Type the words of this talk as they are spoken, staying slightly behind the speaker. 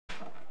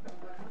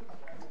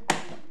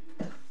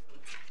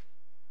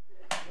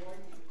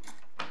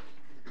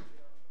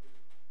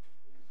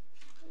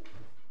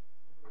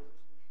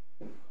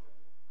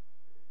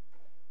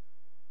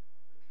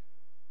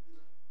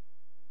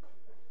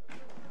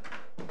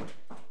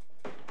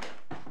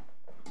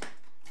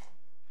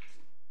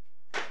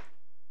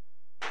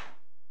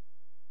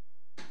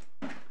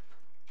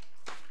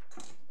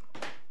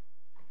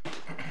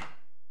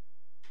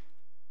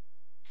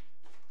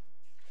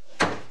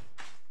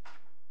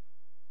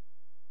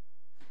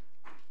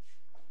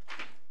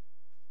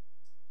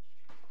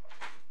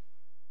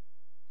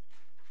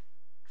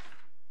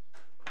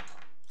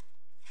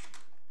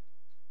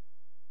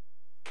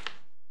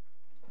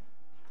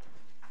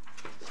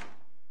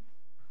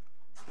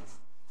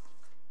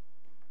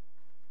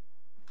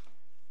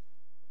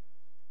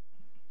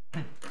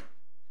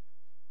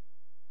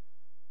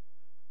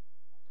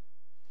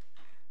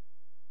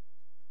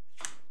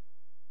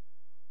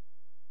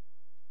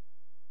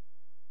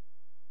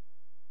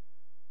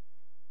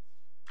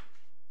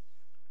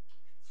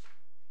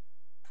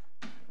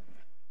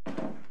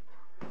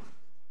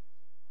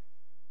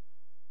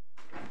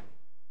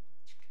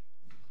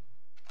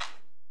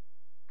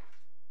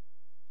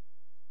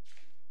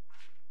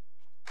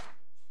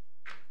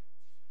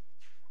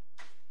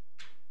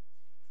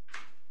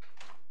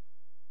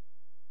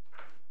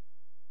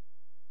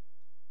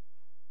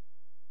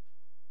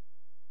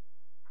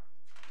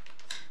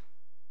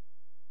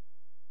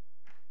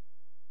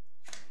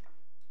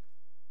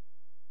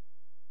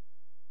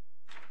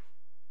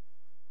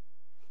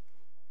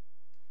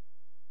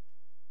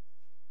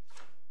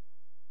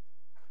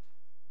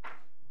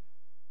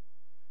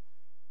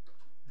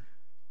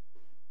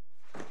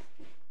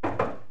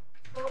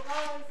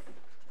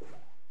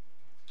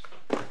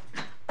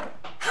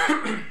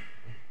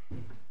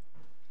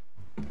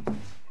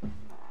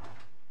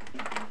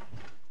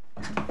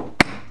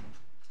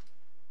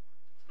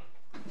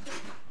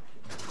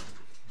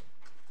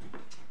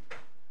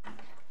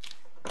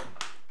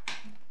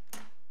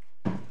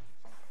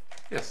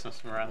Yes,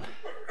 that's around.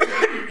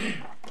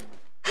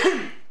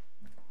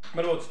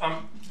 My lords,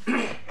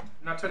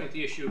 now turning to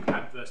the issue of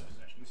adverse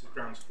possession. This is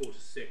grounds 4 to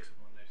 6 of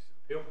our notice of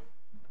appeal.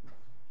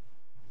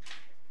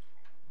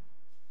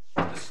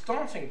 The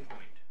starting point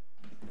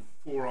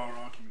for our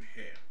argument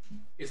here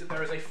is that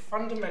there is a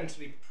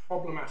fundamentally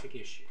problematic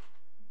issue,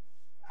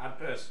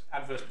 adverse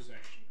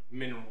possession of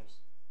minerals,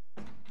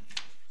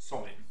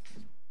 solids,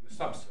 and the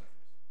subsurface.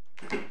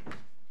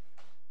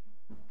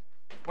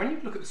 When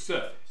you look at the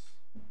surface,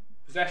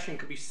 possession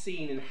can be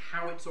seen in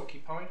how it's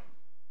occupied,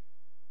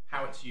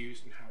 how it's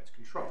used, and how it's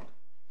controlled.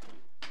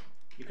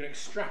 You can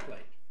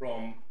extrapolate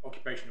from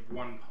occupation of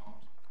one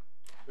part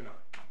to another.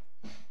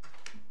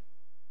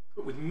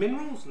 But with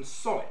minerals and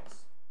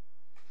solids,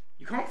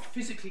 you can't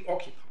physically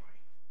occupy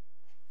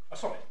a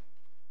solid.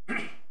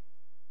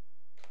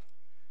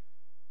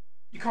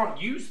 You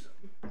can't use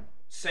them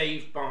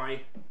save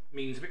by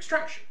means of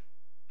extraction.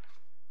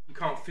 You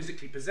can't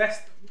physically possess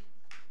them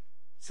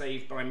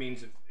save by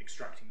means of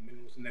extracting the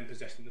minerals and then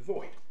possessing the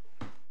void.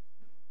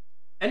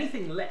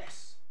 Anything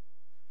less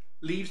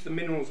leaves the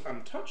minerals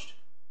untouched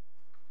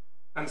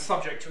and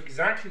subject to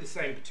exactly the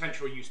same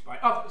potential use by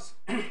others,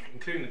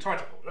 including the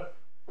title holder,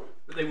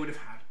 that they would have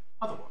had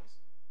otherwise.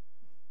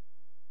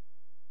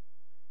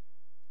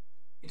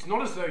 It's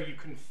not as though you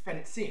can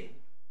fence in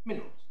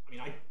minerals. I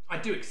mean, I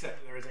do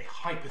accept that there is a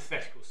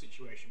hypothetical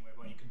situation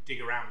whereby you could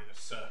dig around in a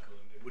circle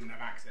and they wouldn't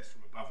have access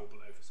from above or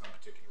below for some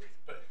particular reason.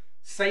 But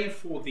save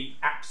for the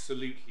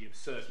absolutely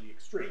absurdly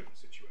extreme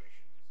situations,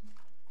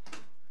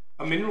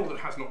 a mineral that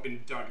has not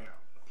been dug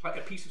out,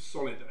 a piece of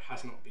solid that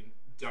has not been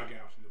dug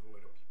out and the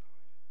void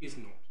occupied, is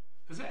not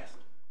possessed.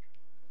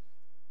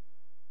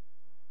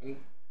 And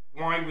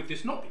why would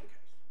this not be the case?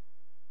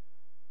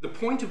 The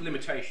point of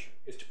limitation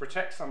is to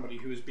protect somebody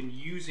who has been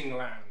using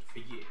land for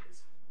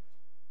years,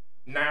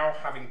 now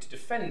having to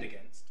defend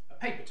against a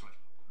paper title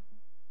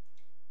holder.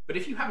 But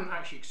if you haven't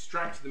actually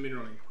extracted the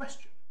mineral in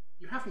question,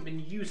 you haven't been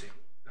using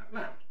that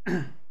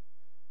land.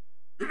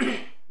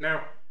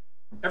 Now,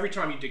 every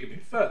time you dig a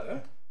bit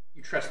further,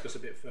 you trespass a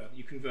bit further,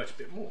 you convert a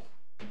bit more.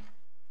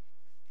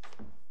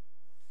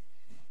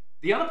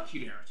 The other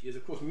peculiarity is,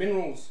 of course,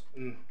 minerals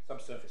and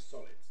subsurface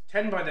solids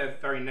tend by their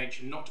very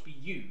nature not to be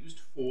used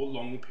for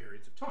long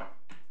periods of time.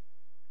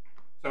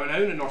 So an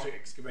owner not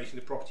excavating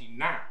the property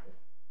now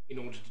in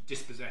order to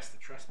dispossess the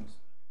trespasser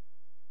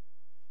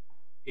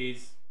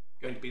is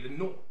going to be the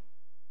norm.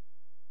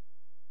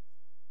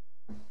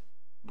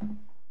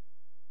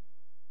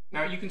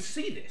 Now you can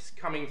see this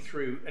coming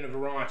through in a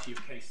variety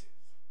of cases,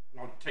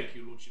 and I'll take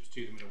your lordships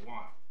to them in a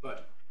while,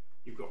 but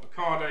you've got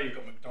Mercado, you've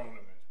got McDonald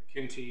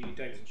and McKinty,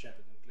 Davis and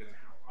Shepherd and Glyn and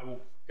Howell. I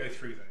will go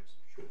through those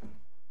shortly.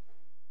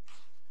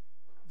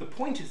 The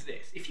point is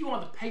this: if you are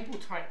the paper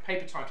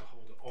title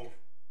holder of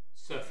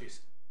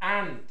surface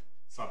and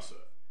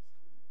subsurface,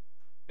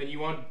 then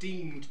you are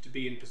deemed to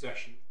be in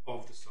possession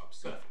of the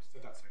subsurface, so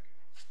that's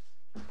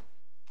okay.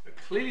 But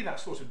clearly that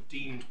sort of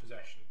deemed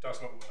possession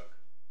does not work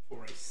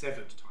for a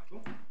severed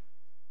title,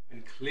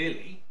 and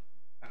clearly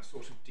that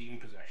sort of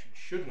deemed possession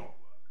should not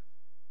work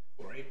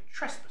for a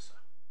trespasser.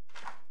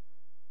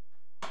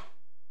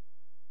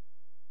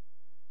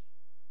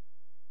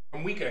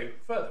 And we go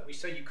further. We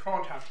say you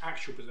can't have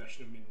actual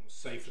possession of minerals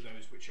save for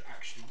those which are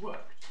actually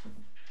worked.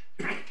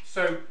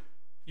 So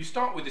you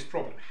start with this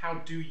problem: how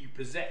do you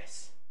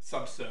possess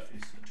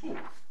subsurface at all,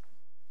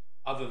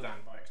 other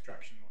than by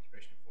extraction and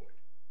occupation of void?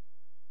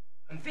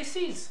 And this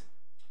is...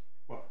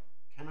 Well,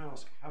 can I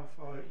ask, how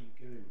far are you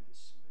going with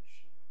this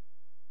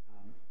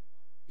submission?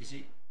 Is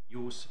it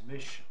your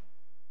submission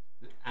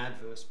that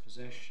adverse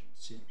possession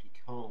simply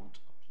can't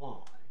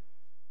apply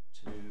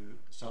to the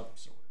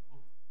subsoil?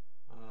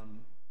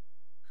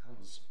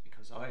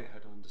 Because I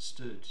had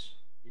understood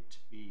it to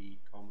be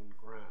common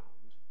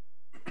ground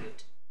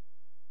that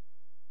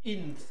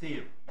in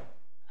theory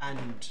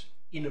and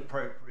in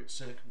appropriate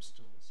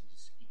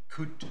circumstances it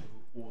could do,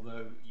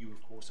 although you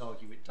of course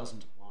argue it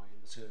doesn't apply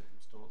in the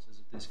circumstances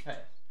of this case.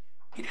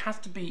 It has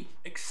to be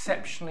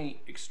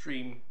exceptionally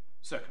extreme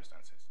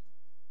circumstances.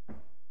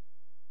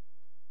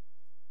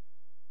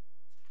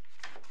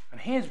 And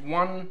here's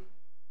one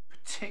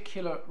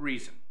particular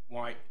reason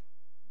why,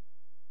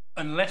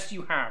 unless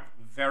you have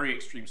very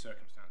extreme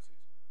circumstances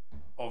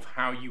of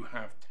how you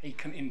have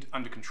taken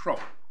under control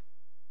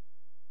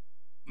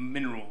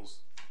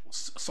minerals or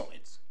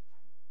solids,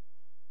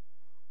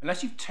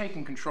 unless you've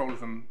taken control of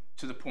them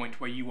to the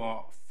point where you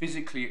are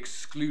physically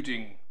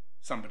excluding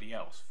somebody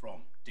else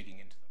from digging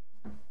into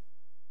them,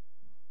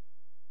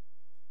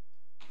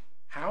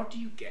 how do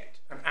you get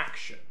an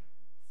action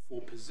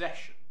for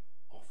possession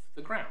of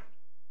the ground?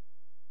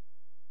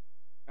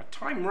 Now,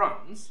 time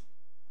runs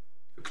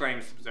for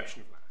claims to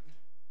possession of land.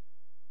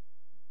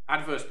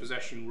 Adverse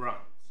possession runs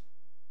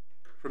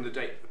from the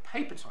date that the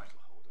paper title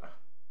holder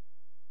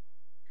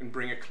can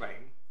bring a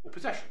claim for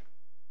possession.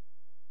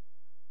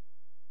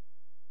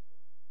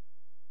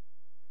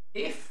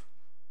 If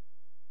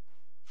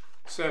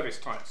surface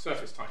title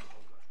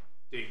holder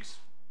digs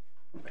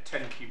a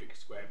 10 cubic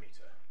square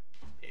metre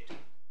pit,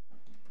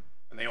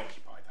 and they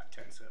occupy that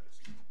 10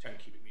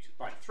 cubic metres,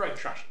 like throw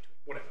trash into it,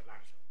 whatever,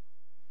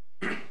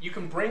 landfill, you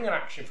can bring an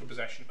action for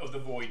possession of the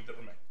void that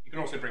remains. You can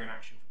also bring an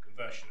action for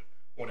conversion of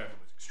whatever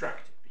was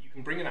extracted, but you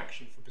can bring an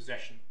action for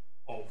possession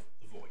of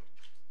the void.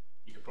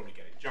 You could probably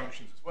get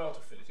injunctions as well to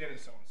fill it in and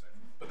so on and so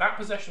forth. But that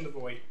possession of the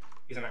void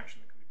is an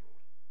action that can be brought.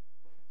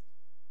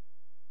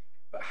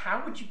 But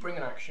how would you bring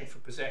an action for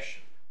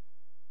possession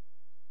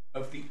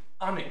of the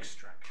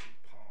unextracted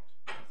part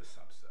of the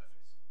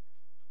subsurface?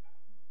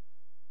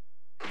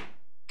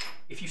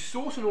 If you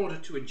sought an order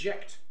to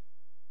eject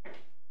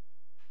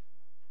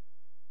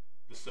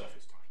the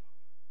surface title,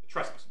 the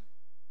trespass,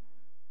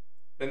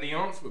 then the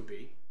answer would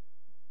be,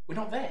 we're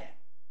not there.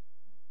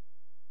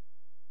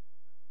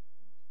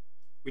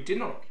 We did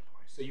not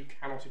occupy, so you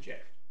cannot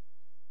eject.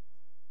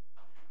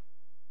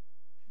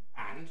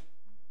 And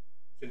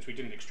since we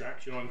didn't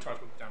extract, you're not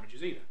entitled to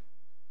damages either.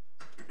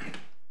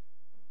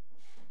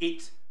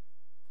 It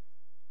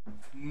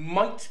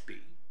might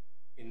be,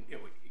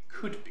 it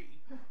could be,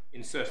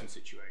 in certain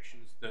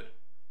situations, that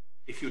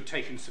if you'd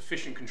taken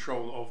sufficient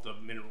control of the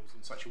minerals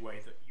in such a way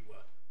that you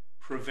were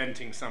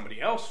preventing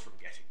somebody else from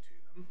getting to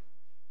them,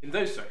 in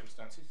those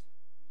circumstances,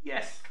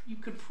 yes, you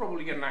could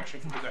probably get an action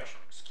for possession,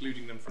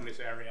 excluding them from this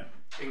area,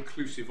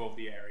 inclusive of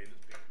the area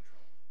that's being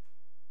controlled.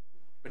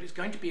 But it's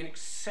going to be an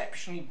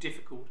exceptionally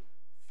difficult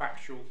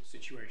factual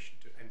situation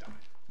to end up in.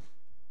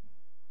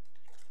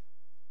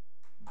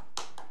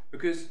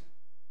 Because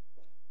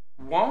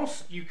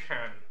whilst you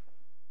can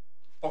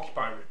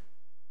occupy a room,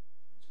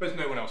 suppose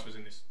no one else was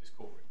in this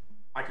courtroom,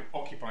 I could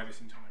occupy this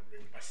entire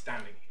room by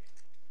standing here.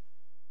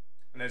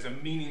 And there's a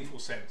meaningful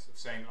sense of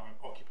saying that I'm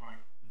occupying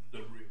the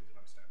room that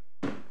I'm standing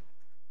in.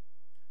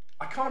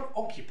 I can't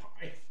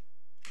occupy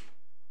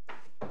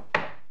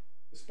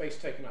the space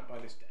taken up by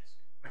this desk.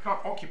 I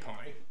can't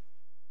occupy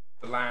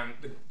the land,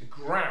 the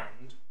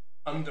ground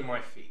under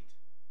my feet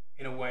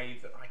in a way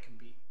that I can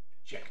be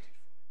ejected from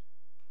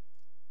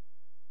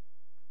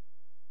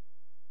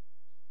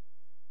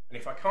it. And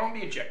if I can't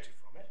be ejected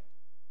from it,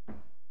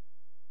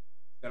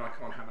 then I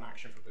can't have an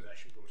action for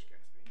possession brought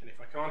against me. And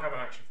if I can't have an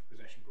action for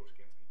possession brought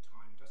against me,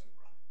 time doesn't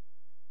run.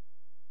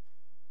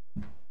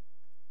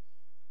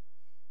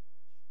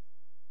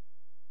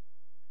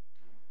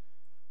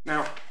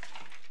 Now,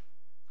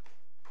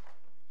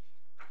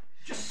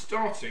 just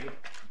starting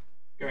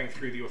going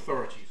through the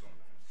authorities on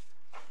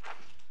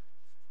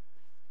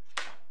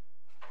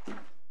that.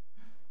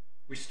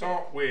 We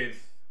start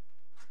with,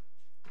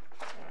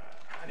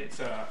 and it's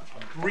a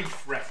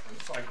brief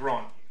reference, I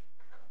grant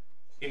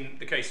you, in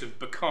the case of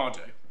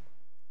Boccardo,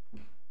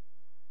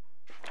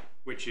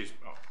 which is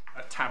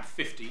at tab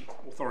 50,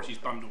 Authorities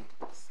Bundle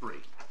 3.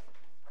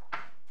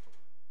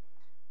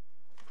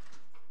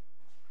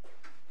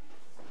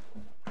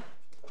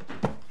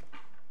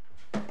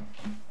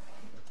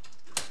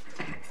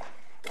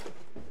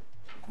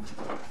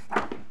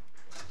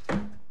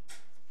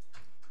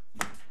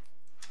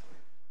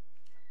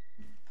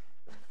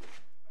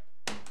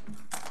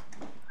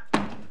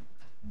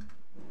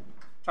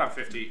 Tab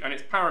 50, and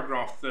it's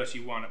paragraph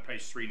 31 at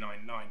page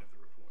 399 of the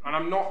report. And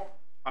I'm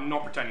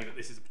not pretending that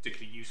this is a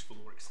particularly useful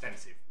or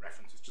extensive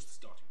reference. It's just a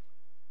starting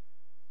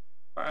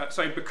point.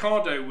 So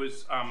Boccardo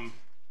was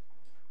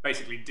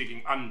basically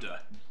digging under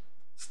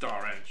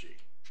Star Energy.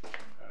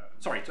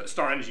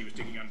 Star Energy was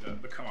digging under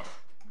Boccardo.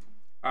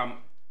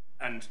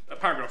 And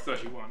paragraph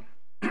 31,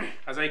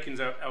 as Aikens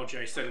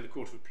LJ said in the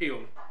Court of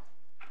Appeal,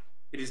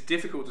 it is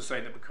difficult to say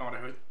that Boccardo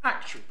had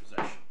actual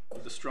possession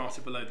of the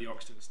strata below the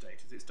Oxted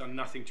estate, as it's done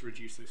nothing to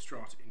reduce those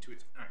strata into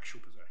its actual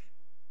possession.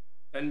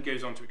 Then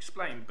goes on to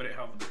explain, but it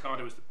held that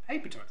Boccardo was the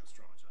paper title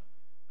strata,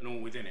 and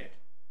all within it,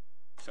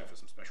 except for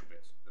some special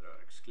bits that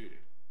are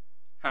excluded,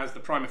 has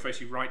the prima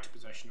facie right to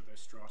possession of those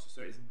strata,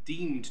 so it's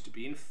deemed to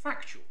be in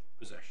factual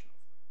possession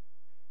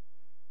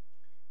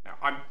of them.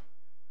 Now,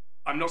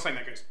 I'm not saying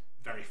that goes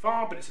very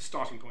far, but it's a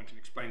starting point and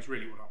explains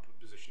really what our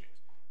position is.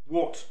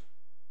 What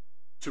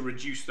to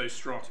reduce those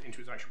strata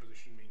into its actual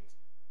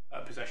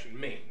possession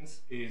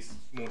means is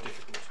more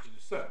difficult to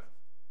discern.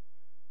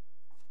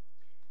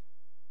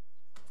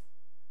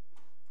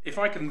 If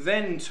I can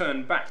then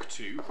turn back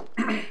to,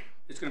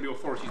 it's going to be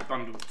Authorities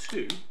Bundle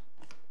 2.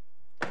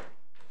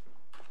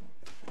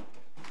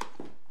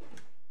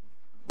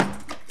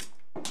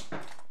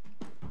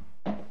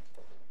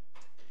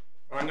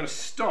 I'm going to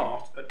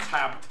start at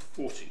tab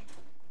 40.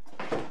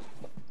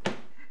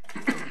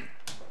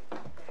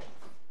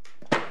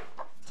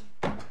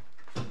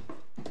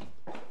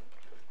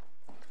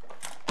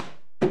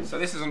 So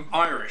this is an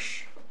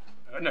Irish,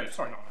 no,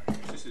 sorry, not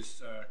Irish, this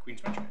is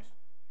Queen's Bench case.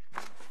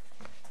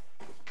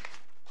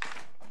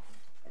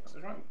 Is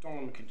that right?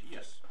 Donald McKinty,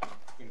 yes.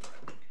 Queen's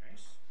Bench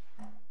case.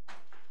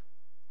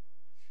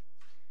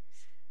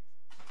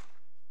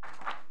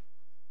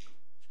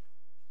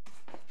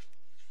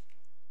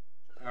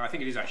 I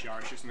think it is actually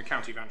Irish, it's in the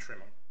County of Antrim.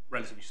 I'm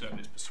relatively certain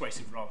it's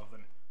persuasive rather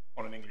than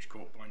on an English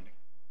court binding.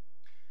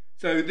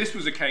 So this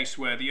was a case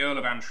where the Earl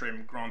of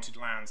Antrim granted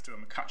lands to a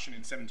McCutcheon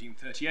in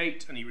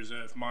 1738, and he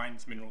reserved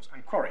mines, minerals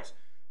and quarries.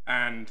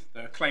 And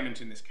the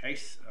claimant in this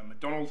case,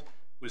 MacDonald,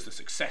 was the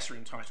successor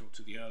in title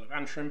to the Earl of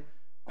Antrim,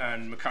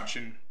 and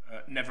McCutcheon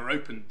never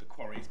opened the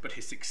quarries, but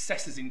his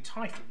successors in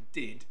title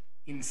did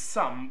in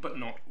some but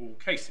not all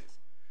cases.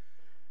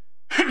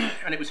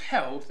 And it was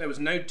held there was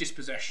no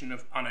dispossession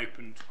of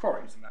unopened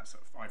quarries, and that's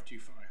at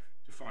 525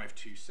 to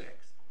 526.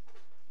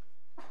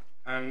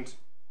 And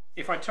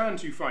if I turn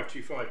to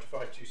 525 to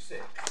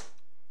 526,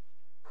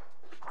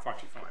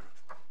 525.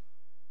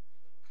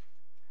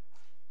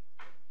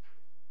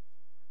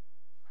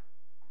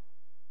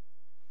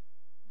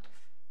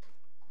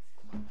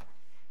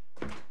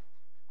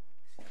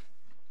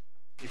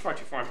 In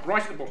 525,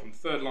 right at the bottom,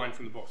 third line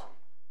from the bottom,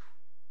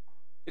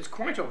 it's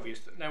quite obvious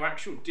that no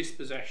actual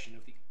dispossession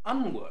of the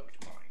unworked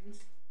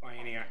mines by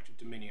any act of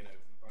dominion over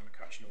them by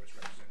McCutcheon or its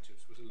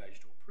representatives was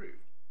alleged or proved.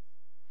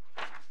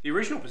 The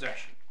original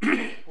possession,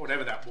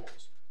 whatever that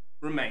was,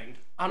 remained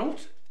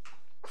unaltered.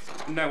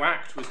 No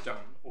act was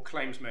done or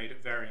claims made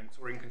at variance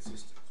or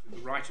inconsistence with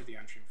the right of the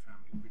Antrim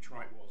family, which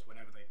right was,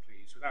 whenever they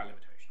pleased, without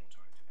limitation or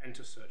time, to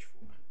enter, search for,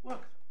 and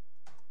work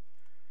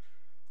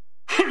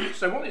them.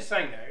 So what it's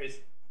saying there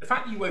is the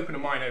fact that you open a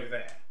mine over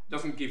there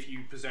doesn't give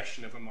you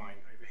possession of a mine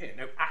over here,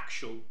 no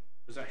actual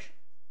possession.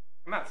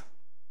 And that's,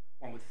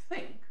 one would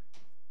think,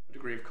 a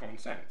degree of common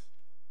sense.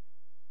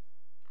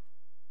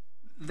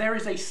 There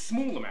is a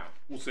small amount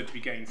also to be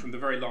gained from the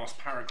very last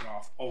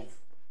paragraph of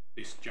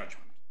this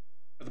judgment.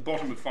 At the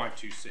bottom of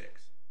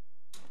 526,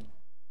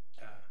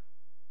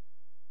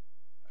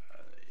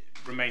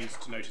 it remains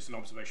to notice an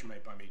observation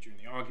made by me during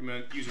the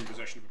argument. Using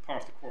possession of a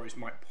part of the quarries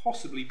might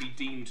possibly be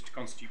deemed to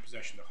constitute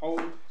possession of the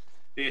whole.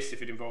 This,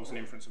 if it involves an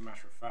inference of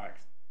matter of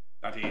fact,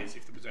 that is,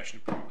 if the possession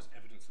of part was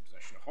evidence of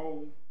possession of the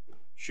whole,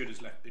 should have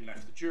been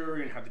left to the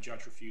jury, and had the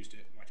judge refused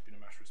it, might have been a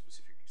matter of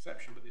specific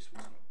exception, but this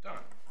was not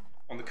done.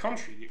 On the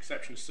contrary, the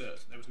exception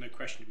asserts that there was no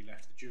question to be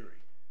left to the jury,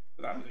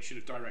 but that they should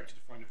have directed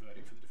to find a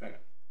verdict for the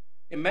defendant.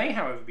 It may,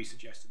 however, be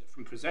suggested that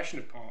from possession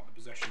of part, the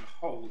possession of the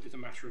whole is a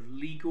matter of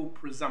legal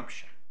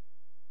presumption.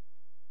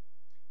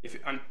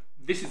 And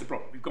this is the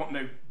problem. We've got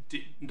no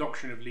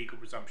doctrine of legal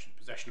presumption.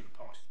 Possession of a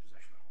part is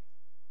possession of the whole.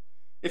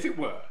 If it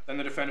were, then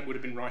the defendant would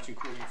have been right in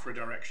calling for a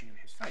direction in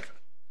his favour.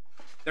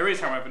 There is,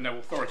 however, no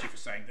authority for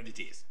saying that it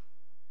is.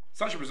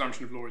 Such a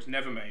presumption of law is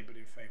never made but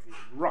in favour of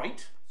the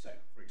right. So,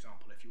 for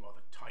example, if you are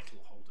the title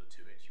holder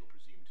to it, you're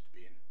presumed to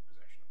be in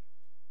possession of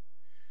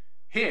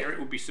it. Here, it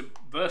would be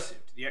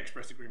subversive to the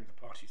express agreement of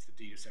the parties to the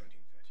deed of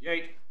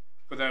 1738,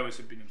 for though, as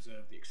had been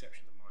observed, the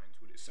exception of the mines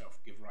would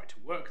itself give right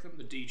to work them,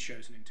 the deed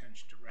shows an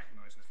intention to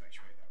recognise and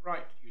effectuate that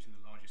right, using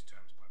the largest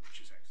terms by which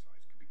its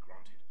exercise could be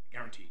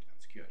guaranteed and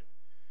secured.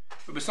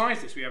 But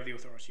besides this, we have the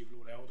authority of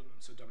Lord Eldon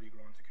and Sir W.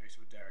 Grant in the case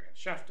of Adair against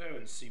Shafto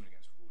and Seaman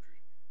against forgery.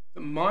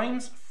 The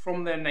mines,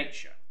 from their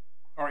nature,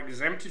 are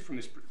exempted from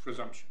this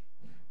presumption,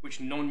 which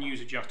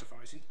non-user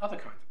justifies in other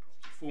kinds of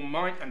property. For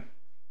mine, and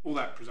all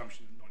that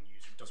presumption of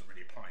non-user doesn't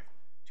really apply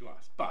to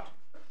us, but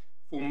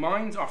for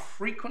mines are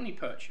frequently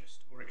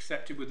purchased or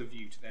accepted with a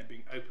view to their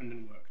being opened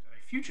and worked at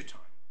a future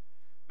time,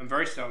 and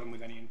very seldom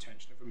with any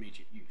intention of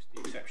immediate use.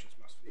 The exceptions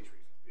must, for these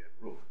reasons, be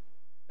overruled.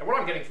 Now, what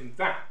I'm getting from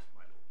that,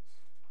 my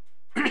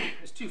lords,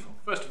 is twofold.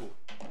 First of all,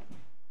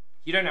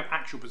 you don't have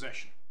actual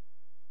possession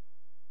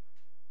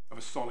of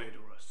a solid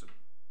or a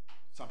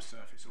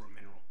subsurface or a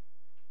mineral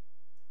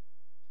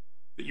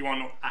that you are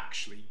not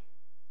actually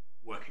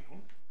working on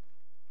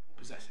or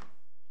possessing.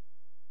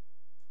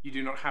 You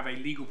do not have a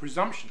legal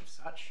presumption of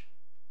such,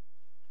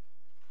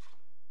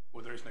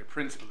 or there is no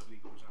principle of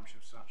legal presumption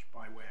of such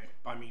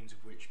by means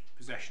of which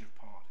possession of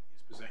part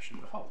is possession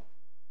of the whole.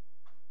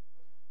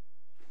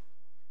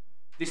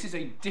 This is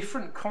a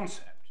different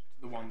concept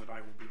to the one that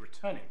I will be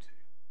returning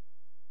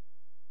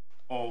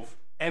to, of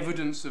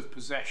evidence of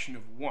possession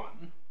of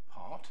one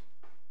part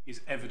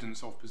is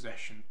evidence of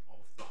possession of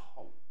the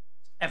whole.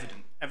 It's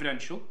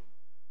evidential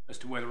as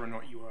to whether or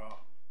not you are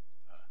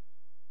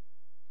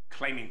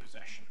claiming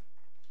possession.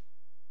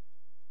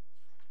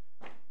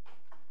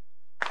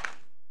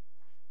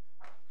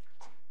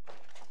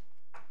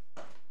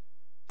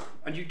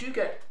 And you do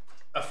get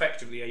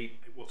effectively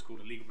what's called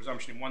a legal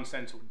presumption in one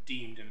sense or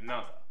deemed in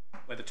another,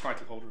 where the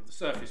title holder of the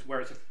surface,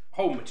 whereas the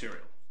whole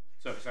material,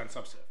 surface and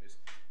subsurface,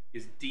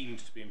 is deemed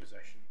to be in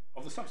possession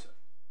of the subsurface.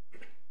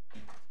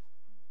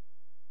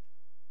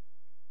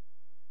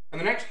 And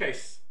the next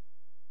case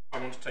I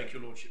want to take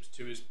your lordships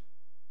to is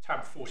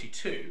tab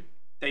 42,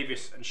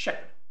 Davis and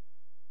Shepherd.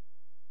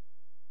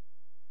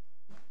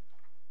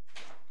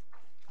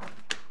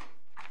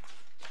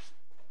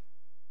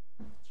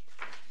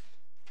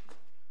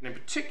 And in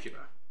particular,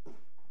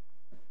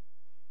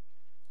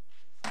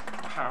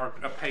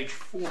 page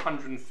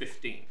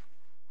 415.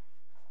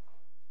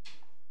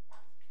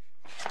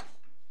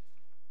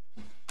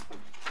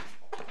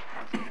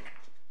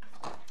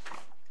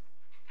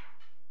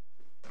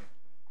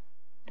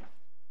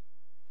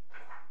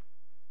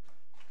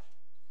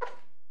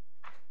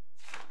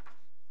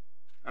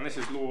 And this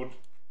is Lord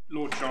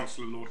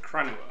Chancellor Lord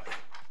Cranworth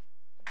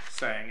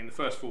saying in the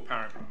first full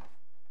paragraph,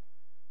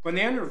 when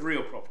the owner of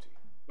real property,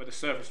 whether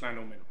surface land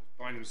or minerals,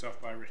 binds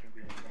himself by a written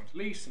agreement to grant a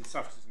lease and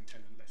suffers his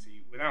intended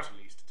lessee without a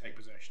lease to take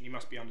possession, he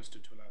must be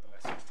understood to allow the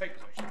lessee to take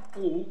possession of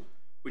all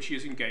which he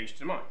is engaged to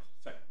demise.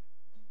 So,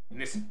 in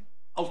this,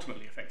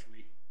 ultimately,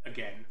 effectively,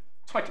 again,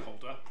 title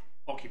holder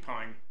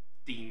occupying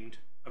deemed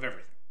of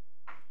everything.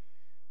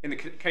 In the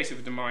case of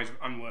a demise of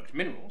unworked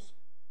minerals,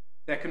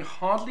 there can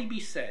hardly be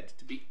said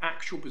to be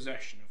actual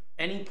possession of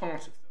any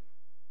part of them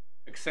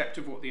except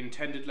of what the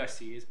intended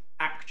lessee is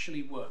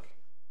actually working.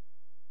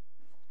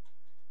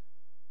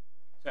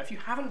 So if you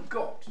haven't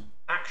got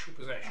actual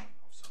possession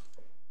of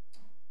something,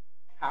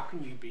 how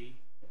can you be,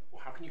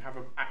 or how can you have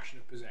an action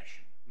of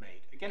possession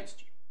made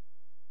against you?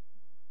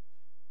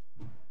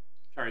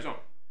 Carries on.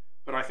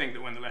 But I think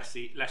that when the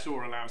lessor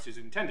allows his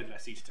intended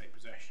lessee to take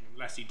possession, and the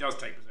lessee does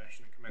take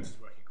possession and commences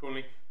working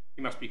accordingly,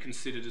 he must be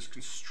considered as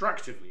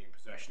constructively in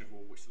possession of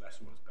all which the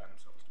lessor has bound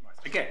himself to demise.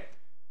 Again,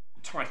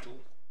 the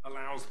title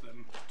allows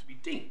them to be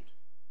deemed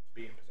to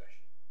be in possession.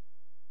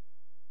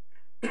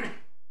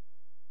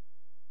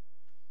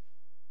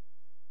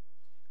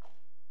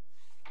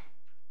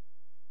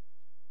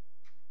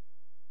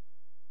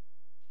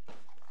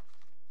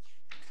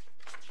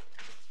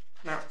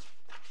 Now,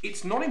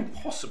 it's not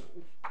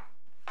impossible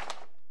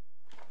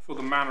for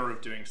the manner of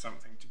doing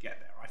something to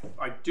get there.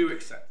 I do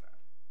accept that.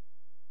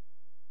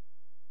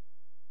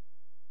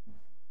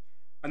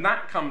 And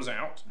that comes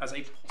out as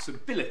a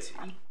possibility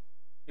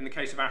in the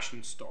case of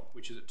Ashton Stock,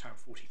 which is at tab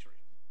 43.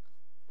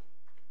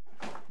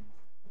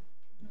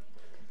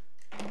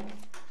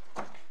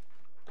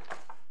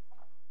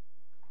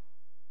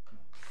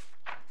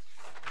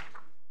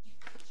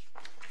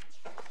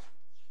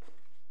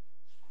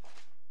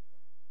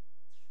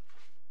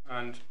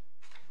 And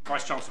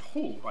Vice-Chancellor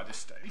Hall, by this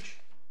stage,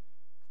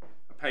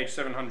 at page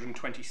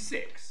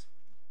 726,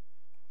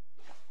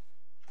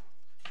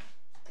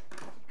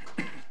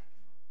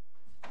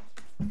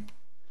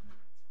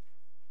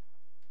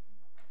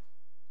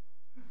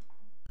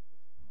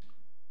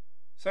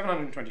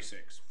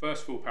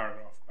 first full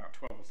paragraph, about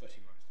 12 or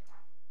 13 lines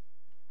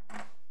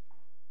down.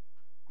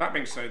 That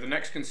being so, the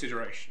next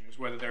consideration is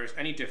whether there is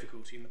any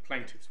difficulty in the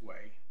plaintiff's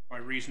way by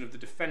reason of the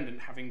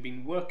defendant having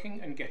been working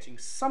and getting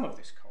some of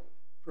this coal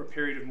for a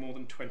period of more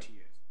than 20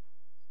 years.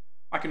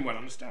 I can well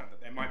understand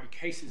that there might be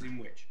cases in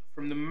which,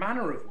 from the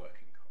manner of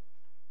working coal,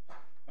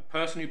 a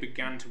person who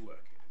began to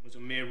work it and was a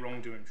mere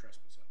wrongdoer and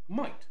trespasser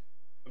might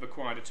have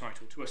acquired a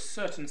title to a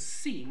certain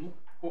seam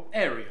or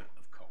area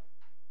of coal,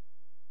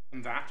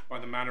 and that, by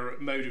the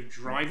mode of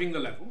driving the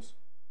levels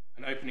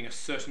and opening a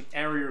certain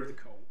area of the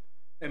coal,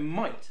 there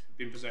might have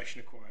been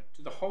possession acquired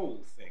to the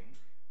whole thing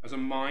as a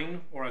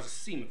mine or as a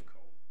seam of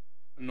coal,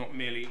 and not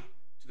merely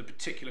to the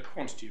particular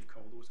quantity of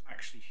coal that was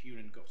actually hewn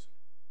and gotten.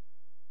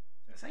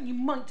 So they're saying you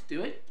might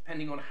do it,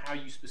 depending on how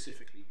you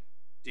specifically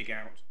dig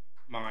out,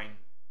 mine,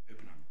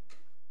 open up.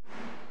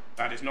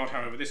 That is not,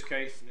 however, this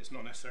case, and it's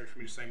not necessary for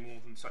me to say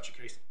more than such a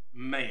case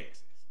may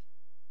exist.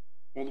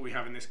 All that we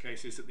have in this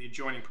case is that the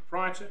adjoining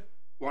proprietor,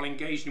 while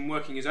engaged in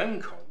working his own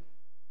coal,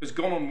 has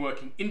gone on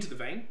working into the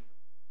vein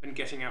and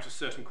getting out a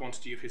certain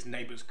quantity of his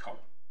neighbour's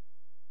coal.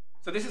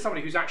 So this is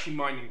somebody who's actually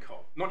mining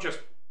coal, not just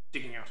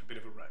digging out a bit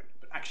of a road,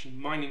 but actually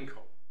mining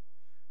coal.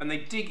 And they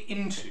dig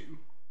into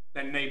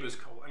their neighbour's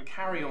coal and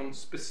carry on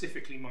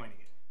specifically mining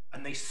it.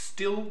 And they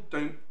still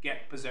don't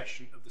get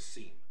possession of the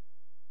seam.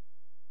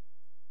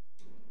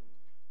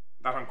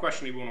 That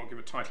unquestionably will not give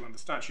a title under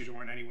statute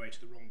or in any way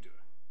to the wrongdoer.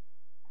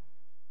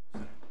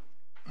 So,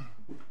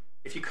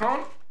 if you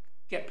can't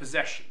get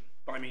possession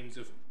by means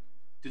of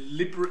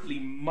deliberately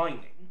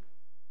mining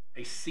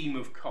a seam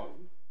of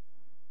coal,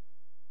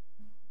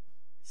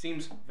 it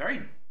seems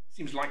likely,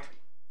 seems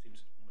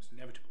almost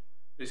inevitable,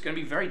 that it's going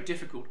to be very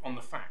difficult on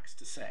the facts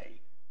to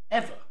say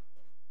ever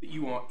that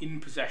you are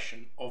in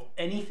possession of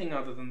anything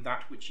other than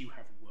that which you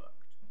have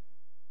worked.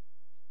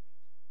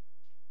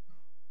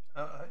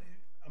 I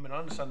mean, I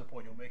understand the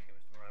point you're making,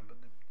 Mr. Moran,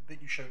 but the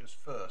bit you showed us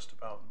first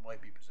about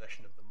might be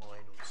possession of the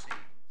mine or the seam,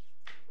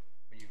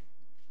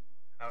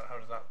 how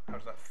does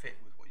that fit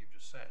with what you've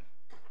just said?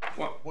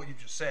 Well, what you've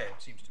just said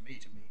seems to me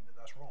to mean that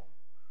that's wrong.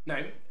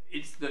 No,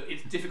 it's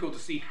difficult to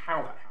see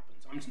how that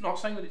happens. I'm not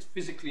saying that it's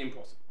physically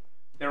impossible.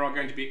 There are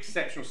going to be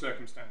exceptional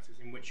circumstances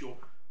in which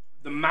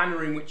the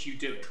manner in which you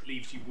do it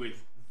leaves you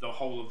with the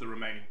whole of the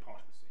remaining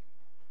part of the seam.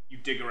 You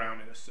dig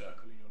around in a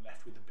circle and you're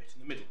left with a bit in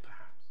the middle,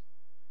 perhaps.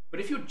 But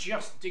if you're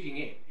just digging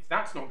in, if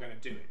that's not going to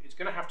do it, it's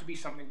going to have to be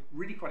something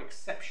really quite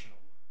exceptional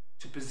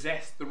to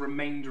possess the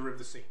remainder of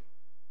the seam.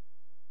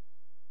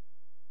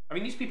 I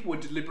mean, these people were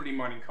deliberately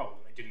mining coal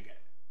and they didn't get it.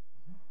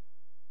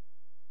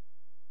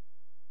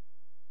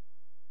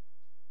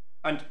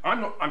 And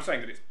I'm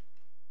saying that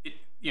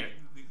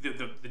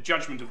the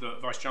judgment of the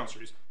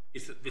Vice-Chancellor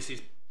is that this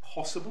is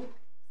possible,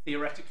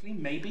 theoretically,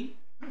 maybe,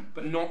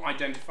 but not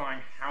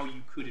identifying how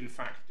you could in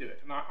fact do it.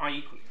 And I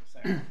equally am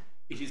saying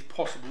it is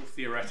possible,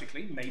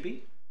 theoretically,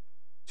 maybe,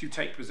 to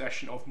take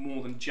possession of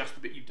more than just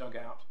the bit you dug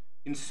out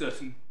in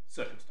certain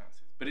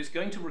circumstances. But it's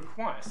going to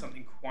require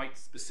something quite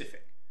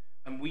specific,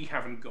 and we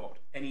haven't got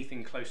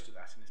anything close to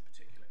that in this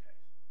particular case.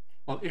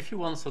 Well, if you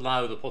once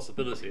allow the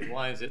possibility,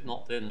 why is it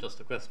not then just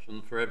a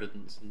question for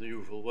evidence in the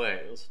usual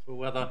way as to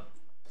whether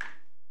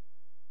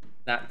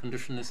that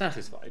condition is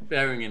satisfied,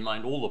 bearing in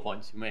mind all the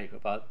points you make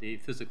about the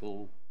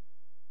physical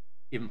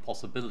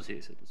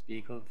impossibility, so to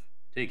speak, of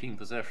taking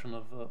possession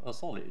of a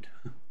solid?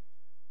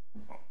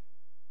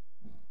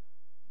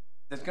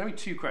 There's going to be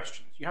two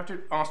questions. You have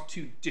to ask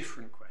two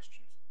different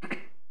questions.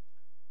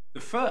 The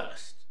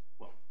first,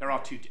 well, there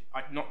are two,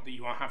 not that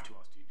you have to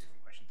ask two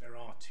different questions, there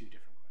are two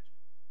different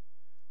questions.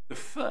 The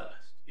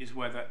first is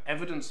whether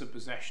evidence of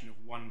possession of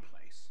one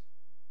place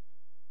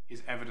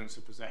is evidence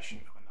of possession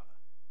of another.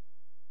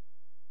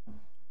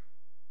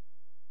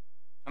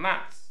 And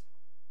that's,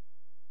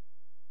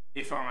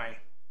 if I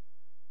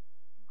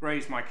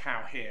graze my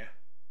cow here,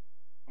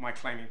 am I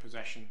claiming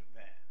possession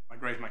there? If I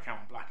graze my cow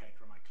on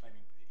Blackacre, am I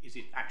claiming, is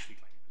it actually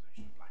claiming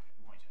possession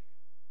of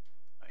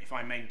Whiteacre? If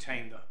I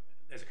maintain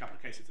there's a couple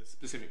of cases, there's a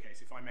specific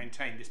case, if I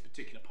maintain this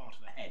particular part of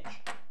the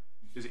hedge,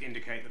 does it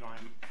indicate that I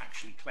am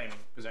actually claiming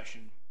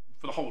possession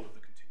for the whole of the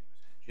continuous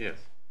hedge? Yes.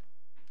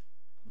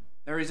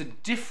 There is a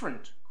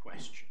different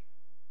question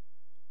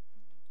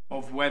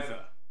of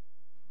whether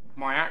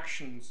my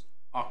actions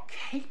are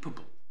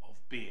capable of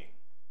being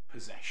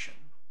possession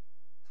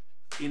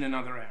in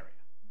another area.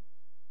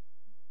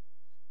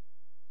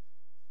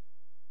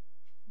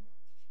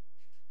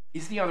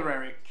 Is the other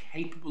area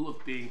capable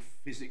of being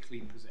physically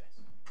possessed?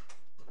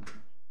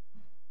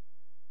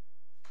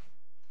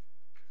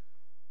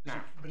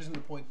 But isn't the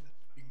point that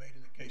being made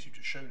in the case you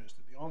just showed us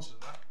that the answer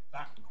to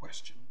that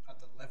question at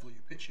the level you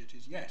pitch it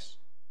is yes?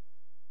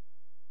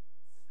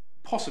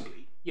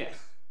 Possibly, yes.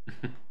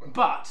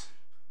 but,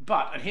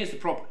 and here's the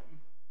problem,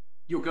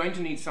 you're going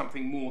to need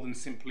something more than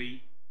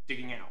simply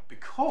digging out,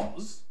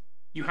 because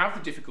you have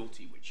the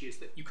difficulty, which is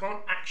that you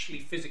can't actually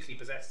physically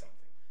possess something.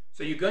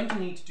 So you're going to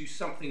need to do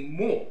something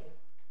more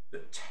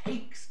that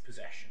takes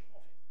possession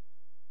of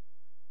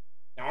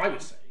it. Now, I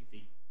would say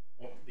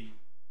the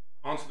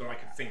answer that I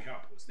could think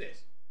up was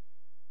this.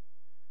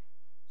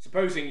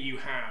 Supposing you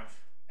have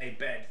a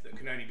bed that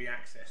can only be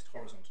accessed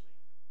horizontally,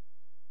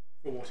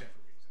 for whatever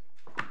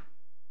reason.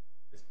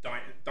 There's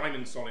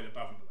diamond solid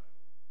above and below,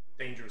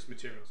 dangerous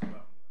materials above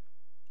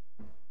and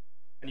below.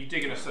 And you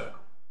dig in a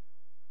circle,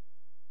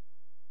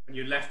 and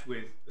you're left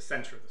with the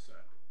centre of the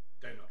circle,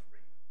 the donut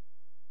ring.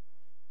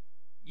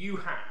 You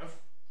have,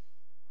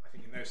 I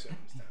think in those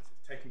circumstances,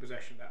 taken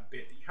possession of that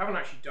bit that you haven't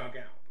actually dug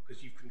out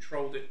because you've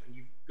controlled it and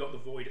you've got the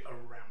void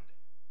around it.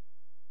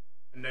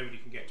 And nobody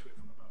can get to it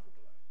from above or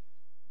below.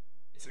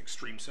 It's an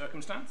extreme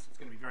circumstance, it's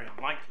going to be very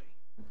unlikely,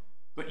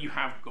 but you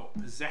have got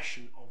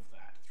possession of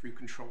that through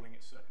controlling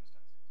its circumstances.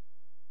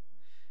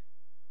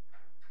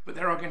 But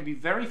there are going to be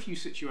very few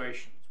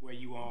situations where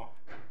you are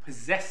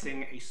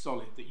possessing a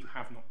solid that you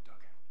have not dug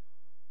out.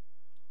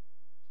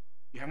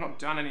 You have not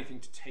done anything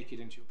to take it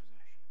into your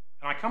possession.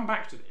 And I come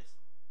back to this.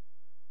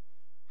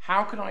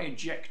 How can I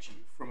eject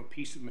you from a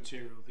piece of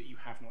material that you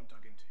have not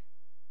dug into?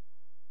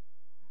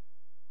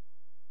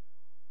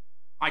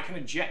 I can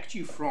eject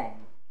you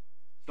from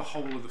the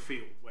whole of the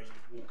field where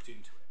you've walked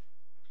into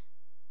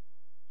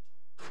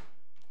it.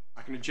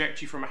 I can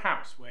eject you from a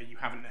house where you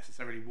haven't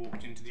necessarily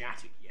walked into the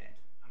attic yet,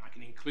 and I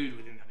can include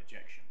within that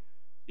ejection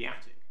the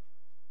attic.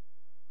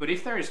 But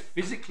if there is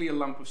physically a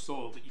lump of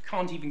soil that you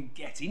can't even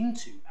get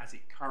into as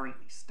it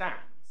currently stands,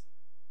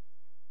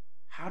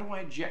 how do I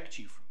eject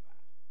you from that?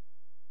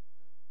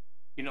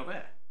 You're not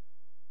there.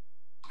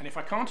 And if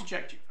I can't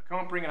eject you, if I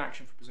can't bring an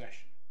action for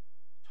possession,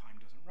 time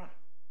doesn't run.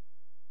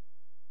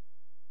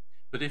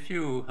 But if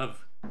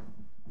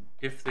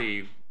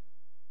the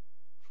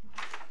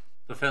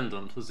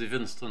defendant has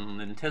evinced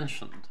an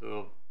intention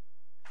to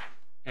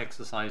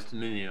exercise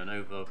dominion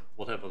over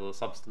whatever the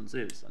substance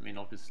is, I mean,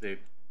 obviously,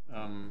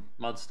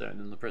 mudstone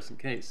in the present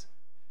case,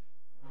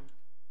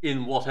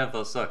 in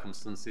whatever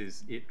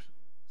circumstances it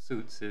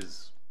suits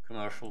his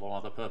commercial or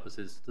other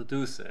purposes to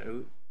do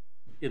so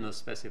in a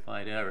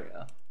specified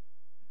area,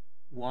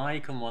 why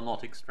can one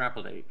not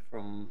extrapolate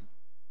from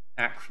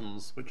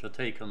actions which are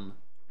taken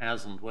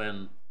as and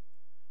when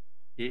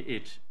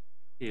it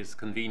is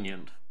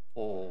convenient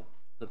for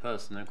the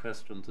person in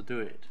question to do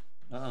it,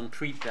 and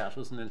treat that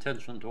as an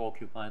intention to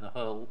occupy the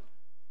whole,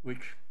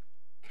 which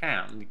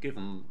can,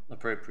 given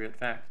appropriate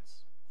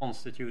facts,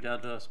 constitute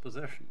adverse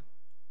possession?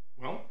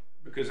 Well,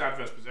 because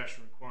adverse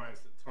possession requires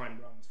that time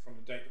runs from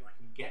the date that I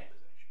can get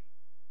possession.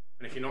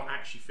 And if you're not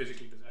actually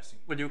physically possessing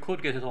it, Well, you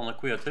could get it on a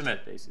quia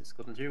timid basis,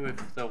 couldn't you,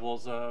 if there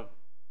was a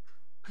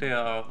clear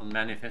and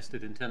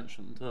manifested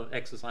intention to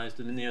exercise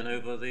dominion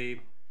over the...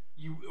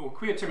 or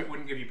quia timid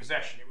wouldn't give you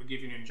possession, it would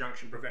give you an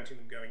injunction preventing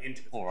them going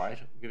into possession. All right,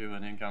 I'll give you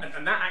an injunction.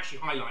 And that actually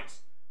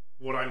highlights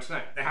what I'm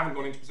saying. They haven't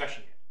gone into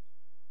possession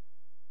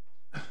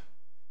yet.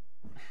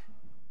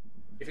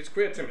 If it's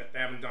quia timid, they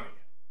haven't done it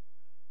yet.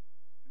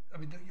 I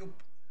mean,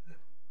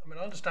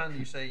 I understand that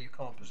you say you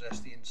can't possess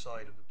the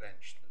inside of the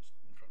bench that's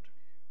in front of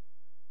you.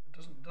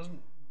 But doesn't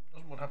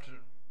one have to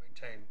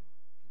maintain,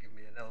 forgive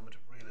me, an element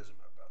of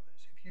realism about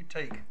this? If you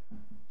take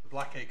the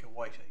Blackacre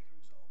Whiteacre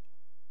example,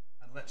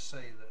 and let's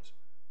say that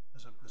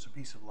there's a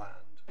piece of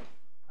land,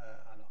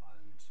 and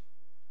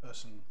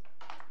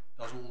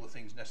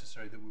things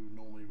necessary that we would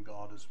normally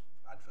regard as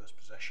adverse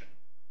possession.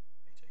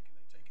 They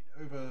take it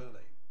over,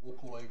 they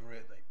walk all over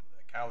it, they put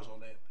their cows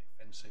on it,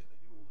 they fence it, they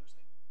do all those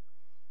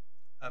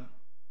things.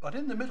 But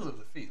in the middle of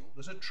the field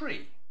there's a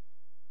tree,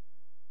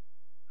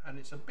 and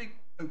it's a big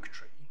oak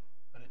tree,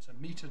 and it's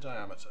 1 metre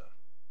diameter.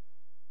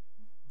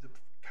 The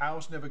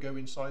cows never go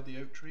inside the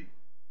oak tree.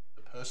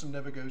 The person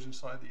never goes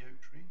inside the oak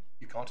tree.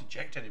 You can't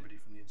eject anybody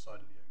from the inside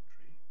of the oak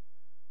tree.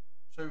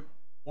 So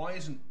why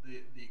isn't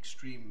the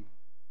extreme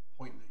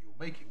point that you're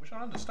making, which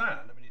I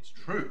understand, I mean, it's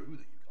true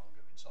that you can't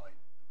go inside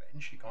the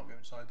bench, you can't go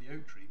inside the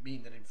oak tree,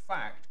 mean that in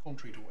fact,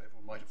 contrary to what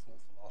everyone might have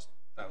thought for the last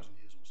 1,000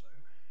 years or so,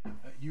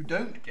 you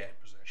don't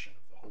get possession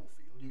of the whole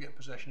field, you get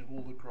possession of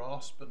all the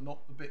grass, but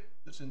not the bit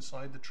that's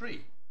inside the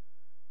tree.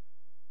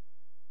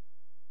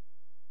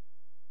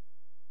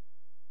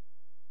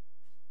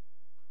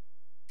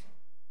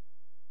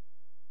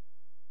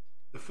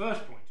 The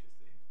first point is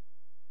that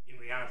in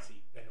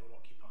reality they're not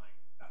occupying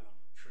that lump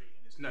of tree,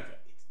 and it's never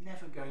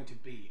going to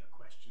be a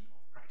question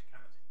of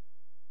practicality,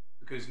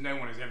 because no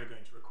one is ever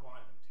going to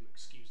require them to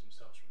excuse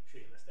themselves from the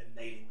tree unless they're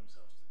nailing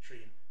themselves to the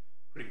tree and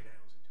putting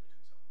nails into it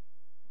and so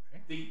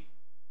on. Okay.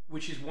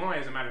 Which is why,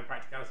 as a matter of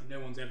practicality,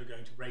 no one's ever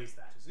going to raise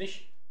that as an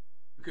issue,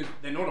 because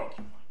they're not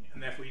occupying it, and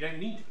therefore you don't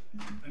need to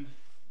be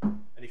there.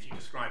 And if you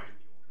describe it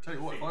in the order, Tell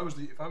you what, if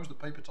I was the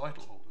paper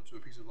title holder to a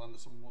piece of land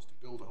that someone wants to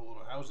build a whole lot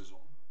of houses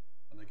on,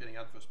 and they're getting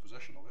adverse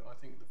possession of it, I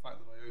think the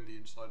fact that I own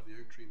the inside of the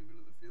oak tree in the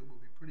middle of the field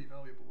would be pretty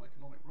valuable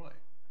economic right.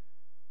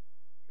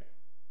 Okay.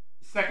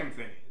 The second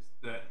thing is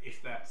that if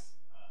that's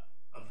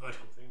a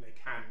vertical thing, they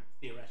can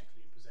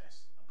theoretically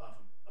possess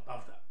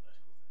above that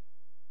vertical thing.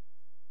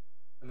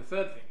 And the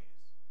third thing is,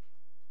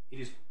 it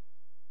is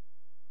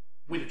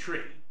with a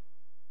tree,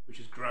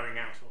 which is growing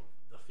out of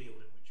the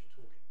field in which you're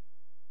talking.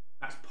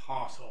 That's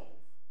part of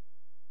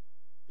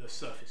the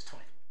surface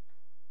title.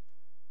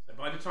 So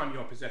by the time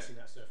you're possessing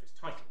that surface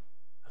title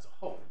as a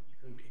whole, you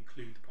can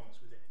include the parts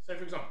within it. So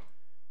for example,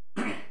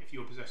 if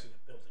you're possessing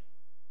a building,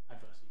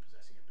 adversely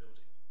possessing a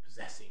building,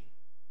 possessing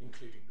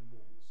including the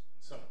walls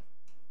and so on,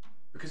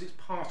 because it's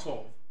part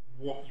of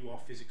what you are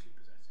physically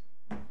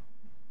possessing.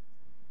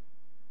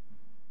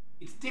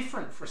 It's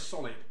different for a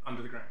solid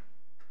under the ground.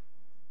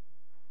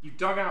 You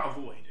dug out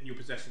a void and you're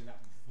possessing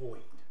that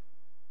void.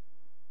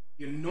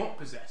 You're not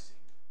possessing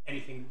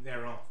anything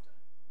thereafter.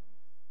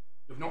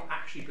 You're not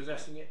actually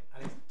possessing it,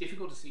 and it's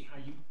difficult to see how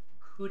you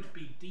could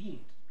be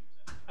deemed to be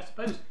possessed. I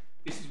suppose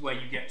this is where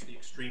you get to the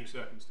extreme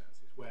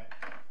circumstances, where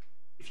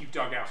if you've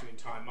dug out an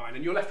entire mine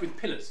and you're left with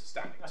pillars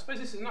standing, I suppose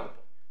this is another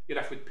point, you're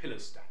left with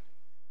pillars standing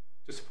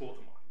to support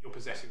the mine. You're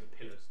possessing the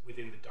pillars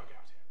within the dugout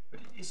area. But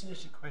isn't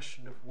it a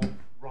question of what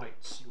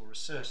rights you're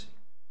asserting?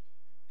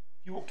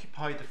 If you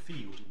occupy the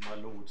field, in my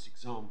lord's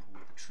example,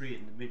 with the tree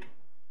in the middle,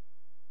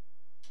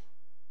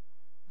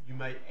 you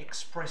may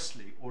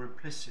expressly or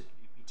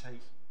implicitly be taking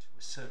to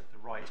assert the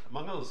right,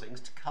 among other things,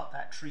 to cut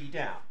that tree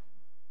down.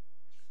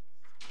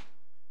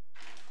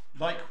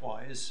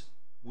 Likewise,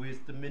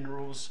 with the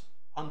minerals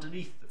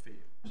underneath the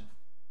field,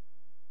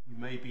 you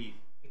may be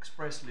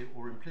expressly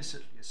or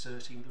implicitly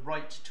asserting the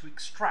right to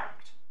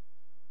extract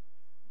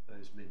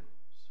those minerals.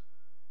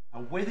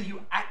 And whether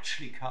you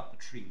actually cut the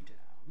tree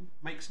down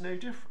makes no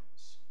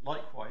difference.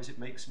 Likewise, it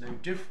makes no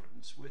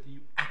difference whether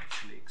you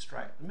actually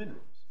extract the minerals.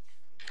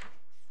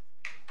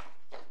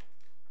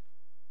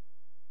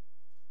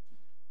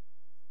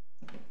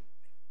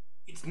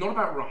 It's not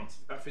about rights,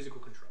 it's about physical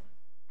control.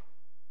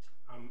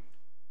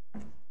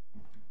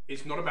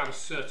 It's not about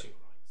asserting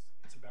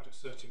rights, it's about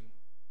asserting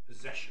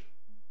possession.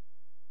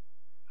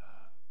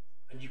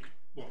 And you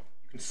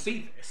can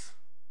see this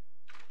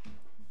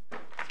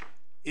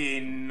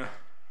in,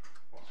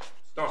 well,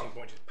 starting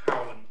point is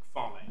Powell and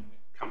McFarlane.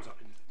 It comes up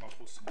in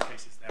multiple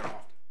cases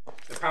thereafter.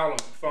 So Powell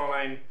and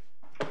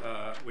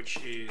McFarlane, which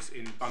is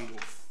in bundle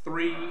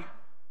 3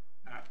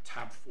 at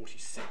tab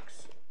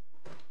 46.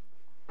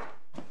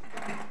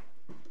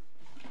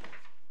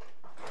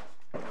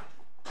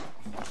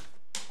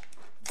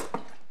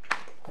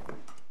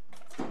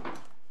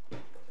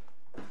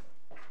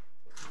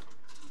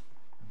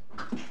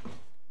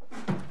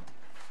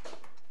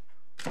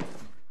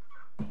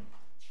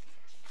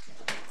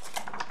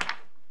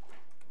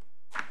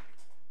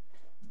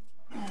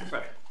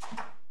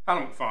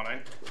 Powell and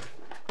McFarlane,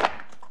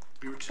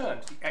 we return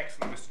to the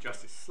excellent Mr.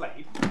 Justice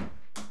Slade,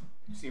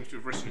 who seems to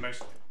have written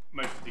most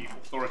of the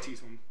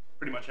authorities on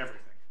pretty much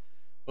everything.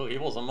 Well, he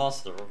was a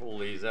master of all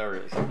these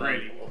areas. He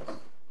really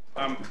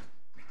was.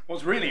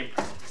 What's really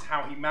impressive is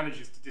how he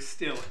manages to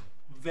distill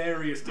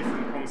various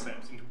different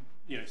concepts into,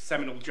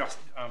 seminal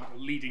or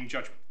leading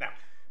judgment. Now,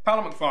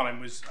 Powell and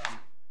McFarlane was,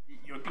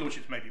 your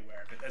lordships may be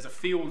aware of it, there's a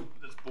field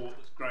that's bought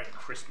that's growing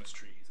Christmas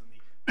trees, and the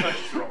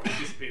purchaser of it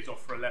disappears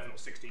off for 11 or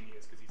 16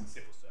 years because he's a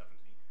civil servant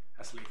and he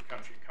has to leave the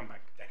country and come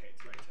back decades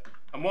later.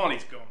 And while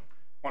he's gone,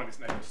 one of his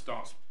neighbours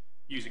starts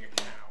using a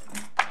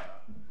cow,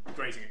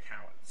 grazing a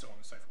cow, and so on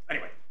and so forth.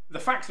 Anyway, the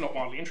facts are not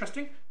wildly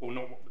interesting, or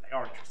not, they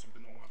are interesting,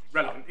 but not wildly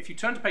relevant. If you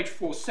turn to page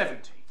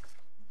 470,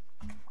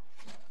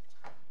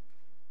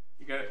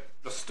 you get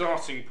the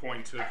starting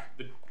point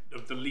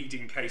of the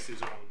leading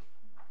cases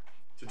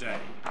today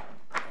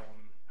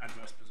on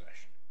adverse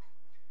possession.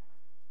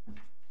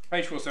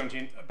 Page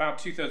 417, about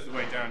 2/3 of the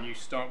way down, you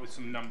start with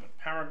some numbered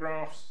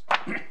paragraphs.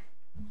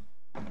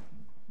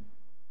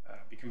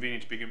 Be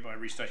convenient to begin by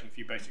restating a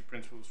few basic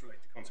principles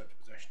related to concept of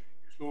possession in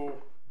English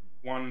law.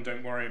 1,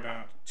 don't worry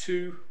about.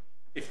 2,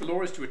 if the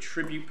law is to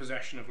attribute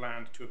possession of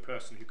land to a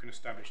person who can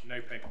establish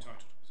no paper title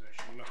to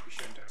possession, he must be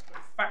shown to have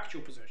both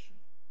factual possession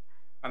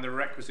and the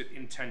requisite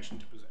intention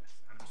to possess,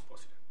 animus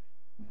possidendi.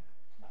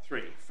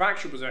 3,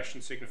 factual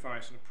possession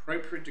signifies an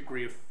appropriate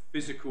degree of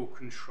physical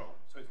control.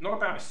 So it's not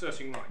about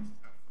asserting rights, it's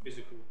about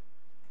physical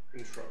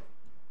control.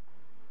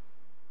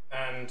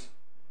 And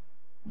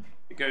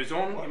it goes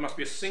on, it must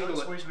be a single...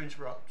 Sorry to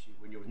interrupt you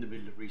when you're in the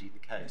middle of reading the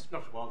case,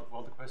 but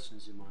while the question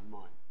is in my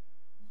mind,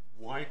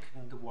 why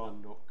can the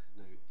one not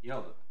connote the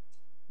other?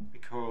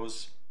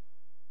 Because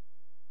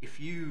if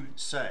you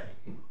say,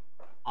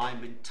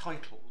 I'm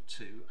entitled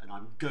to, and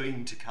I'm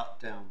going to cut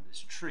down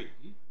this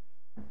tree,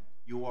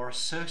 you are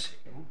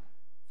asserting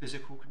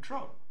physical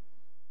control.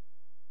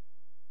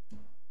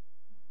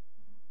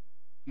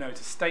 No,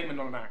 it's a statement,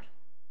 not an act.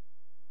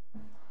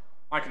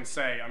 I can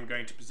say I'm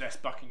going to possess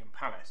Buckingham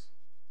Palace,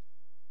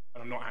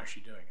 but I'm not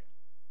actually doing it.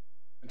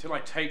 Until I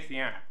take the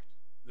act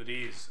that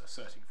is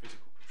asserting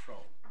physical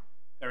control,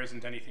 there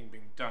isn't anything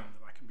being done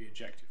that I can be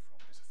ejected from.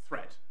 It's a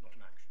threat, not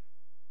an action.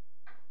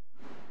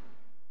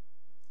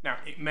 Now,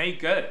 it may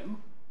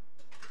go,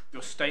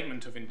 your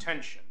statement of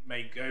intention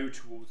may go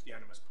towards the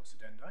animus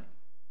possidendi,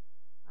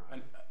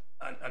 and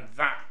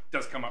that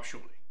does come up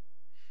shortly.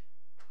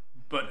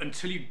 But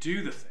until you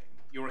do the thing,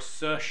 your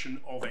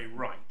assertion of a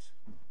right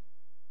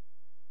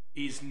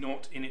is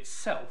not in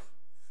itself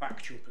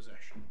factual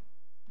possession.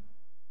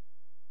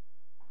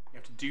 You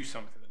have to do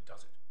something that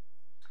does it.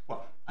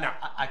 Well, now,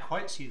 I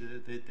quite see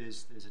that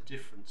there's a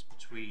difference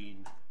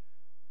between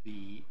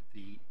the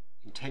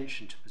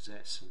intention to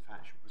possess and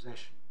factual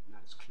possession, and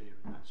that's clear,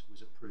 and that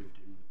was approved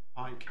in the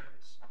Pye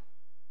case.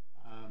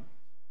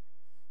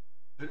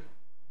 But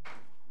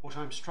what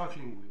I'm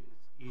struggling with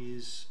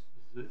is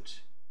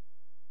that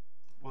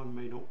one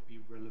may not be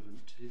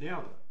relevant to the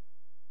other.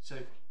 So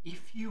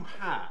if you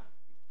have,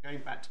 going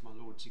back to my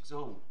Lord's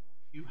example,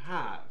 if you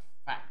have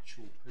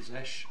factual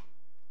possession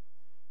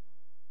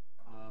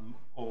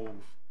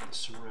of the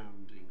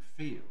surrounding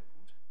field,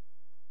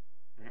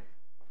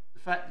 the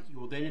fact that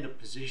you're then in a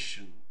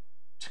position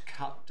to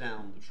cut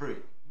down the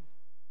tree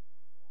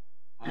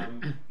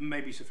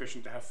may be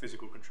sufficient to have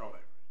physical control over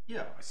it.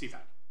 Yeah, I see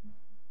that.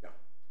 Yeah.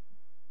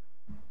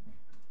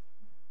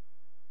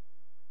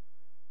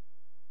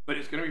 But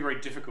it's going to be very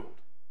difficult.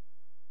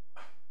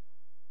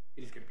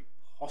 It is going to be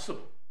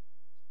possible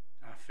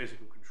to have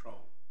physical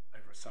control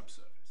over a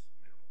subsurface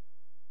mineral.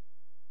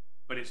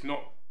 But it's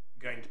not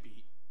going to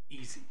be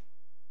easy.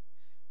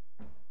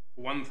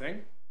 For one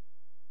thing,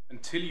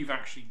 until you've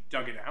actually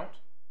dug it out,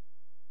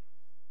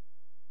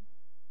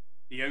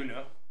 the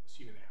owner,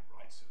 assuming they have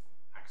rights of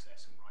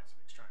access and rights of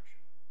extraction,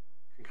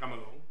 can come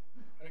along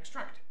and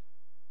extract it.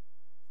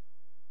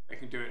 They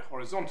can do it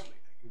horizontally,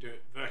 they can do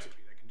it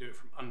vertically, they can do it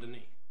from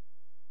underneath.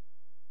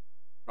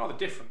 Rather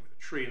different with a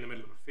tree in the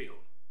middle of a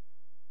field.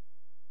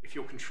 If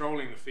you're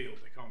controlling the field,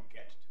 they can't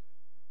get to it.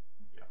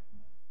 Yeah.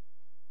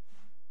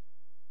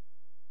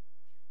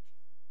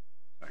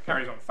 That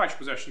carries on. Factual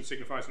possession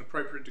signifies an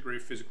appropriate degree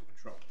of physical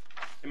control.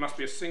 It must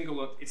be a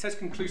single, it says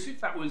conclusive,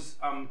 that was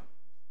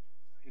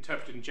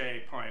interpreted in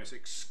J.A. Pye as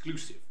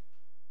exclusive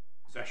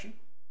possession,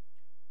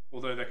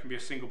 although there can be a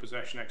single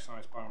possession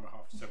exercised by on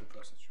behalf of several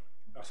persons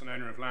jointly. Thus, an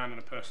owner of land and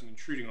a person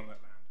intruding on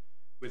that land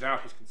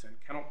without his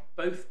consent cannot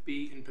both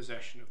be in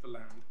possession of the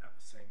land at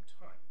the same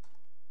time.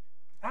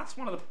 That's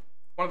one of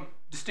the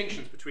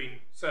distinctions between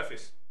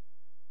surface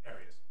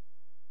areas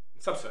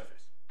and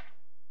subsurface.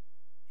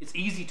 It's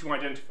easy to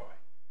identify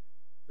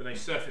that a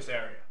surface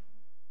area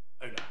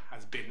owner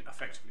has been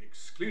effectively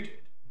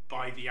excluded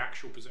by the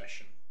actual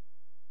possession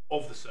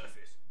of the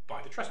surface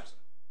by the trespasser.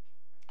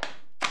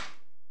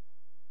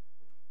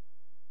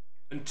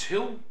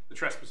 Until the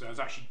trespasser has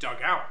actually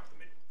dug out the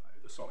mineral,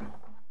 though, the solid,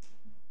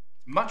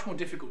 it's much more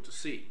difficult to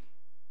see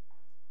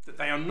that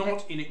they are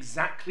not in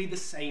exactly the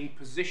same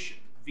position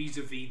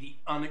vis-a-vis the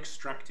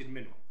unextracted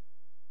mineral.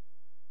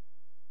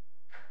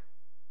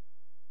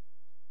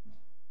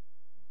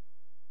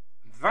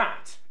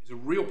 That is a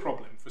real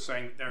problem for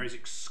saying that there is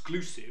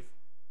exclusive,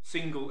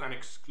 single and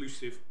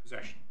exclusive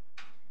possession.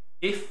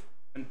 If,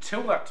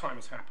 until that time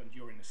has happened,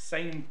 you're in the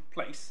same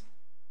place,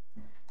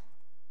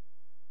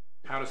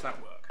 how does that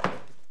work?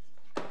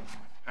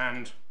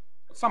 And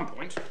at some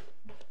point,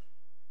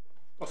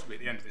 possibly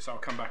at the end of this, I'll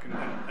come back and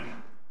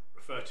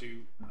refer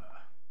to,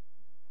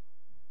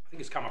 I think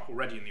it's come up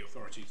already in the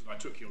authorities that I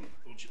took your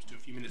lordships to a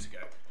few minutes ago.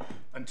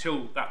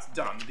 Until that's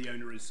done, the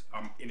owner is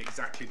in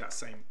exactly that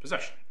same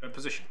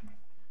position.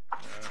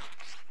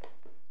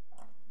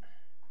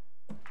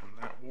 And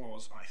that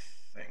was, I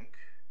think,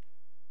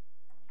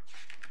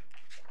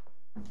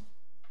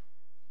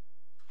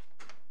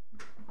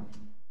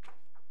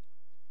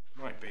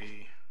 might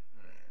be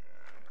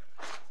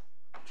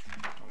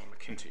Donald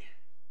McKinty.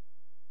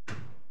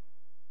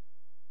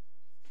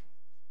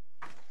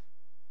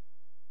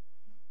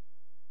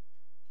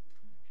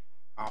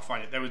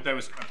 find it. There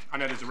was. I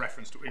know there's a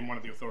reference in one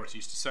of the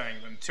authorities to saying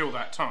that until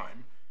that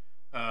time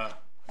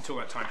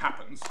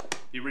happens,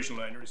 the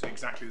original owner is in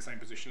exactly the same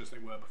position as they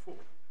were before.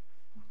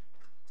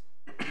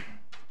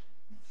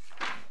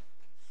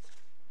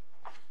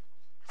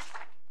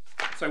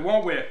 So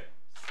while we're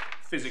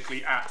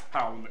physically at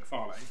Powell and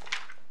McFarlane,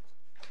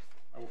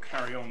 I will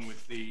carry on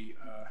with the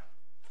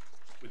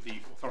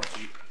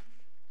authority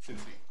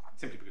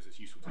simply because it's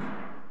useful to know.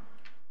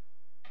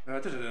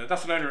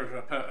 Thus, an owner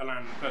of a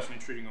land, the person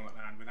intruding on that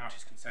land without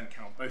his consent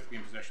cannot both be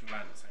in possession of the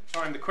land at the same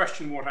time. The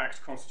question what acts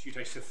constitute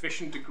a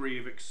sufficient degree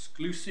of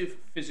exclusive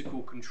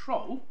physical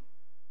control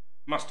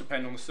must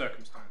depend on the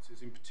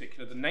circumstances, in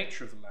particular the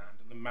nature of the land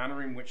and the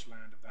manner in which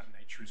land of that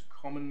nature is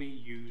commonly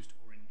used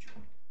or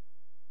enjoyed.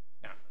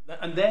 Now,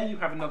 and there you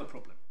have another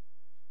problem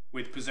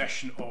with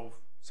possession of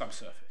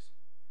subsurface.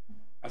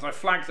 As I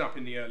flagged up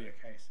in the earlier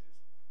cases,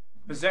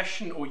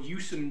 possession or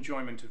use and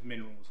enjoyment of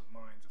minerals, of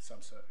mines, of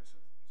subsurface,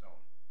 and so on,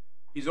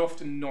 is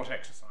often not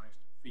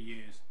exercised for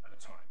years at a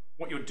time.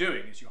 What you're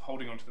doing is you're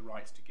holding on to the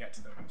rights to get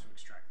to them and to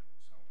extract them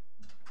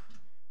and so on.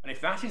 And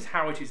if that is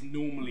how it is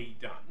normally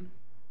done,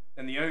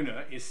 then the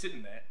owner is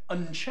sitting there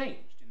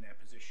unchanged in their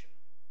position,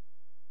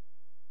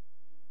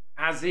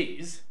 as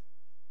is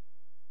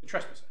the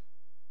trespasser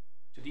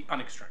to the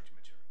unextracted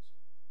materials.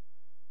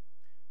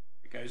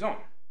 It goes on.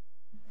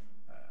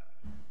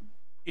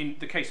 In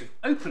the case of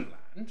open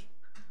land,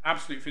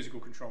 absolute physical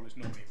control is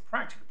normally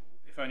impracticable,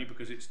 if only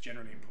because it's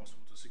generally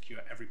impossible to secure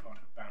every part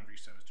of a boundary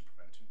so as to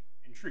prevent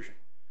intrusion.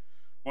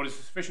 What is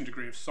a sufficient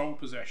degree of sole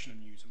possession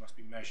and use must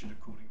be measured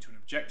according to an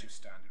objective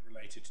standard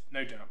related,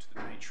 no doubt, to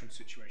the nature and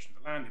situation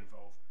of the land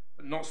involved,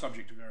 but not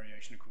subject to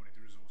variation according to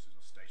the resources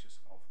or status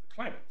of the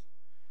claimant.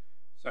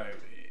 So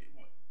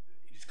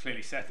it is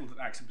clearly settled that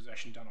acts of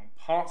possession done on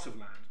parts of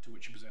land to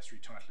which a possessory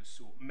title is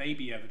sought may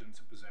be evidence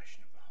of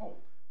possession of the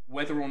whole.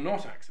 Whether or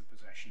not acts of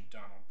possession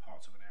done on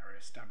parts of an area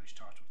establish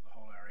title to the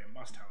whole area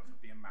must, however,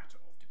 be a matter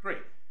of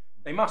degree.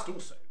 They must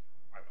also,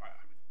 I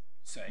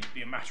would say,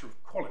 be a matter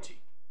of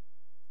quality.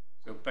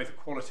 So both a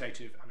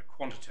qualitative and a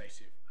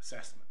quantitative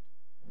assessment.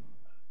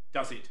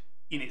 Does it,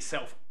 in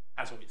itself,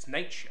 as of its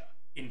nature,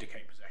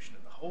 indicate possession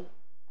of the whole,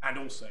 and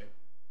also,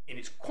 in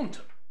its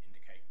quantum,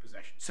 indicate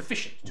possession,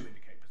 sufficient to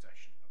indicate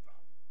possession of the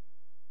whole?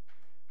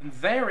 And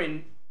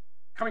therein,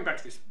 coming back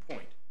to this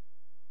point,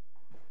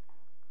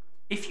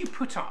 if you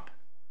put up,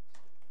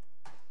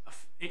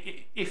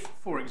 if,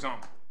 for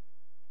example,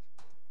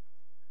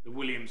 the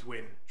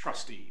Williams-Wynn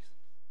trustees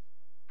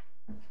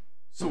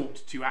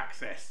sought to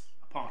access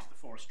a part of the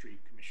Forestry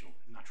Commission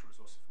and Natural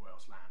Resources of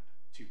Wales land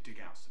to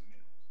dig out some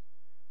minerals,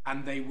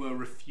 and they were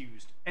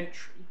refused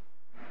entry,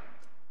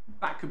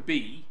 that could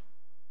be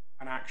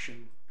an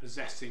action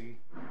possessing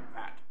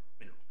that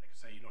mineral. They could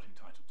say you're not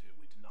entitled to it,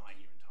 we deny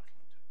your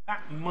entitlement to it.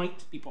 That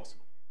might be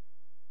possible.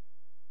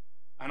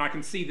 And I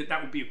can see that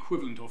that would be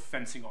equivalent of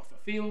fencing off a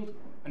field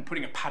and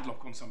putting a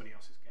padlock on somebody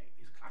else's gate.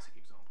 These are classic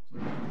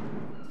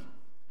examples.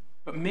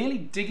 But merely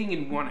digging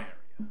in one area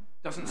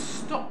doesn't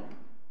stop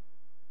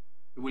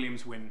the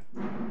Williams-Wynn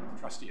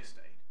trustee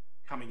estate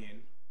coming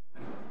in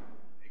and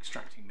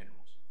extracting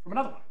minerals from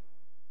another one,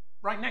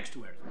 right next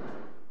to where it's at.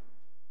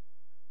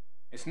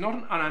 It's not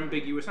an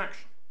unambiguous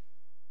action.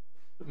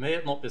 But may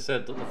it not be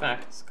said that the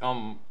facts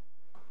come,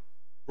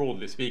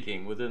 broadly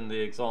speaking, within the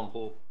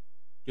example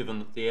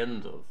given at the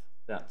end of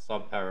that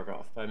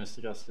subparagraph by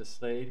Mr. Justice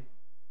Slade?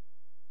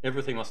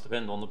 Everything must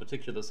depend on the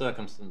particular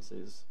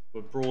circumstances,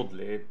 but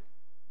broadly, ...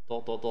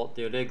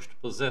 the alleged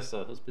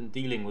possessor has been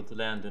dealing with the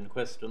land in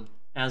question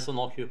as an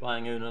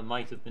occupying owner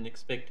might have been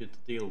expected to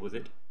deal with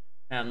it,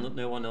 and that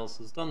no one else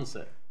has done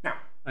so. Now,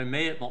 and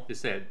may it not be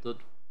said that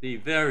the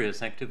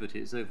various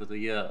activities over the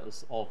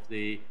years of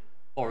the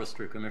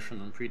Forestry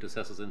Commission and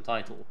predecessors in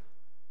title,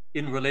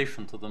 in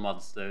relation to the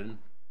mudstone,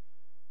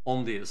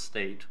 on the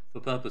estate for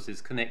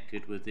purposes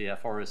connected with the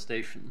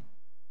afforestation,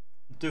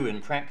 do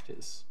in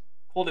practice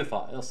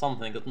qualify as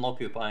something that an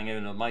occupying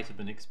owner might have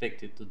been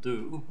expected to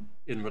do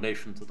in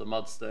relation to the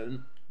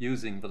mudstone,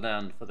 using the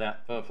land for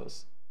that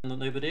purpose, and that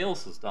nobody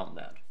else has done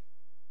that.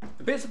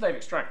 The bits that they've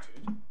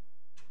extracted,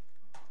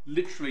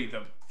 literally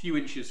the few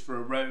inches for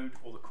a road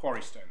or the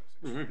quarry stones.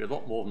 It might be a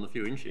lot more than a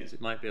few inches.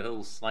 It might be a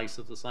whole slice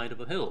of the side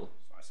of a hill.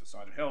 Slice of the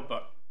side of a hill,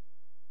 but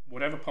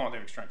whatever part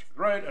they've extracted for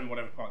the road and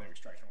whatever part they've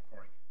extracted from a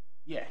quarry,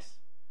 yes.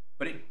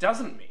 But it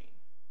doesn't mean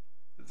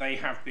that they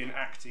have been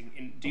acting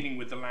in dealing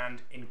with the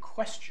land in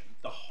question,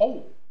 the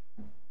whole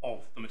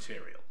of the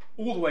material,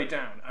 all the way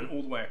down and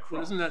all the way across.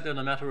 Well, isn't that then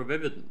a matter of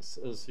evidence,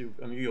 as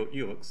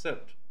you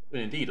accept,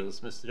 and indeed, as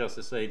Mr.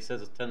 Justice Slade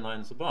says at 10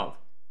 lines above,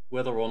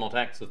 whether or not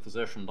acts of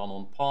possession done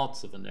on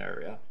parts of an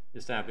area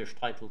establish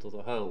title to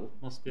the whole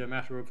must be a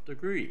matter of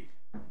degree.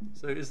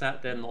 So is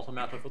that then not a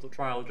matter for the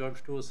trial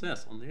judge to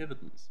assess on the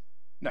evidence?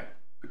 No,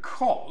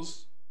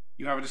 because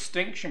you have a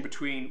distinction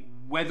between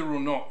whether or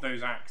not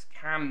those acts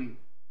can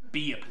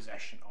be a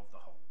possession of the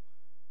whole,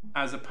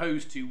 as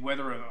opposed to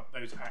whether or not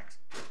those acts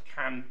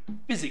can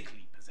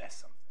physically possess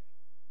something.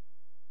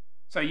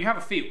 So you have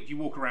a field, you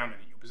walk around in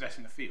it, you're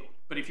possessing the field.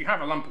 But if you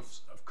have a lump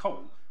of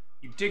coal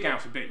You dig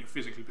out a bit, you're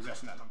physically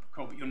possessing that lump of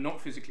coal, but you're not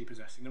physically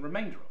possessing the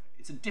remainder of it.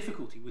 It's a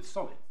difficulty with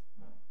solids.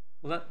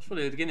 Well, that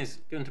surely again is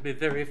going to be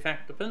very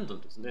fact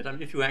dependent, isn't it? I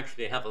mean, if you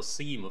actually have a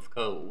seam of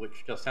coal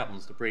which just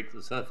happens to break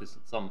the surface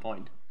at some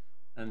point,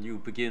 and you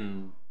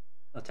begin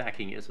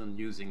attacking it and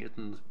using it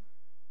and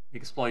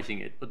exploiting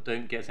it, but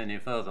don't get any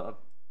further,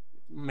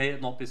 may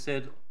it not be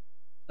said,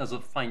 as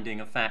of finding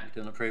a fact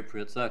in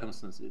appropriate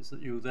circumstances,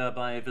 that you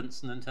thereby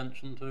evince an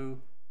intention to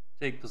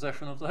take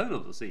possession of the whole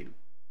of the seam?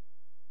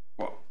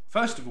 Well,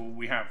 first of all,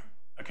 we have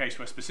a case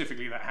where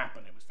specifically that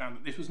happened. It was found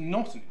that this was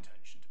not an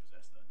intention to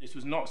possess that. This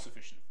was not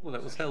sufficient. Well,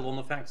 that was held on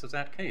the facts of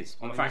that case.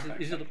 On the facts of that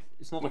case.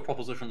 It's not a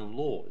proposition of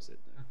law, is it?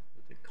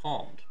 It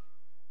can't.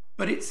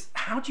 But it's,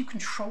 how do you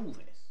control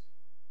this?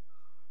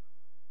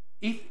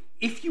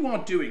 If you are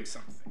doing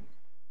something,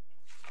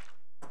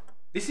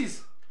 this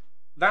is,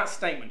 that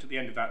statement at the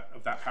end of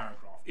that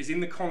paragraph is in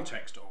the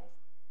context of,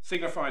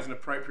 signifies an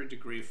appropriate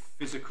degree of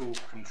physical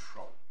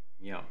control.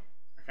 Yeah.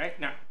 Okay,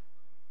 now,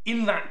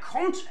 in that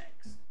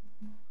context,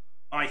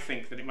 I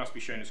think that it must be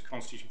shown as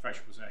constituting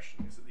factual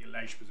possession is that the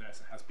alleged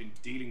possessor has been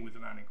dealing with the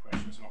land in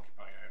question as an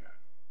occupying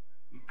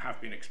owner, have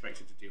been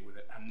expected to deal with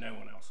it, and no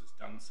one else has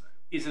done so,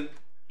 is an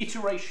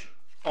iteration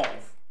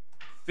of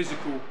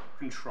physical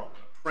control,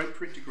 an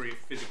appropriate degree of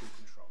physical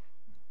control.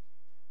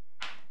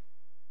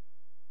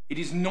 It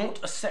is not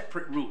a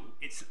separate rule,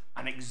 it's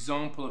an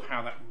example of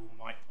how that rule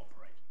might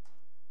operate.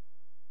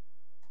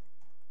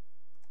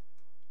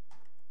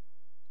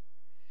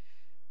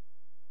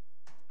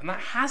 And that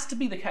has to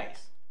be the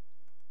case.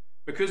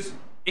 Because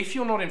if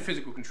you're not in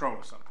physical control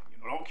of something,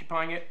 you're not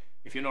occupying it.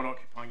 If you're not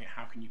occupying it,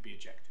 how can you be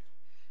ejected?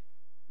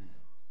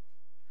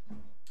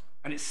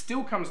 And it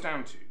still comes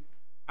down to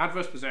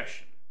adverse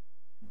possession.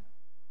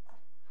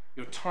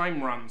 Your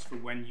time runs for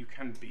when you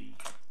can be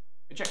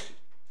ejected.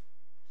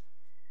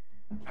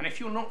 And if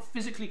you're not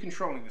physically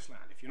controlling this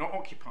land, if you're not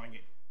occupying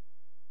it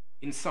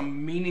in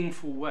some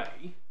meaningful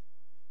way,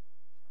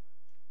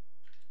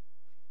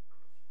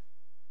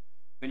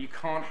 then you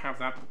can't have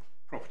that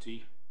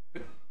property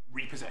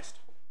repossessed.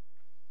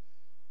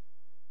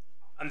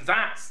 And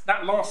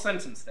that last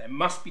sentence there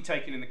must be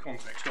taken in the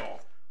context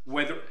of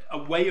whether a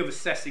way of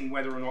assessing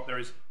whether or not there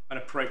is an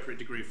appropriate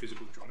degree of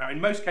physical control. Now, in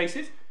most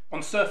cases,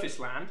 on surface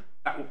land,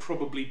 that will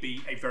probably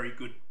be a very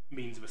good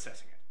means of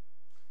assessing it.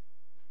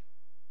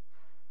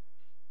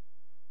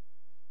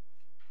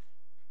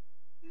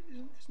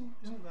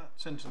 Isn't that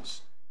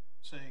sentence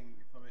saying,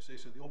 if I may say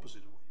so, the opposite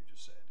of what you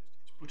just said?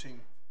 It's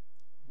putting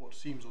what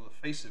seems on the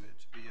face of it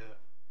to be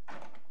a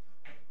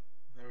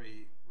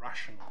very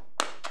rational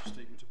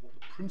statement of what the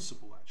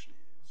principle actually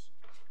is.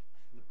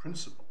 And the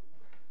principle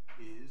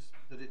is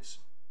that it's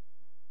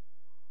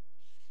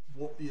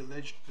what the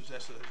alleged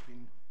possessor has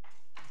been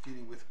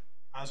dealing with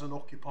as an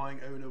occupying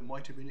owner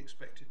might have been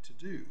expected to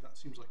do. That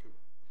seems like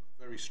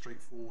a very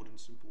straightforward and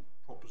simple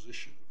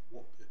proposition of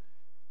what the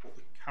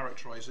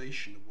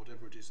characterization of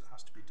whatever it is that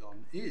has to be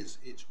done is.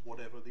 It's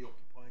whatever the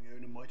occupying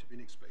owner might have been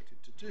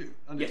expected to do.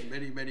 And yes,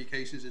 in many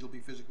cases it'll be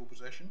physical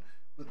possession,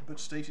 but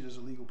stated as a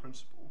legal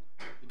principle,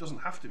 it doesn't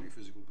have to be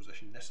physical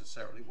possession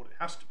necessarily. What it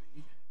has to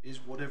be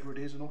is whatever it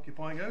is an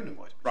occupying owner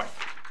might have been. Right.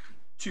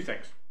 Two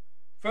things.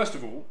 First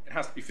of all, it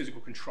has to be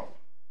physical control,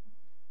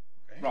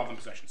 okay, rather than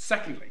possession.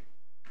 Secondly,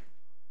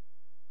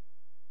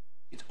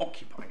 it's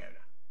occupying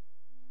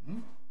owner.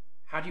 Mm-hmm.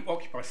 How do you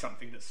occupy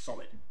something that's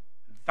solid?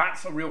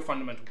 That's a real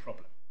fundamental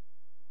problem.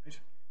 Right?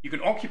 You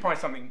can occupy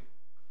something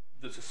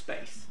that's a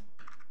space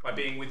by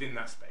being within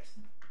that space.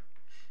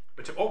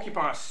 But to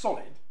occupy a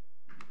solid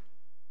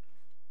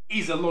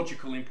is a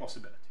logical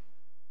impossibility.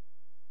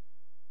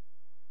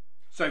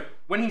 So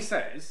when he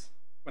says,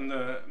 when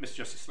Mr.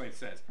 Justice Slade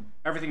says,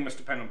 everything must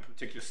depend on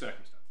particular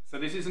circumstances. So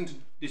this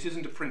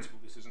isn't a principle,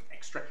 this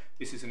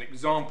is an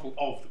example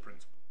of the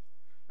principle.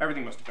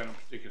 Everything must depend on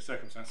particular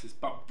circumstances,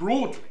 but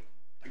broadly,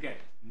 again,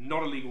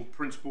 not a legal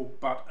principle,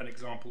 but an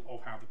example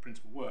of how the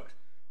principle works.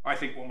 I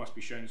think what must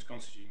be shown as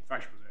constituting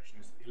factual possession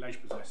is that the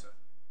alleged possessor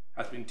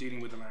has been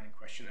dealing with the land in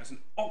question as an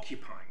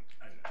occupying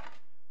owner.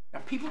 Now,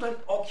 people don't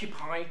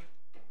occupy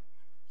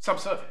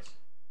subsurface.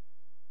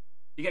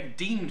 You get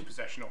deemed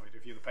possession of it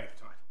if you're the paper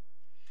title.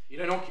 You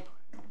don't occupy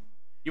it.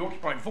 You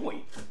occupy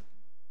void.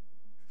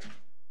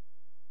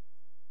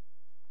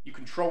 You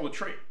control the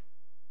tree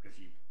because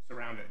you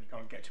surround it and you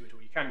can't get to it,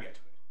 or you can get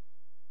to it.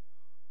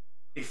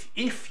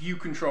 If you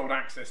controlled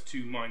access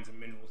to mines and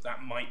minerals,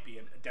 that might be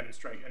a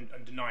demonstration,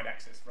 and denied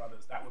access for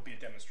others, that would be a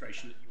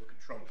demonstration that you were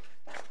controlling.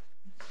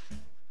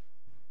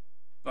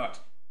 But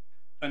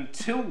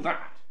until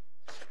that,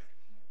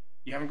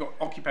 you haven't got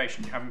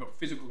occupation, you haven't got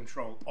physical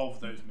control of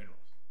those minerals.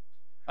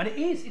 And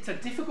it's a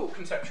difficult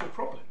conceptual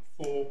problem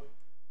for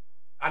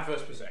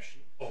adverse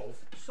possession of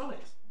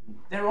solids.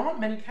 There aren't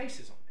many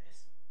cases on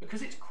this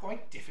because it's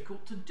quite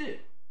difficult to do.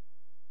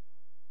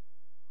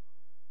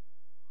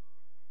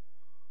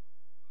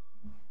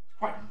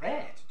 Quite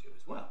rare to do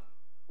as well.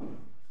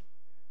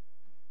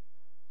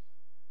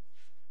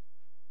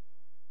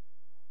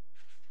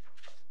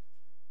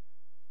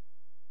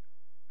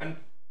 And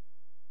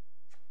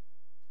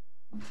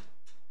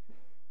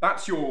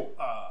that's your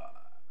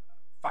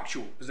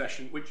factual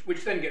possession,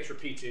 which then gets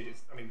repeated.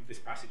 I mean, this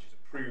passage is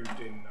approved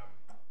in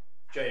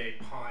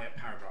J.A. Pye at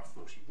paragraph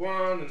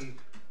 41,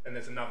 and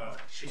there's another.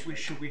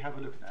 Should we have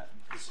a look at that?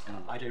 Because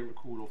I don't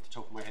recall off the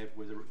top of my head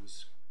whether it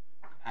was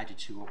added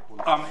to or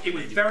qualified. It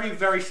was very,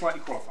 very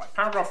slightly qualified.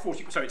 Paragraph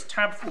 40. So it's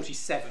tab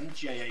 47,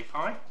 J.A.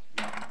 Pye.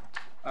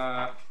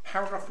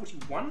 Paragraph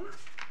 41, I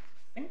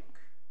think.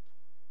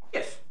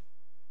 Yes.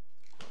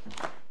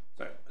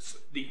 So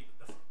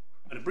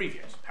an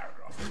abbreviated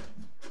paragraph.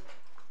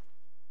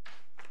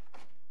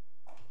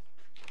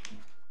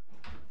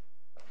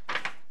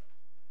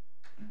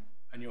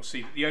 And you'll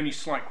see that the only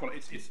slight quality,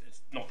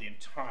 it's not the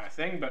entire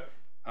thing, but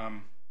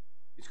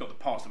it's got the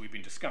parts that we've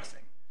been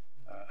discussing.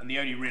 And the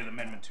only real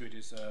amendment to it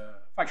is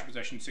factual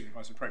possession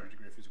signifies an appropriate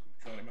degree of physical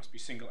control. It must be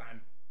single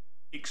and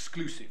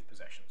exclusive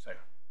possession, so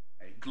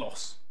a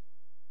gloss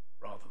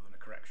rather than a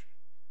correction.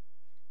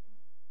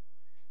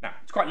 Now,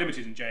 it's quite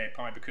limited in J.A.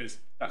 Pye because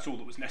that's all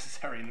that was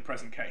necessary in the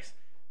present case.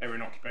 They were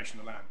in occupation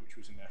of the land, which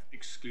was in their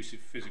exclusive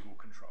physical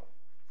control.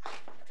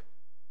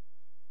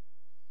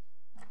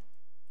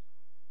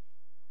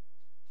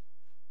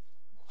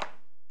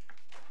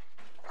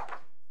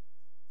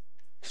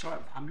 So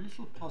I'm a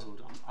little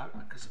puzzled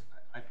because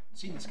I've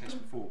seen this case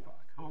before, but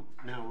I can't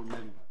now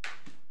remember.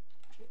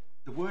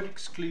 The word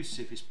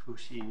exclusive is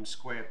put in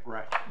square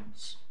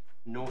brackets,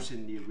 not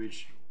in the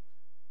original.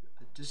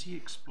 Does he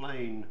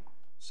explain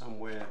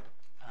somewhere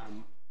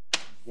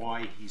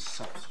why he's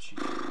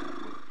substituted that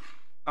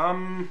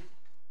word?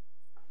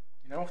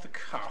 You know, off the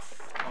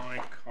cuff,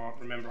 I can't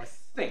remember. I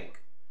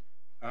think.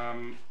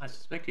 I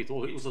suspect he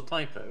thought it was a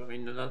typo. I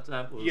mean,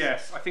 that was.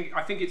 Yes, I think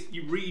it's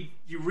you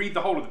read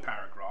the whole of the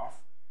paragraph,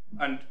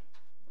 and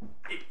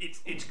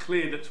it's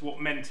clear that what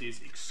meant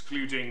is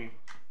excluding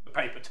the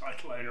paper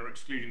title owner,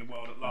 excluding the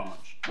world at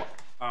large.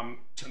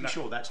 To be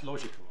sure, that's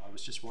logical. I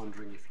was just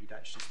wondering if he'd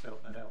actually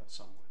spelt that out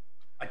somewhere.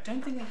 I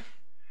don't think it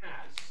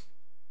has.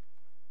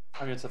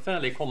 I mean, it's a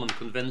fairly common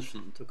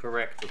convention to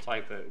correct a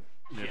typo,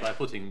 by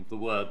putting the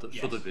word that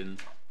should have been,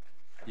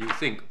 you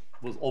think,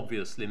 was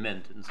obviously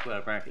meant in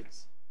square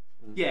brackets.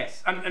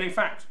 Yes, and in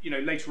fact,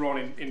 later on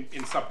in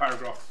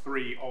subparagraph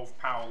 3 of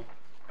Powell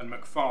and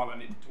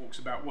McFarlane, it talks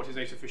about what is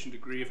a sufficient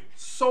degree of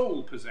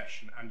sole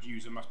possession and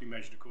user must be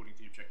measured according to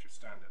the objective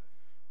standard,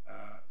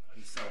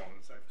 and so on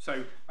and so forth.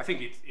 So I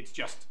think it's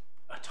just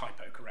a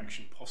typo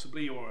correction,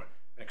 possibly, or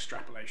an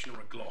extrapolation,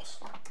 or a gloss.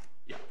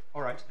 Yeah.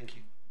 All right. Thank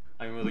you.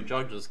 I mean, with a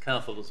judge as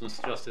careful as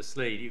Mr. Justice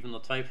Slade, even the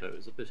typo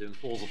is a bit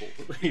implausible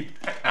to read.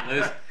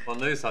 One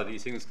knows how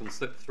these things can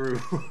slip through.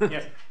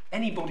 Yes,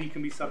 anybody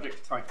can be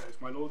subject to typos,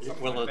 my lord.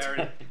 Something Well,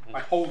 I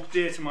hold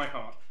dear to my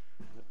heart.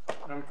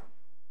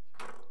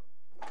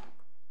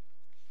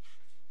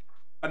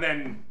 And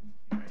then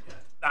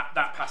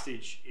that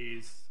passage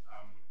is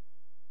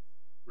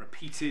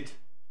repeated.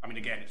 I mean,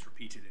 again, it's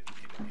repeated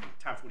in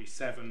tab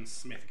 47,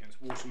 Smith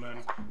against Waterman,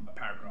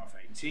 paragraph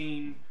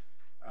 18.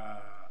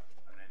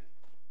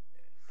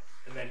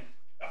 And then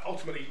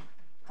ultimately,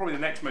 probably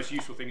the next most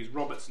useful thing is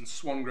Robertson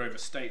Swangrove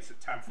Estates at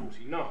tab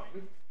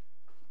 49.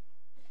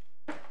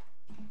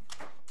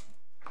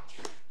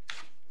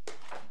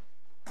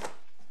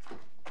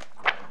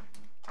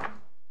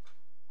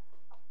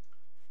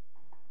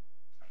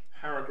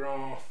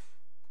 Paragraph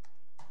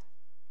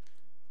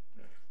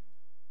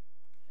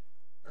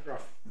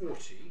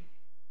 40.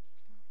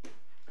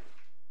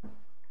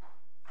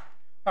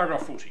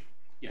 Paragraph 40,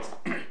 yes.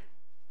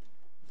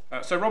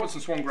 So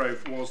Robertson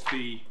Swangrove was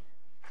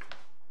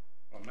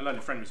my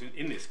learned friend was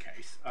in this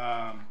case,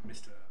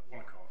 Mr.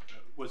 Wynne-Finch,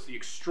 was the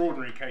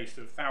extraordinary case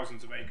of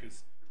thousands of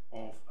acres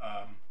of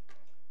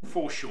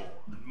foreshore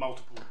and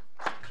multiple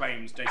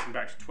claims dating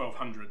back to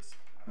 1200s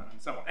and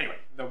so on. Anyway,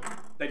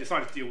 they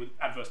decided to deal with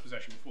adverse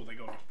possession before they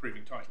got into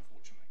proving title,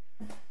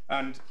 fortunately.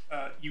 And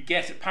you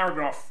get at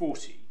paragraph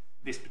 40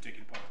 this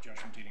particular part of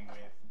judgment dealing with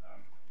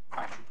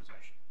factual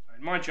possession. So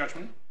in my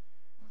judgment,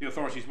 the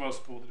authorities well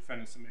support the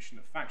defendant's submission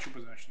that factual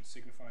possession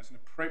signifies an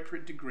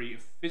appropriate degree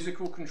of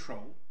physical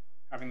control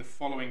having the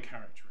following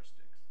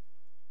characteristics.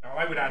 Now,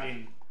 I would add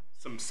in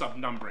some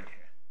sub-numbering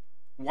here.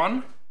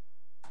 One,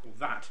 or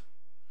that,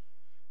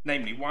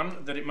 namely,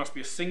 one, that it must be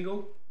a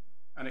single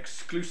and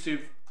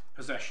exclusive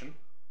possession,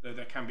 though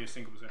there can be a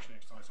single possession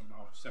exercised on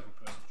behalf of several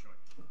persons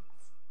jointly.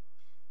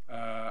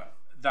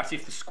 That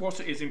if the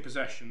squatter is in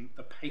possession,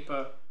 the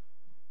paper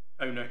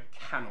owner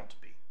cannot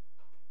be.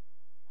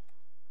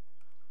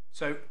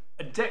 So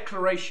a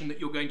declaration that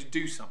you're going to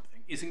do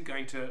something isn't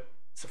going to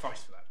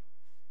suffice for that.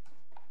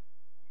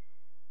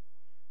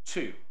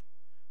 2,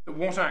 that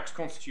what acts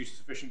constitute a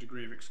sufficient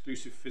degree of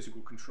exclusive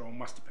physical control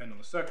must depend on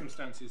the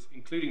circumstances,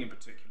 including in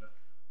particular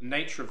the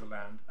nature of the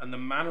land and the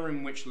manner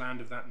in which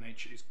land of that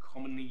nature is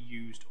commonly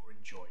used or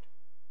enjoyed.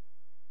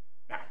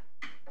 Now,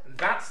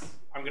 that's,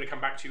 I'm going to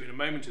come back to in a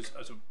moment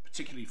as a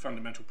particularly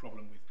fundamental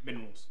problem with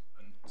minerals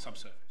and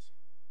subsurface.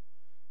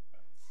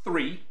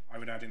 3, I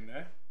would add in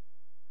there,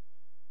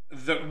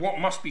 that what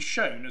must be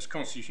shown as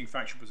constituting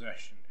factual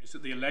possession is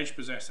that the alleged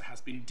possessor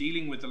has been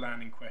dealing with the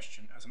land in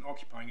question as an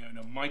occupying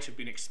owner might have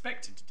been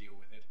expected to deal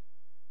with it,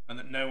 and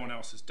that no one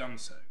else has done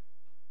so,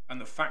 and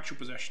that factual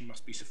possession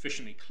must be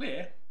sufficiently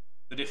clear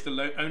that if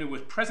the owner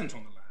was present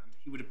on the land,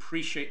 he would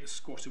appreciate the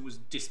squatter was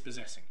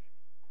dispossessing him.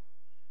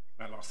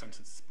 That last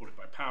sentence is supported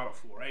by Powell at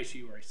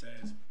 480, where he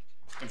says,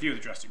 in view of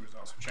the drastic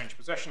results of change of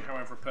possession,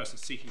 however, a person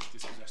seeking to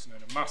dispossess an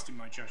owner must, in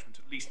my judgment,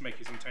 at least make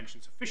his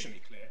intention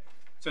sufficiently clear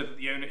so that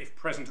the owner, if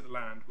present at the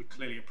land, would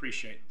clearly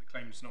appreciate that the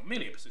claimant is not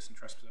merely a persistent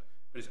trespasser,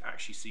 but is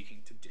actually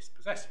seeking to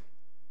dispossess him.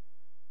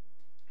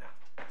 Now,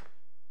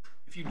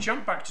 if you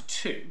jump back to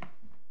 2,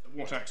 that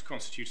what acts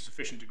constitute a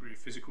sufficient degree of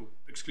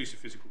exclusive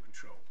physical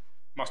control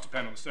must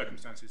depend on the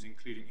circumstances,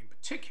 including, in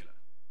particular,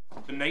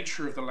 the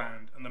nature of the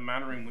land and the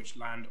manner in which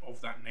land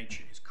of that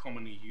nature is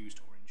commonly used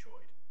or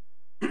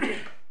enjoyed.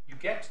 You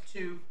get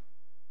to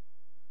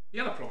the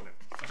other problem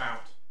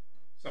about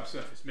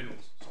subsurface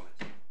minerals solids.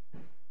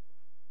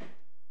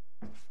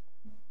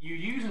 You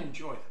use and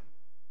enjoy them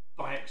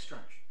by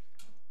extraction.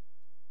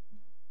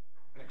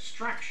 And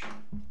extraction,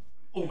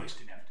 almost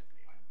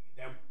inevitably,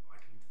 I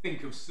can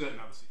think of certain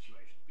other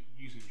situations, but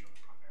you use and enjoy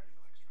them primarily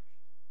by extraction.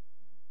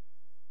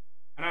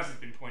 And as has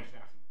been pointed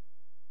out in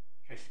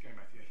cases going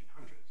back to the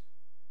 1800s,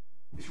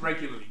 this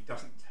regularly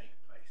doesn't take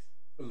place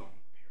for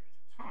long periods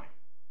of time.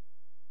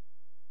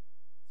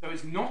 So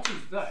it's not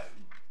as though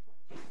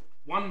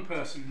one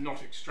person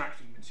not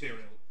extracting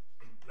material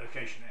in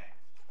location A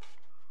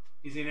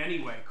is in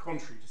any way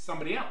contrary to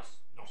somebody else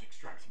not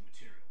extracting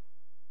material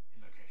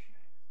in location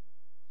A.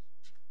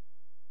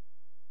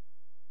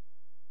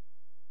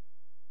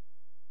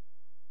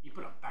 You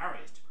put up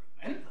barriers to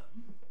prevent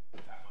them,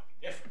 that might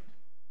be different.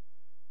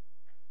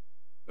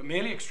 But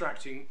merely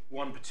extracting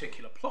one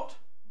particular plot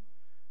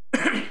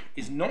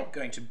is not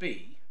going to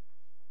be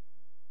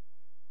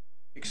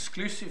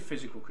exclusive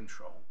physical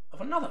control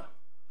of another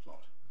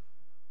plot.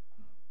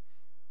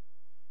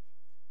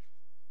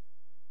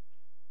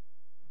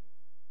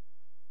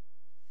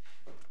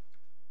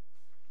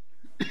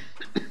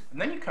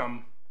 And then you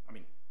come,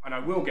 and I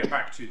will get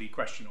back to the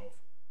question of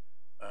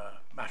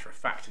matter of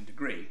fact and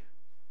degree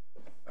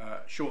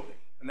shortly.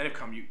 And then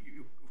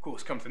you of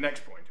course come to the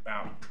next point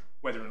about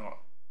whether or not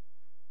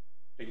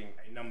digging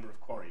a number of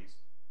quarries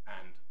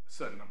and a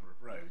certain number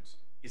of roads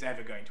is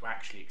ever going to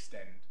actually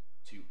extend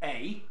to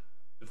A,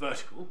 the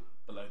vertical,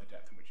 below the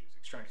depth in which it's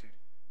extracted,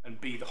 and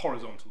B, the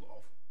horizontal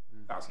of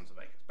thousands of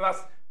acres.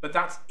 But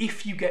that's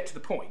if you get to the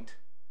point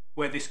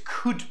where this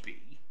could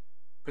be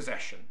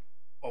possession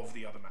of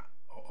the other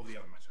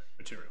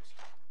materials.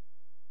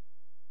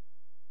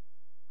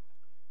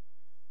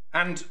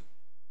 And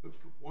but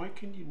why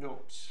can you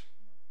not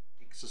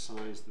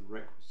exercise the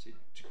requisite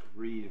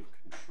degree of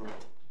control,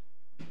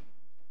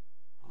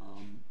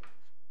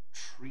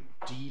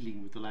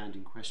 dealing with the land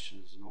in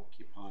question as an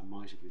occupier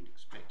might have been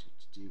expected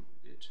to deal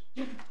with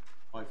it,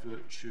 by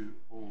virtue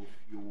of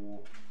your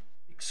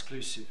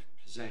exclusive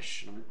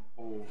possession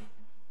of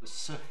the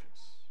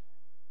surface?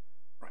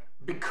 Right,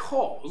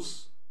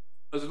 because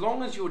as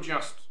long as you're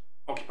just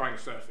occupying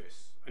the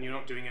surface and you're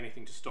not doing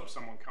anything to stop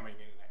someone coming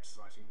in and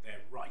exercising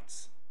their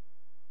rights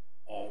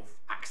of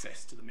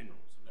access to the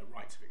minerals and their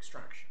rights of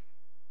extraction,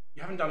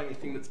 you haven't done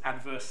anything that's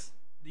adverse,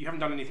 you haven't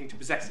done anything to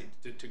possess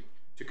it,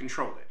 to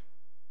control it.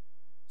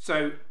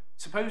 So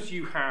suppose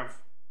you own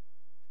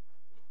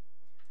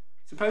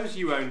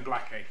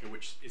Blackacre,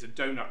 which is a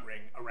donut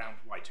ring around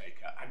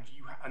Whiteacre,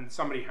 and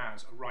somebody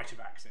has a right of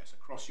access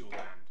across your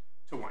land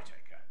to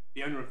Whiteacre.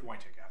 The owner of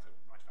Whiteacre has a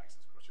right of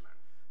access across your land.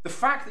 The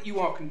fact that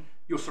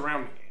you're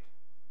surrounding it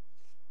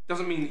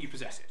doesn't mean that you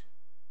possess it.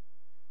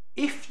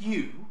 If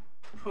you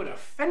put a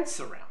fence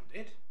around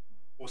it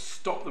or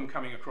stop them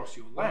coming across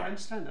your land, well, I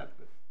understand that,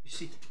 but you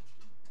see,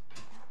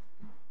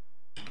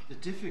 the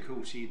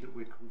difficulty that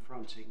we're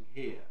confronting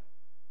here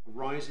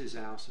arises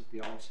out of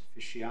the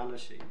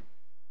artificiality,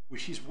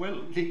 which is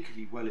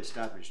legally well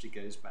established. It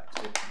goes back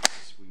to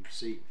as we've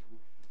seen.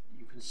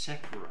 You can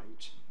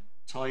separate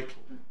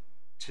title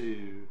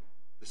to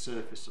the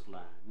surface of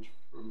land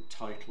from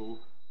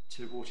title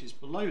to what is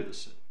below the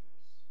surface.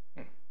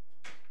 I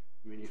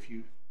mean, if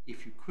you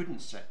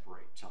couldn't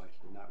separate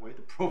title in that way,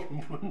 the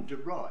problem wouldn't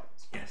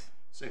arise. yes.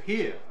 So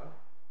here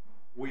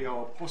we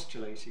are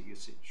postulating a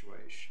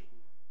situation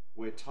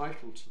where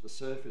title to the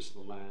surface of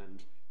the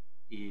land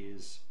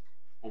is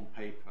on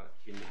paper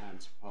in the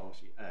hands of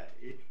party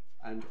A,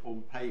 and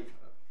on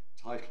paper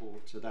title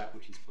to that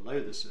which is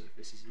below the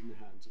surface is in the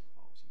hands of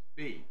party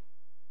B.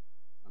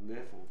 And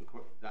therefore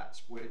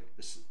that's where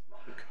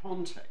the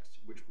context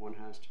in which one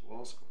has to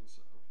ask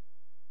oneself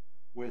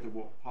whether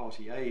what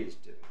party A is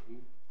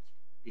doing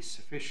is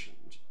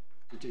sufficient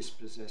to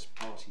dispossess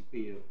party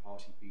B of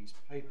party B's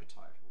paper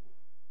title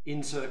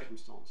in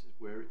circumstances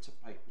where it's a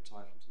paper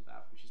title to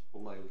that which is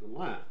below the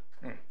land.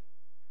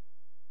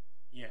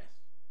 Yes.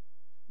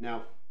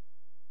 Now,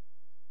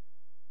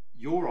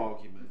 your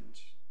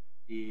argument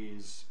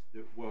is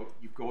that, well,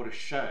 you've got to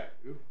show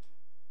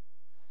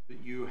that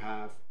you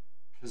have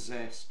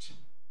possessed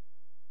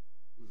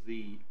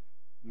the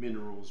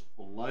minerals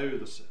below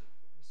the surface.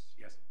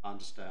 Yes. I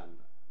understand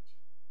that.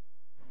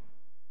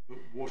 But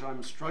what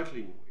I'm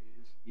struggling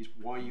with is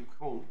why you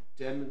can't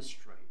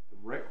demonstrate the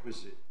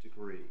requisite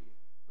degree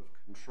of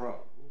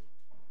control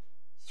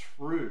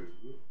through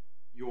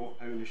your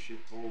ownership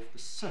of the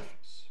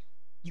surface.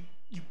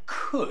 You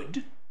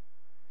could,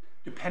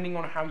 depending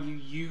on how you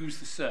use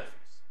the surface.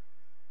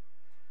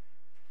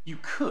 You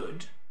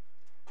could,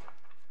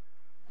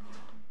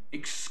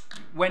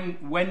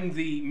 when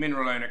the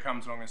mineral owner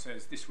comes along and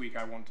says, "This week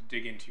I want to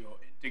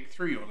dig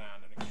through your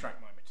land and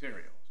extract my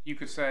materials," you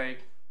could say,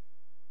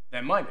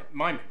 "They're my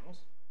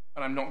minerals,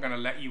 and I'm not going to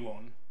let you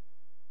on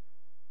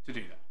to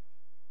do that."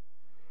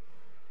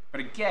 But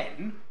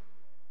again,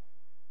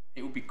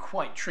 it would be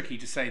quite tricky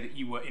to say that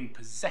you were in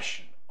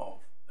possession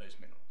of those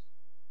minerals.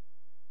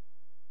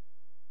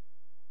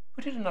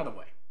 Put it another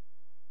way.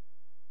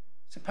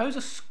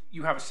 Suppose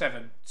you have a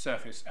severed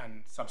surface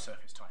and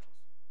subsurface titles.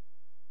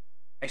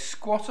 A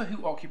squatter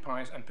who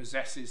occupies and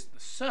possesses the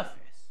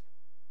surface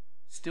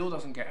still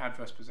doesn't get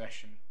adverse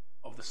possession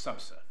of the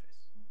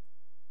subsurface,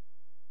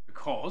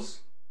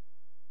 because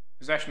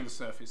possession of the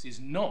surface is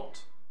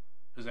not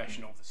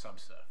possession of the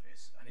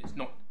subsurface, and it's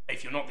not,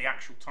 if you're not the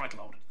actual title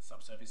holder to the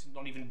subsurface, it's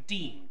not even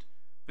deemed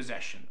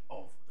possession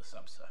of the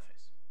subsurface.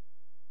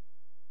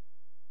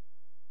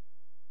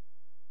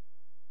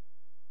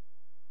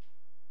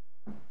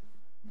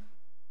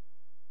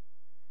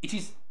 It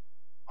is,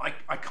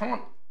 I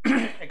can't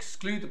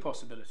exclude the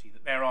possibility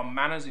that there are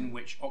manners in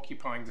which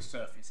occupying the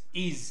surface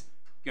is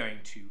going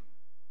to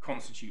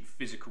constitute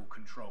physical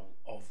control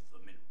of the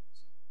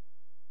minerals.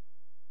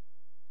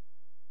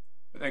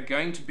 But they're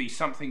going to be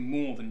something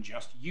more than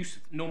just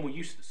normal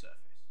use of the surface.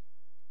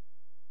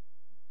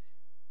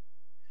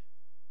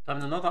 I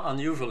mean, another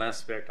unusual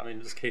aspect, I mean,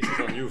 this case is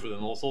unusual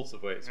in all sorts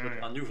of ways,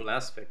 but unusual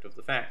aspect of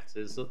the facts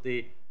is that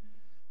the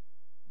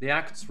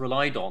acts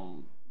relied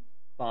on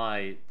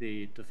by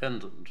the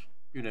defendant,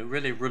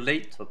 really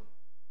relate to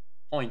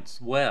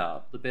points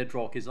where the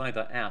bedrock is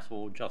either at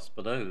or just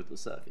below the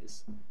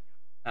surface.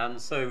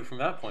 And so from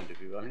that point of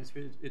view, I mean,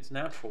 it's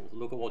natural to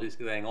look at what is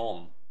going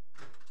on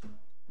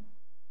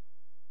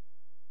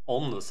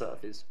the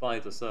surface by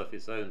the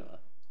surface owner,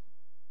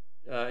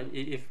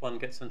 if one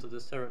gets into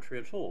this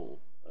territory at all.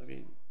 I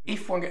mean,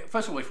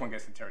 first of all, if one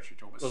gets into territory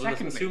at all, but well,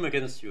 secondly, let's assume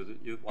against you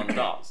that one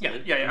does.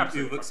 Absolutely.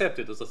 You've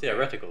accepted as a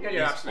theoretical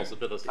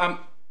possibility.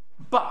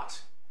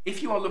 But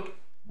if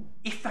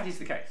if that is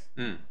the case,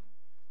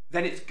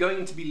 then it's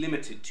going to be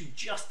limited to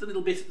just a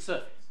little bit at the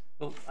surface.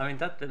 Well, I mean,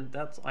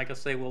 that's I can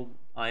say, well,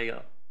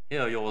 I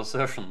hear your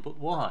assertion, but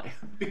why?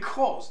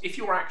 Because if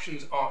your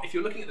actions are, if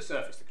you're looking at the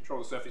surface, to control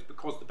the surface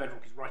because the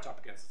bedrock is right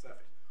up against the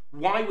surface,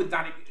 why would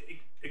that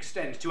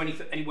extend to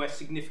anywhere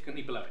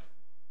significantly below it?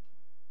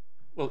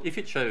 Well, if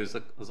it shows,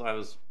 as I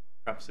was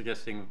perhaps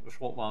suggesting a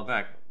short while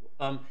back,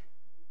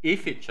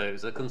 if it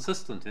shows a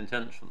consistent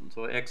intention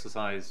to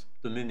exercise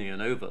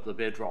dominion over the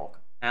bedrock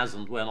as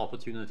and when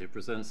opportunity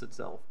presents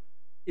itself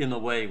in a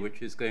way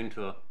which is going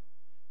to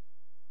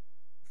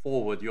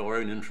forward your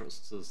own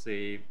interests as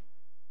the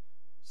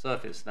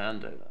surface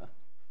landowner,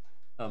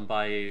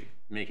 by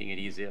making it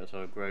easier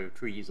to grow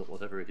trees or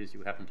whatever it is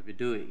you happen to be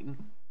doing,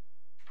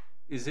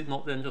 is it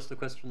not then just a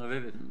question of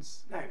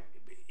evidence? No.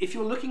 If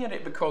you're looking at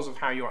it because of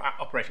how you're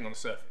operating on the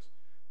surface,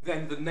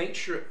 then the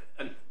nature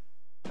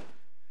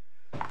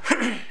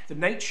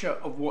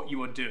of what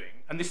you are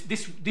doing, and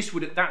this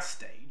would at that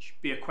stage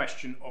be a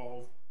question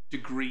of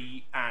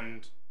degree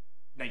and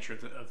nature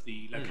of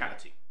the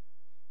locality.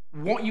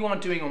 What you are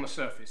doing on the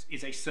surface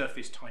is a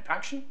surface type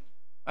action,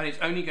 and it's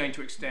only going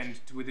to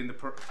extend to within the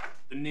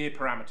near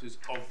parameters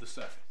of the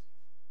surface.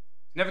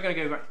 It's never going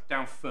to go back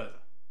down further.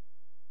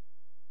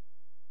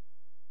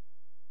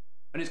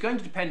 And it's going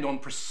to depend on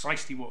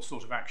precisely what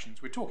sort of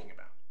actions we're talking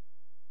about.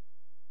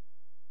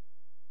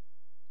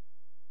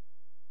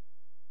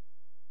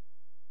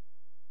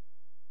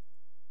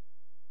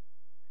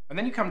 And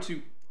then you come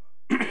to,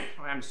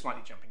 I am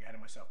slightly jumping ahead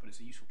of myself, but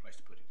it's a useful place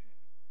to put it in.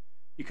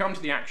 You come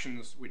to the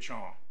actions which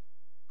are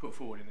put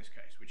forward in this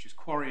case, which is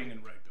quarrying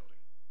and road building,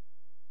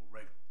 or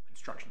road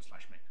construction /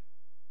 maintenance.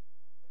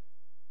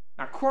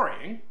 Now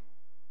quarrying,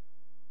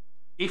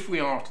 if we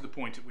are to the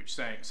point at which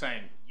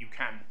saying you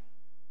can,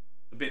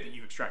 the bit that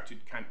you've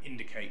extracted can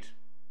indicate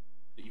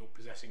that you're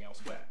possessing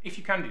elsewhere. If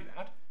you can do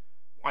that,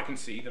 I can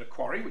see that a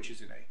quarry, which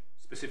is in a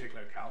specific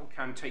locale,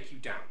 can take you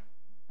down,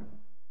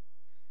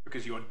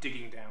 because you are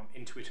digging down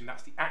into it, and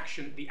that's the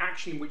action. The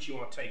action which you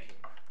are taking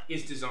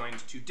is designed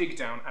to dig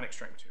down and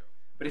extract material.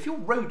 But if you're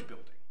road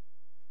building,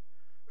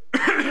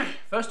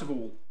 first of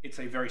all, it's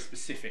a very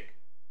specific,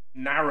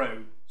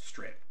 narrow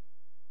strip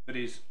that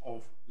is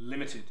of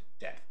limited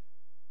depth,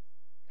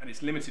 and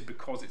it's limited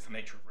because it's the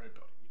nature of road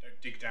building. You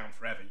don't dig down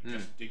forever, you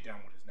just dig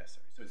down what is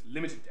necessary. So it's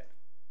limited depth.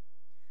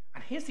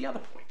 And here's the other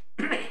point.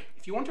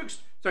 If you want to,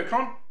 so it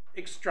can't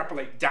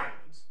extrapolate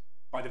downwards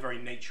by the very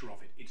nature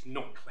of it. It's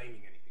not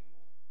claiming anything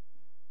more.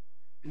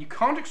 And you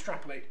can't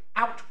extrapolate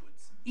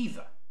outwards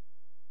either.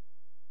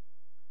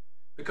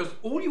 Because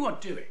all you are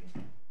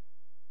doing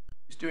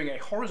is doing a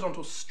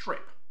horizontal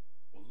strip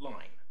or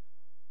line.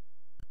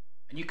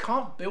 And you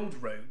can't build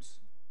roads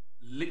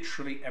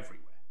literally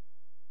everywhere.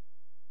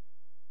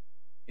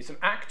 It's an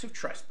act of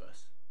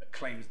trespass that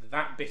claims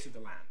that bit of the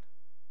land.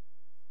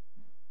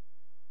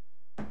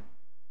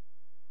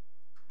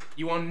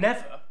 you are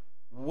never,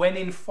 when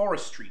in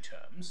forestry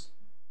terms,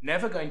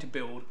 never going to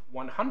build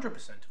 100%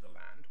 of the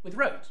land with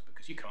roads,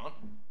 because you can't,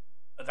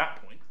 at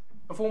that point,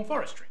 perform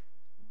forestry.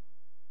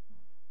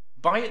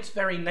 By its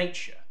very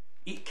nature,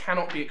 it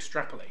cannot be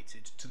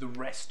extrapolated to the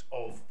rest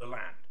of the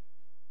land.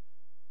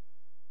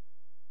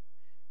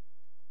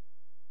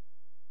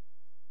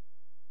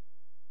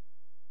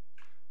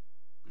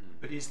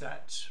 But is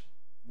that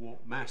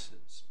what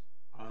matters?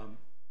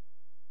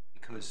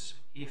 Because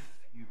if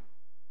you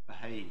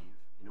behave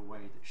in a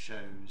way that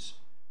shows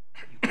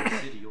you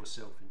consider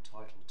yourself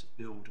entitled to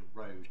build a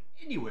road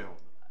anywhere on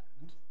the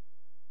land,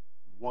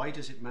 why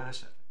does it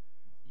matter?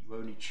 You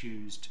only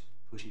choose to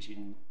put it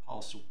in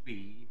parcel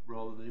B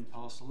rather than in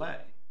parcel A.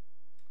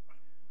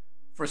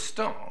 For a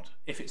start,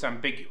 if it's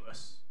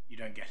ambiguous, you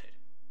don't get it.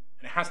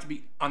 And it has to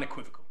be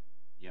unequivocal.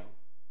 Yeah.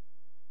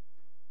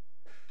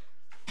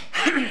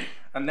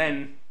 And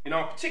then, in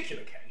our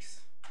particular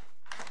case,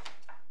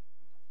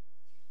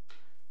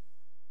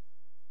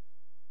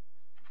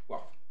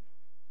 well,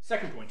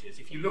 second point is,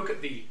 if you look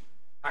at the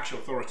actual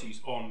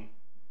authorities on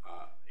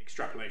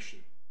extrapolation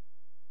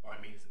by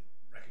means of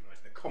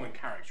recognising the common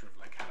character of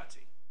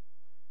locality,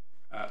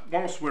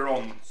 whilst we're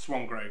on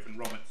Swangrove and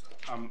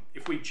Robertson,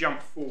 if we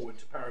jump forward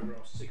to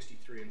paragraphs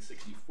 63 and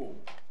 64,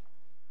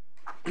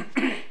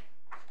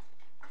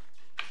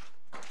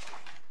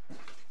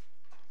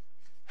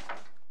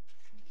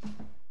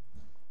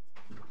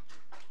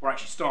 or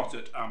actually start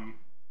at, hang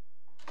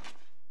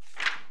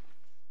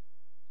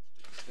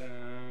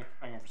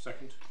on for a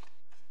second.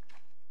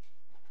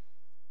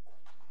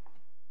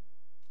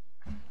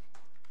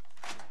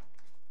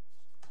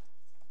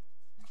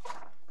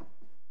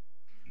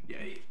 Yeah,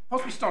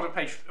 possibly start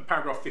at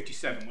paragraph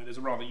 57, where there's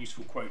a rather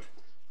useful quote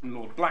from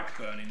Lord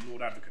Blackburn in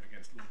Lord Advocate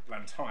against Lord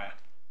Blantyre.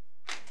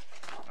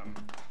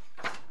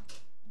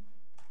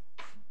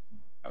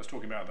 I was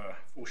talking about the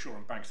foreshore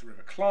and banks of the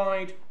River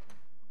Clyde,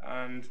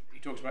 and he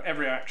talks about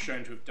every act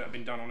shown to have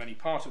been done on any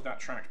part of that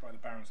tract by the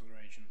barons or their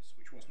agents,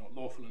 which was not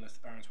lawful unless the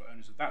barons were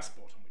owners of that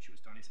spot on which it was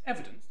done, is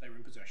evidence they were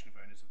in possession of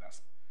owners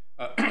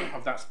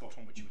of that spot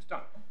on which it was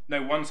done.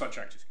 No one such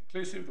act is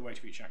conclusive. The weight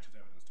of each act as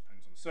evidence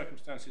depends on the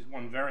circumstances.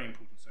 One very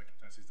important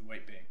circumstance is the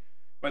weight being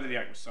whether the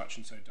act was such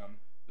and so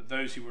done that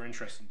those who were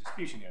interested in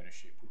disputing the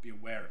ownership would be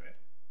aware of it.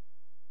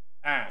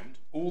 And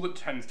all that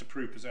tends to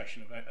prove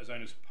possession of as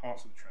owners of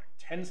parts of the tract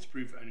tends to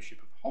prove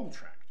ownership of the whole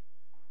tract.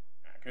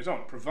 Now it goes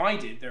on,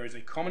 provided there is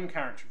a common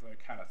character of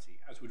locality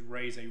as would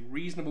raise a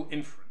reasonable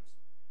inference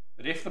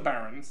that if the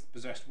barons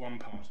possessed one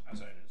part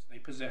as owners, they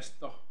possessed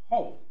the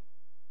whole,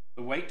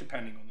 the weight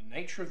depending on the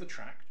nature of the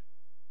tract,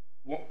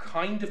 what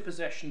kind of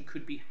possession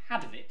could be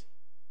had of it,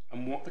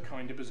 and what the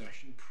kind of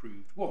possession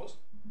proved was.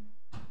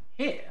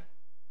 Here,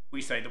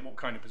 we say that what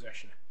kind of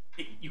possession,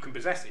 you can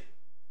possess it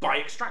by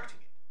extracting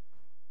it.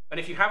 And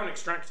if you haven't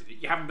extracted it,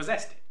 you haven't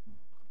possessed it.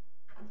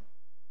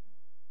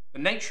 The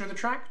nature of the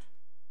tract,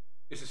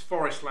 this is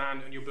forest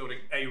land and you're building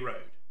a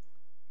road.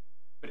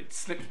 But it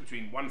slips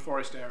between one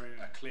forest area,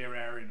 a clear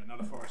area, and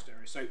another forest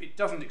area. So it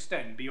doesn't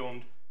extend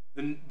beyond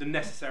the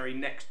necessary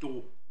next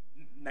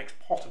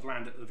pot of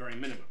land at the very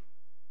minimum.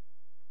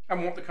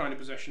 And what the kind of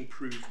possession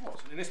proved was.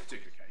 And in this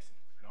particular case,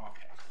 in our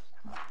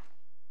case,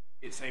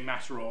 it's a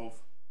matter of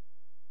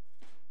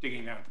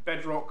digging down to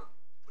bedrock,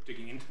 or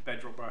digging into the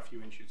bedrock by a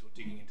few inches, or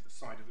digging into the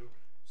side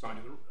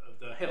of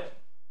the hill.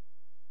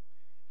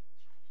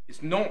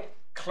 It's not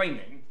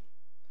claiming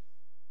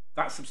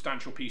that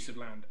substantial piece of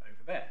land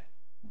over there.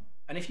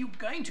 And if you're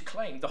going to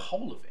claim the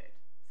whole of it,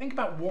 think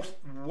about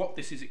what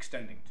this is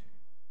extending to.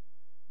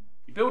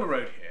 You build a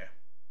road here,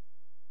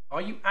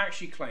 are you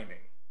actually claiming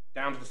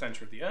down to the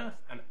centre of the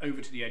earth and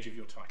over to the edge of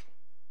your title?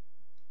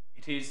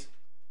 It is,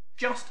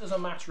 just as a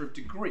matter of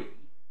degree,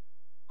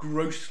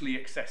 grossly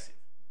excessive.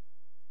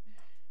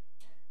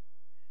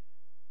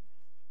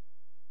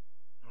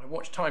 I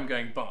watch time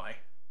going by.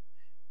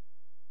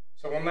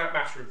 So on that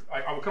matter of,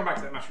 I will come back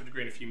to that matter of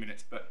degree in a few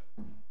minutes, but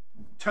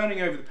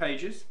turning over the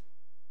pages,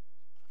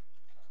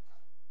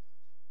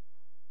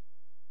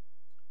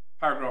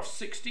 paragraph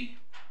 60.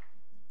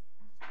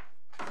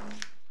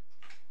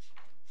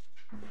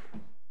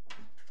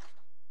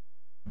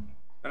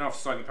 Then after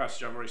citing the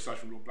passage I've already cited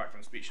from Lord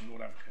Blackburn's speech and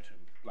Lord Advocate and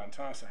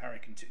Blantyre, Sir Harry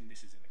continued,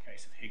 this is in the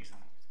case of Higgs and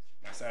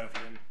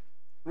Massovian,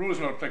 the rule is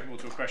not applicable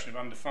to a question of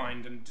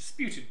undefined and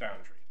disputed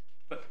boundary.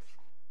 But,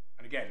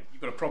 and again,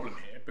 you've got a problem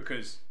here,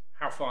 because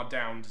how far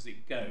down does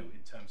it go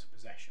in terms of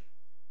possession?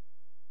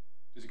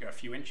 Does it go a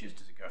few inches?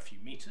 Does it go a few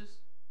metres?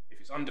 If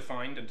it's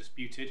undefined and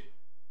disputed,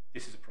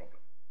 this is a problem.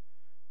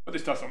 But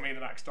this does not mean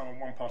that acts done on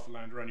one part of the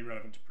land are only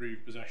relevant to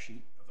prove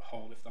possession of the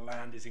whole if the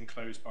land is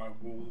enclosed by a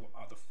wall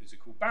or other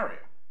physical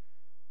barrier.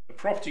 The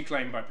property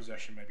claimed by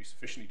possession may be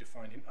sufficiently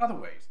defined in other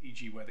ways,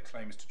 e.g. where the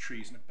claim is to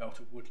trees and a belt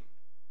of woodland.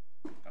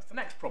 That's the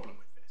next problem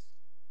with this.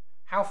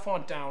 How far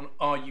down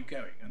are you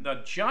going? And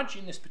the judge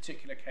in this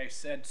particular case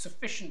said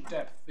sufficient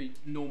depth for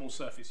normal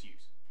surface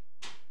use.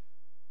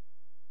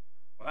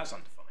 Well, that's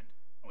undefined.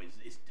 Oh,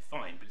 it's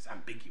defined, but it's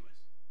ambiguous,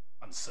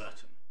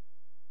 uncertain.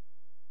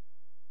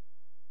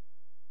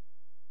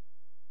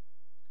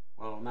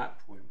 Well, on that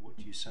point, what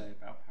do you say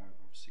about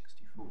paragraph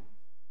 64?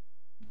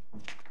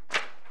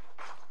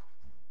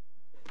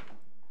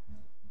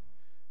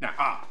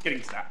 Now,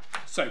 getting to that.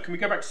 So, can we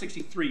go back to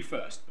 63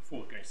 first,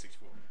 before going to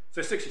 64?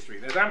 So, 63.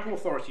 There's ample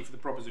authority for the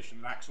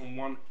proposition that acts on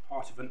one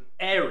part of an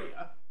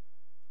area.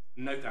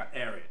 Note that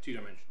area,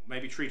 two-dimensional, may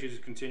be treated as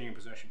continuing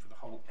possession for the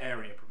whole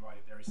area,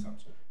 provided there is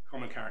such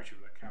common character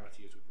of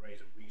locality as would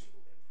raise a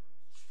reasonable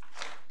inference.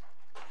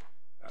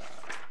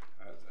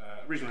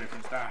 Reasonable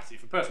inference that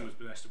if a person was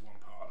possessed of one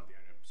part of the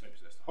owner, so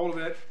possessed the whole of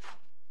it.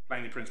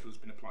 Plainly, the principle has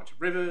been applied to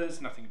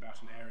rivers. Nothing about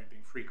an area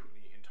being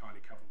frequently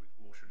entirely covered with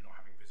water and not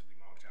having visibly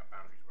marked out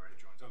boundaries where it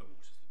adjoins other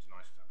waters that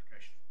denies its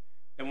application.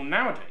 There will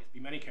nowadays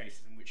be many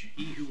cases in which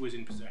he who was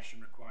in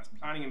possession requires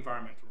planning,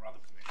 environmental, or other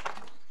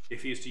permission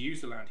if he is to use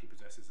the land he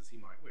possesses as he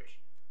might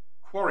wish.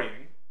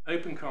 Quarrying,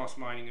 open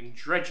cast mining, and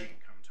dredging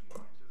come to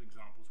mind as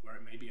examples where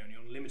it may be only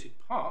on limited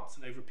parts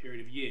and over a period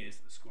of years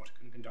that the squatter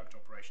can conduct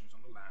operations on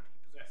the land he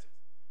possesses.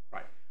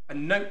 Right,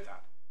 and note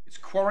that it's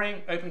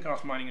quarrying, open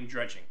cast mining, and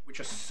dredging, which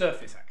are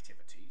surface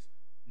activities,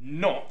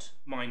 not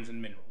mines and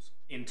minerals,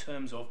 in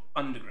terms of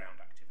underground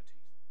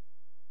activities.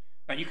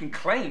 Now, you can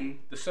claim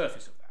the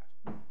surface of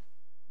that.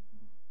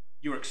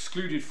 You're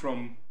excluded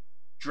from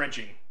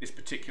dredging this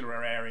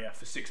particular area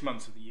for 6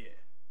 months of the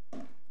year,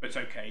 but it's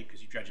okay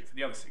because you dredge it for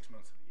the other 6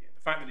 months of the year.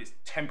 The fact that it's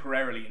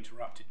temporarily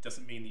interrupted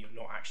doesn't mean that you're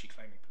not actually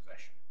claiming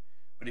possession.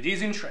 But it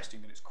is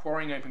interesting that it's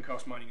quarrying, open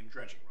cast mining, and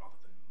dredging rather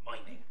than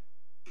mining.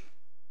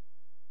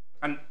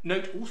 And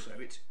note also,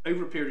 it's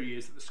over a period of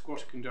years that the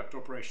squatter conduct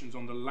operations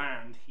on the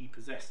land he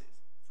possesses.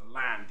 The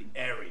land, the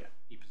area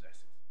he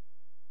possesses.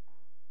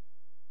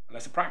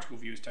 Unless a practical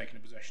view is taken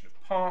of possession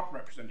of part,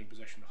 representing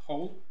possession of the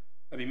whole,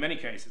 there will be many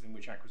cases in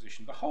which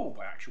acquisition of the whole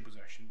by actual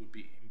possession would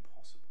be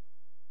impossible.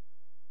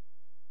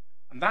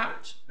 And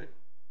that... But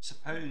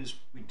suppose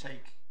we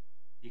take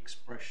the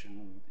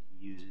expression that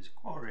he uses,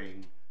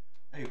 quarrying,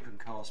 open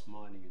cast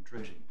mining, and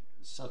dredging,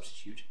 and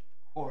substitute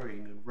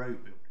quarrying and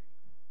road building.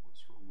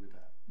 What's wrong with that?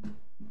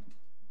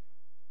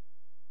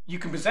 You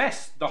can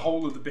possess the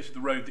whole of the bit of the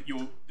road that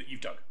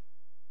you've dug.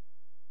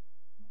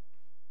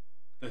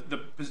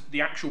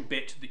 The actual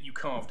bit that you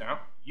carved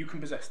out, you can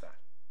possess that.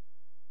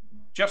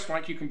 Just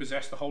like you can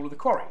possess the whole of the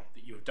quarry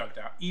that you have dug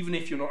out, even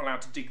if you're not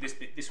allowed to dig this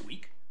bit this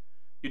week.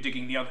 You're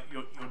digging the other.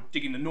 You're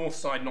digging the north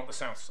side, not the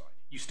south side.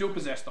 You still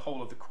possess the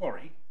whole of the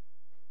quarry.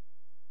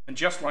 And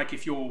just like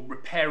if you're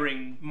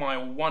repairing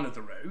mile 1 of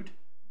the road,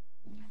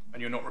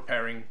 and you're not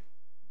repairing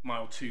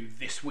mile 2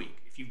 this week,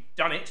 if you've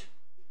done it,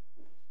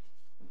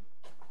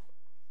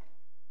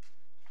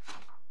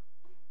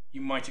 you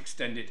might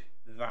extend it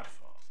that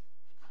far.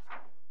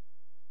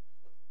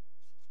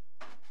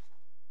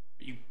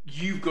 But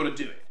you've got to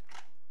do it.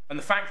 And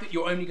the fact that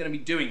you're only going to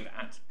be doing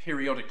that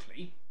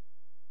periodically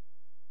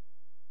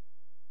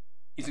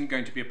isn't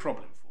going to be a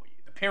problem for you.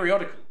 The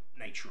periodical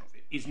nature of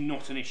it is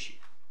not an issue.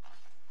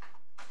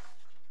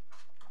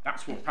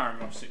 That's what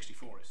paragraph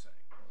 64 is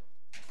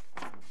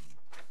saying.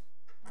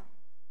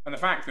 And the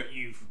fact that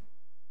you've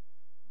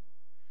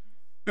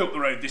built the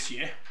road this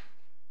year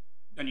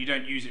and you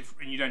don't use it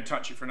and you don't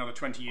touch it for another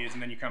 20 years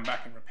and then you come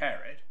back and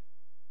repair it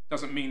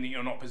doesn't mean that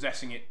you're not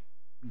possessing it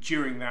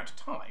during that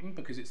time,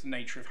 because it's the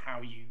nature of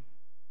how you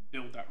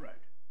build that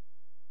road.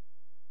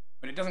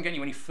 But it doesn't get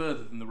you any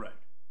further than the road.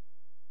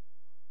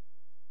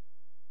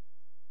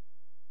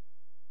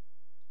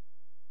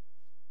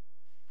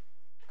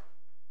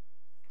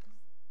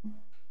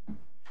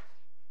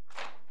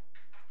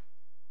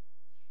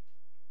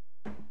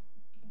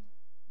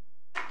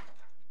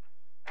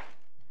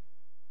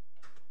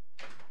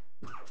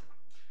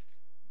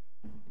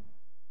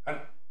 And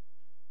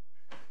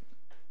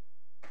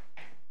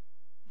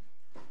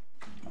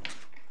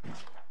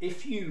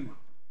if you,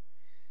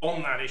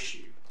 on that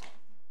issue,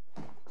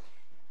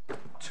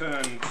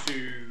 turn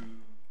to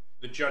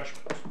the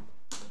judgment,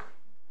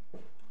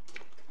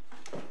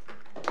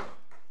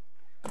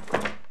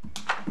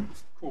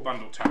 core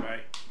bundle tab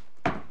A,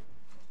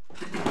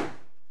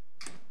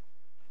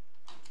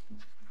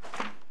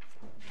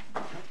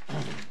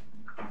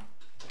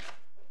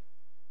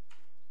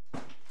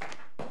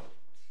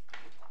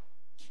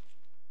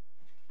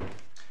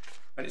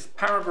 and it's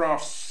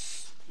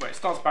paragraphs, well, it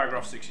starts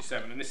paragraph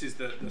 67, and this is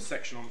the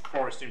section on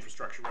forest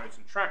infrastructure, roads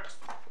and tracks.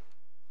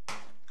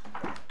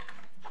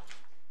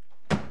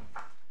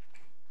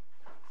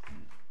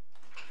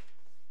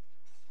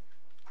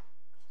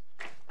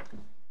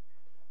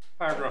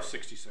 Paragraph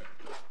 67.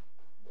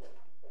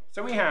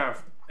 So we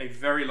have a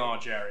very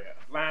large area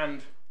of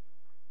land.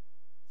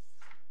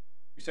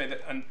 We say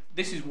that, and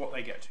this is what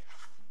they get to.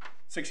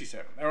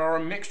 67. There are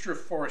a mixture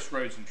of forest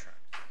roads and tracks.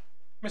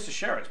 Mr.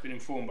 Sherritt's been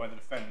informed by the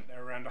defendant there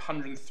are around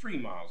 103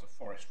 miles of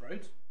forest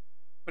roads,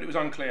 but it was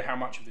unclear how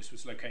much of this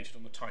was located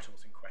on the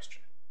titles in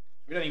question.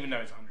 We don't even know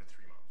it's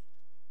 103 miles.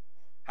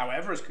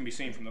 However, as can be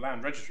seen from the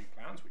land registry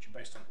plans, which are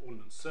based on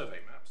ordnance survey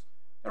maps,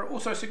 there are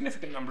also a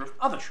significant number of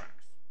other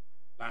tracks.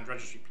 Land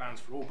registry plans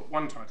for all but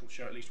one title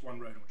show at least one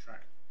road or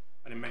track,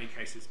 and in many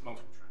cases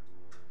multiple tracks.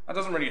 That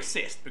doesn't really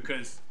assist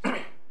because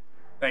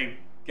they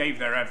gave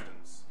their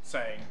evidence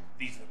saying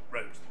these are the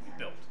roads that we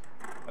built.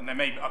 And there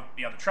may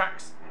be other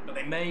tracks, but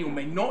they may or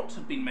may not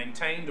have been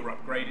maintained or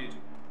upgraded.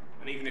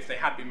 And even if they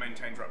had been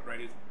maintained or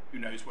upgraded, who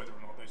knows whether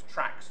or not those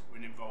tracks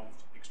would involve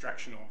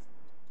extraction of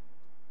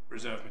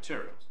reserve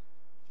materials.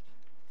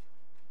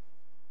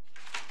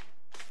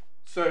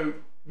 So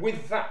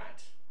with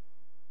that,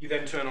 you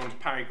then turn on to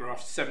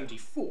paragraph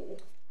 74.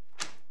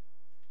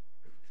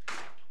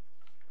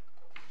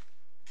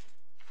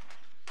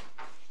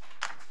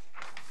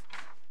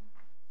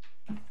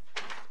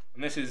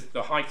 And this is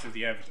the height of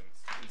the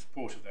evidence in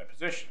support of their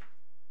position.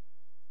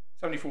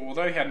 74.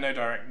 Although he had no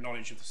direct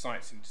knowledge of the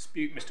sites in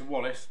dispute, Mr.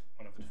 Wallace,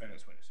 one of the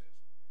defendant's witnesses,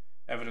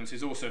 evidence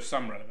is also of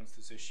some relevance to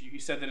this issue. He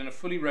said that in a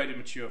fully roaded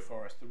mature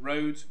forest, the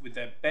roads with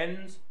their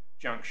bends,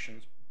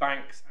 junctions,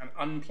 banks and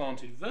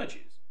unplanted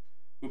verges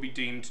will be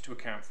deemed to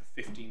account for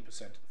 15% of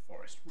the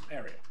forest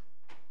area.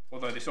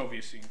 Although this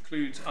obviously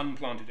includes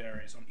unplanted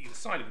areas on either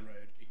side of the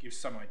road, it gives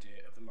some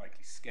idea of the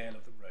likely scale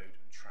of the road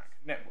and track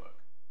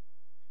network.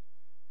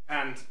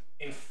 And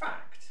in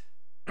fact,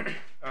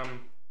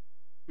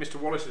 Mr.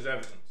 Wallace's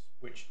evidence,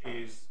 which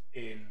is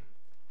in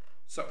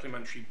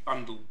Supplementary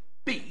Bundle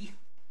B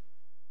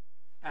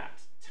at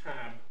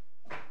tab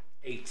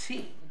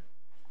 18,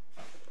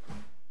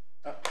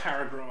 at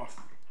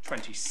paragraph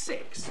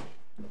 26,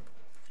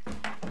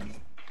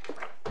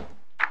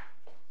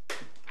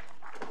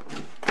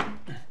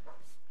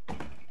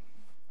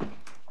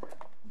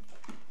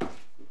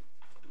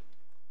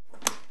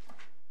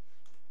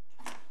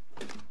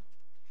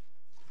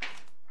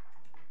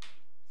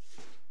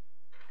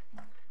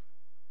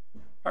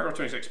 paragraph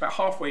 26, about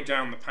halfway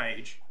down the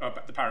page,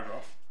 the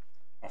paragraph,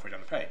 halfway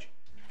down the page,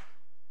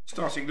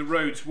 starting, the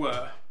roads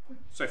were,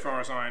 so far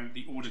as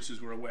the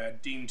auditors were aware,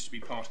 deemed to be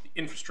part of the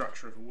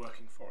infrastructure of a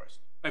working forest.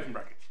 Open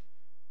brackets.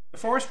 The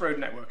forest road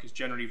network is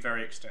generally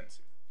very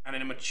extensive, and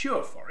in a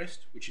mature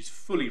forest, which is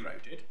fully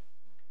roaded,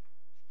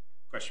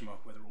 question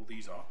mark whether all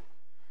these are,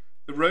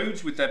 the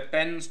roads with their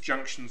bends,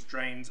 junctions,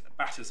 drains,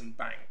 abatters and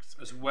banks,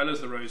 as well as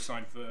the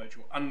roadside verge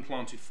or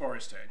unplanted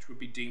forest edge, would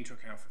be deemed to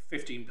account for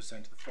 15%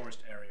 of the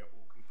forest area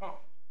or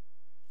compartment.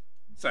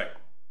 So,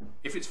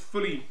 if it's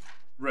fully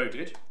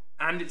roaded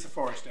and it's a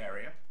forest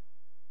area,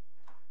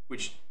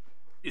 which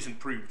isn't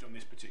proved on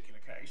this particular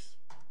case,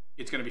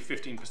 it's going to be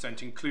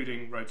 15%,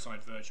 including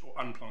roadside verge or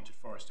unplanted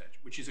forest edge,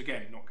 which is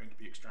again not going to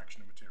be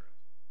extraction of materials.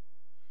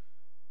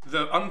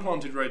 The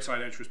unplanted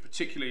roadside edge was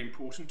particularly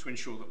important to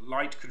ensure that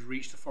light could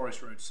reach the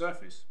forest road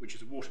surface, which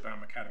as a waterbound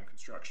macadam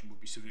construction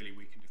would be severely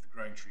weakened if the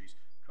growing trees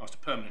cast a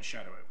permanent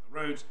shadow over the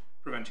roads,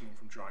 preventing them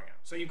from drying out.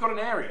 So you've got an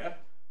area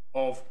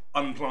of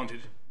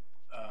unplanted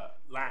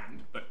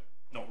land, but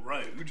not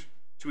road,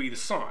 to either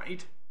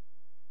side,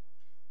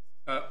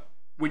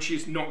 which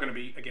is not going to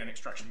be, again,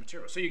 extraction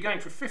material. So you're going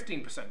from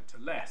 15% to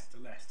less, to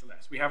less, to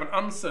less. We have an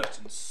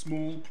uncertain,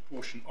 small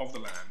proportion of the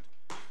land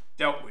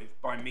dealt with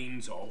by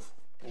means of,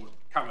 or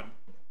covered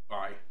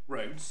by,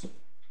 roads,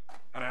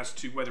 and as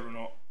to whether or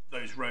not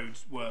those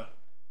roads were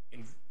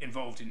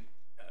involved in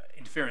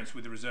interference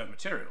with the reserve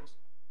materials,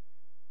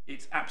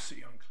 it's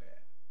absolutely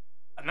unclear.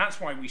 And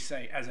that's why we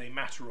say, as a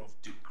matter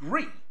of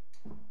degree,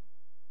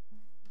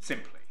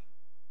 simply,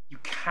 you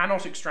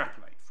cannot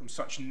extrapolate from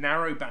such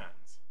narrow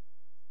bands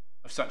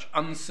of such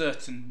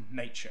uncertain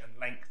nature and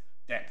length,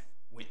 depth,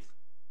 width,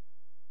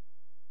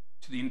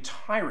 to the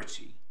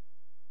entirety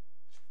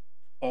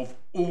of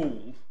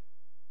all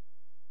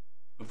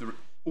of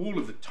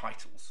the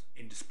titles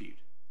in dispute.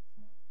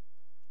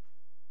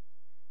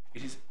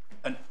 It is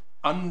an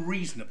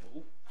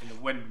unreasonable, in the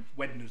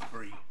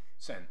Wednesbury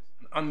sense,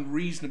 an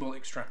unreasonable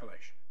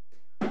extrapolation.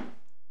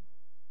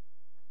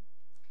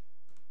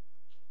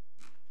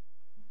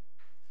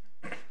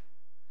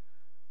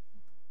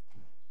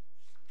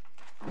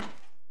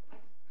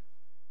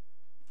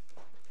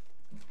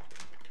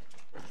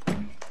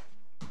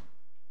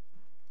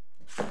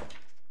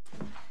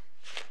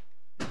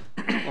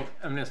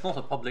 I mean, it's not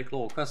a public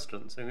law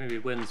question, so maybe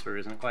Wednesbury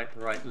isn't quite the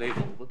right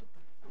label, but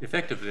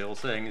effectively all we're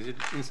saying is,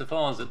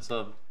 insofar as it's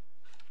an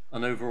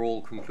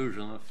overall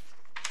conclusion of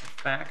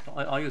fact,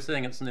 are you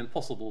saying it's an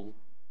impossible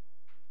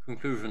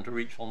conclusion to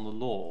reach on the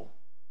law,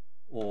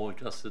 or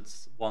just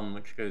it's one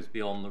which goes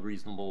beyond the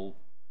reasonable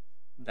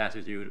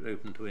latitude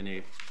open to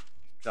any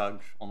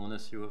judge on an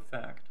issue of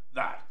fact?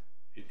 That.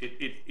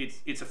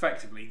 It's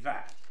effectively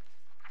that.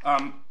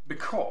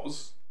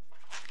 Because,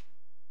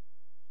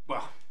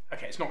 well,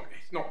 okay, it's not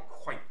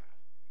quite that.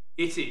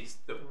 It is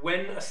that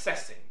when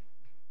assessing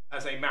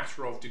as a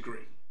matter of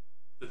degree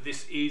that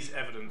this is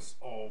evidence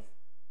of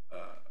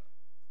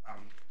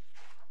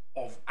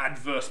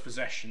adverse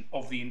possession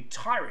of the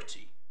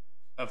entirety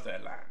of their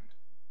land,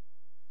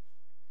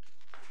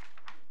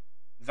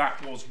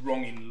 that was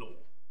wrong in law.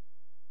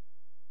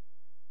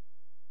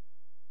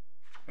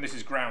 And this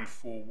is ground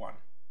 4.1.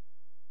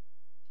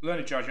 The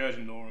learned judge urged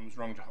in law and was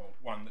wrong to hold,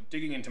 1, that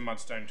digging into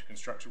mudstone to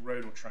construct a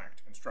road or track,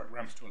 to construct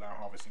ramps to allow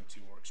harvesting to,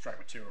 or extract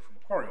material from a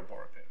quarry or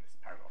borrow pit, and this is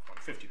paragraph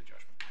 150 of the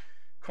judgment,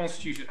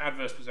 constituted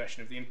adverse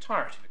possession of the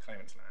entirety of the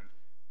claimant's land,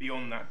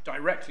 beyond that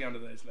directly under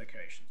those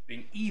locations,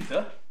 being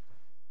either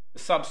the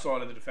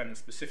subsoil of the defendant's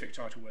specific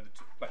title where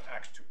the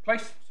act took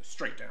place, so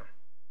straight down,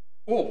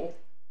 or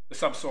the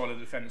subsoil of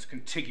the defendant's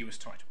contiguous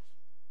titles.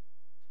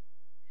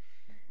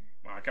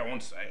 Well, I go on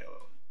to say,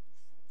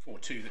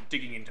 4.2, that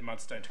digging into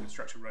mudstone to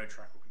construct a road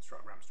track or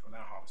construct ramps to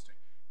allow harvesting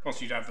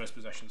constitute adverse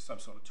possession of the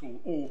subsoil at all,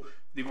 or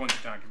the avoidance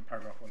of doubt given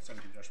paragraph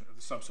 170 of the judgment of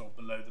the subsoil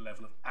below the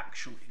level of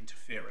actual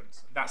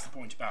interference. And that's the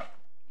point about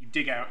you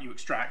dig out, you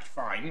extract,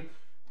 fine,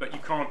 but you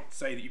can't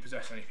say that you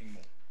possess anything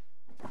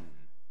more.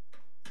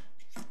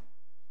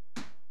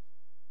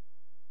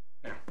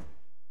 Now,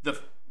 the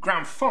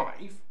ground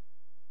 5,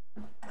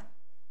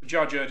 the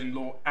judge erred in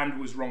law and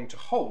was wrong to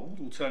hold,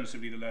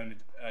 alternatively the learned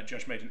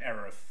judge made an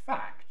error of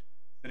fact,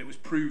 that it was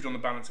proved on the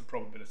balance of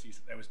probabilities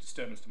that there was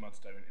disturbance to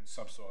mudstone in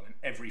subsoil in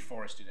every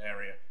forested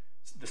area,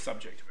 the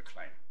subject of a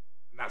claim.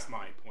 And that's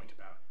my point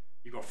about,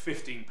 you've got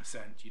 15%,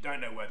 you don't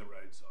know where the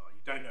roads are,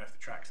 you don't know if the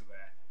tracks are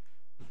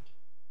there.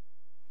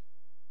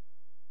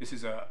 This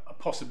is a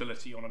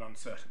possibility on an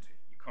uncertainty.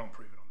 You can't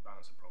prove it on the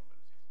balance of probabilities.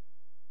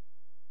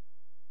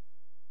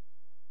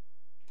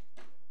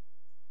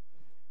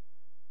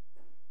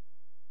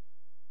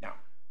 Now,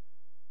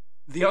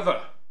 the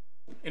other,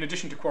 in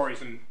addition to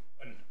quarries and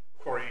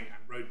quarrying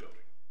and road building,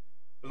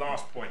 the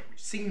last point,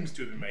 which seems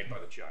to have been made by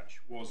the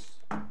judge, was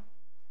that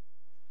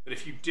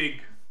if you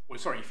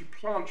if you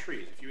plant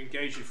trees, if you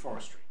engage in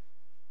forestry,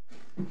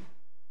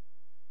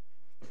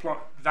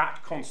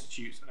 that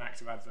constitutes an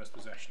act of adverse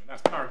possession. And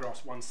that's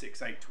paragraphs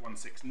 168 to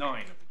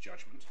 169 of the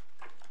judgment.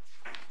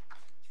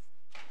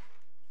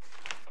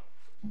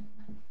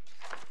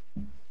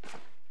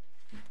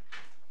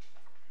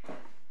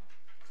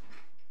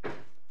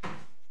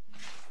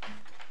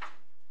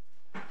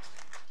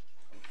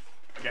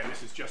 Again,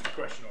 this is just a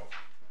question of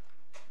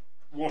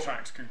what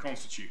acts can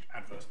constitute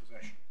adverse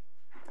possession.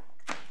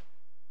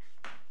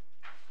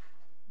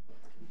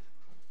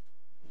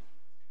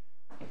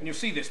 And you'll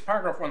see this,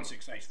 paragraph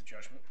 168 of the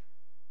judgment.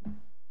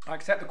 I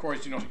accept the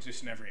quarries do not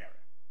exist in every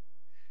area,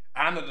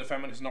 and that the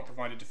defendant has not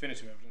provided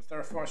definitive evidence there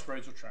are forest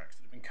roads or tracks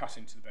that have been cut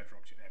into the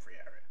bedrock in every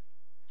area.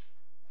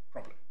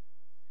 Problem.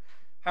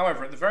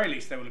 However, at the very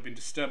least, there will have been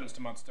disturbance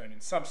to mudstone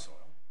in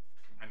subsoil,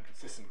 and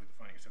consistent with the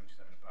finding of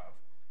 77 above,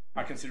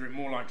 I consider it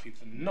more likely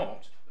than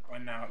not that by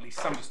now at least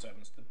some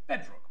disturbance to the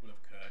bedrock will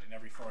have occurred in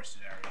every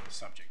forested area the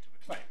subject of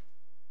a claim.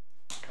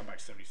 I'll come back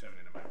to 77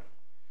 in a moment.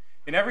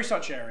 In every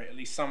such area, at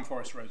least some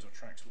forest roads or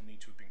tracks will need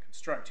to have been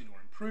constructed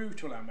or improved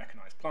to allow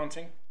mechanised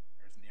planting.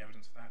 There isn't the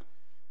evidence of that.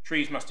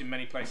 Trees must in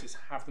many places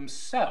have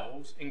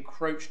themselves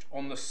encroached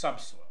on the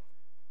subsoil.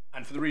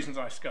 And for the reasons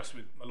I discussed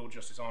with my Lord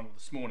Justice Arnold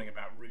this morning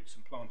about roots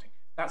and planting,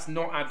 that's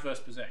not adverse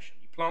possession.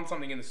 You plant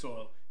something in the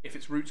soil, if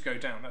its roots go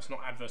down, that's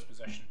not adverse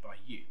possession by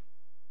you.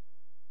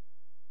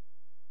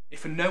 If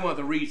for no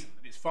other reason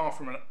that it's far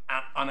from an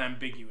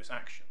unambiguous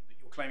action that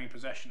you're claiming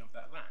possession of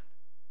that land,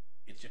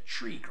 it's a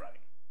tree growing.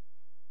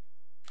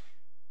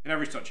 In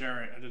every such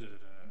area,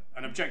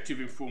 an objective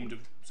informed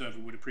observer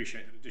would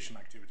appreciate that additional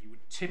activity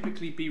would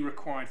typically be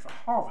required for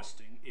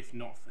harvesting, if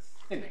not for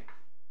thinning.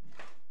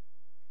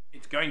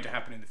 It's going to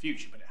happen in the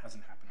future, but it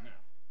hasn't happened now.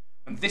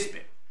 And this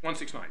bit,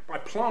 169, by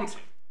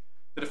planting,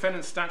 the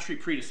defendant's statutory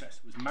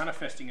predecessor was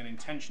manifesting an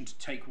intention to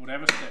take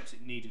whatever steps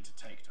it needed to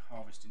take to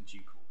harvest in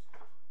due course.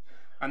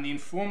 And the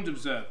informed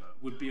observer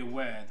would be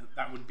aware that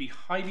that would be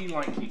highly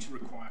likely to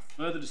require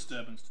further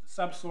disturbance to the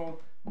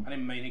subsoil, and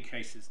in many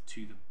cases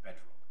to the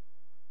bedrock.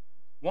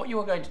 What you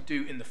are going to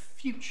do in the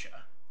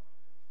future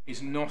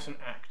is not an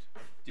act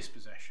of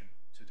dispossession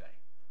today.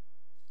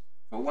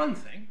 For one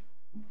thing,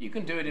 you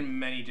can do it in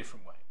many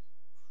different ways.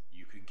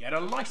 You could get a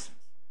license.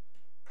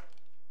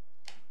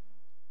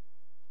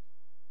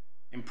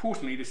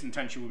 Importantly, this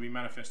intention will be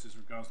manifest as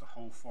regards the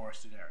whole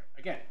forested area.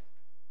 Again,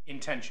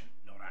 intention,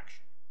 not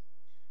action.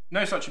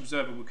 No such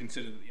observer would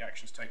consider that the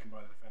actions taken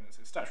by the defendants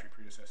and statutory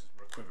predecessors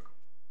were equivocal.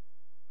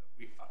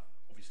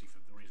 Obviously, for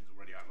the reasons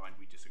already outlined,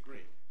 we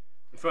disagree.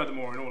 And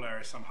furthermore, in all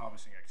areas, some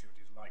harvesting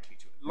activity is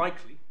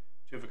likely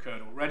to have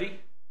occurred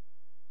already.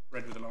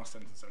 Read with the last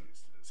sentence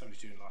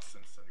 72 and last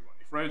sentence 71.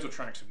 If roads or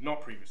tracks have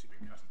not previously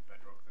been cut into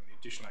bedrock, then the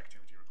additional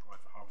activity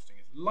required for harvesting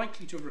is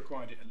likely to have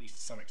required it at least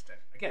to some extent.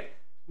 Again,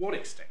 what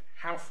extent?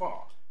 How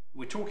far?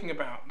 We're talking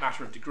about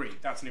matter of degree.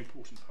 That's an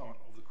important part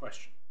of the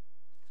question.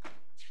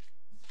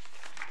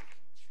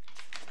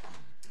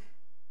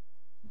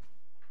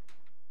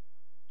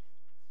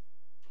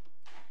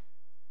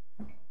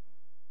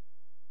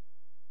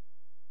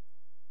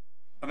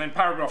 And then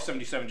paragraph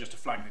 77, just to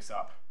flag this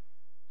up,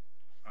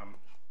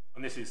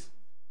 and this is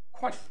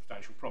quite a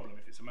substantial problem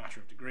if it's a matter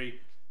of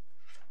degree.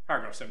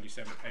 Paragraph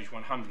 77, page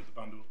 100 of the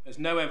bundle. There's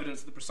no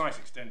evidence of the precise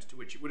extent to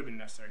which it would have been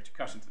necessary to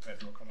cut into the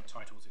bedrock on the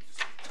titles in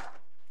dispute.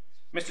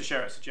 Mr.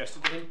 Sherratt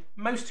suggested that in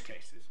most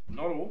cases,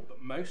 not all,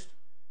 but most,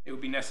 it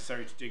would be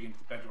necessary to dig into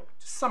the bedrock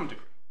to some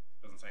degree.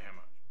 Doesn't say how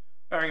much.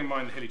 Bearing in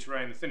mind the hilly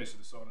terrain, the thinness of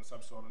the soil and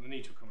subsoil, and the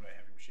need to accommodate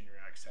heavy machinery,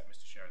 I accept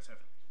Mr. Sherratt's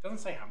evidence. It doesn't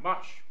say how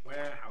much,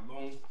 where, how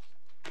long.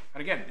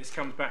 And again, this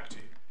comes back to,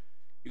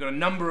 you've got a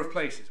number of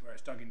places where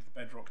it's dug into the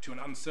bedrock to an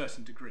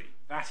uncertain degree.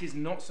 That is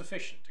not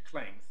sufficient to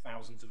claim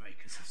thousands of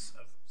acres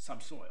of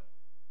subsoil.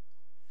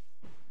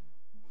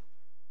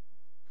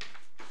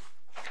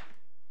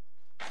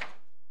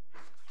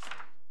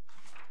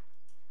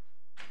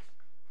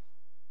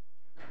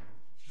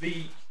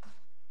 the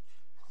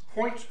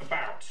point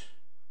about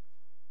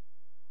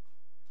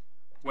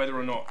whether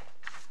or not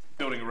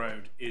building a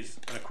road is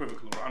an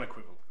equivocal or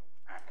unequivocal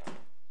act of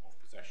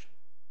possession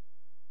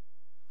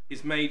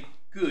is made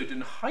good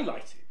and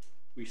highlighted,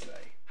 we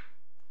say,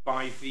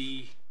 by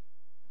the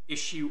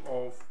issue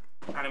of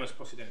animus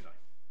possidendi,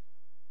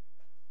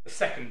 the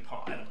second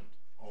part element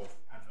of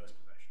adverse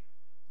possession.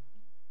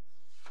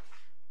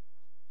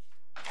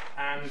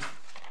 And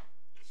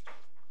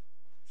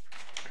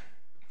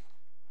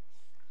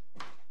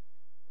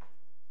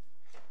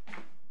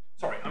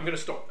sorry, I'm going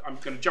to stop. I'm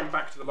going to jump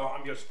back to the last.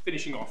 I'm just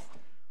finishing off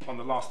on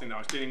the last thing that I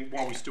was doing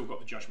while we still got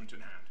the judgment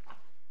in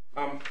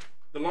hand.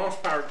 The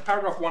last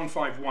paragraph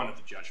 151 of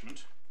the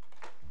judgment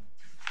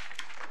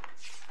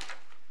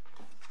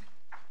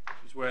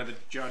is where the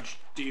judge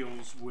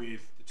deals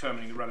with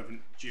determining the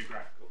relevant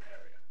geographical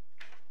area.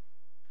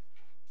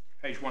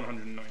 Page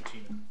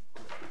 119.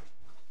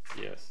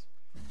 Yes.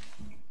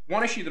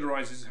 One issue that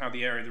arises is how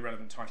the area of the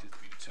relevant title is to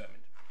be determined.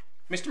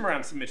 Mr.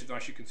 Moran submitted that I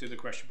should consider the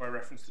question by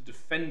reference to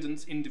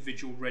defendant's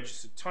individual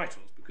registered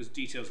titles, because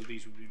details of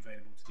these would be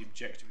available to the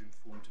objective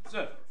informed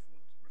observer,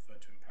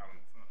 referred to in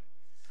Parliament 5.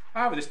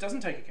 However, this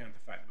doesn't take account of the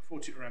fact that before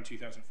around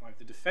 2005,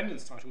 the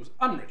defendant's title was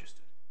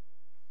unregistered.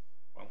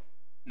 Well,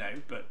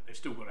 no, but they've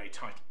still got a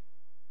title.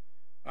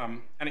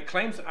 And it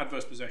claims that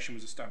adverse possession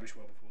was established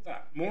well before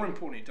that. More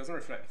importantly, it doesn't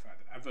reflect the fact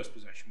that adverse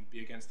possession would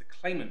be against the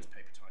claimant's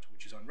paper title,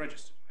 which is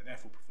unregistered. I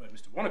therefore preferred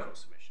Mr. Wannacott's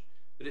submission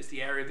that it's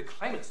the area of the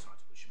claimant's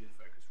title that should be the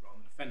focus rather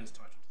than the defendant's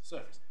title to the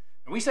surface.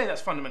 And we say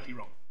that's fundamentally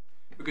wrong,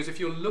 because if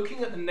you're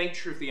looking at the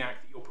nature of the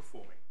act that you're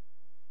performing,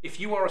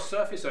 if you are a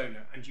surface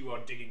owner and you are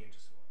digging into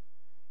soil,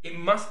 it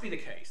must be the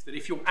case that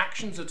if your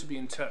actions are to be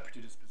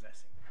interpreted as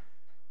possessing,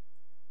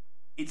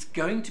 it's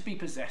going to be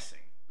possessing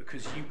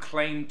because you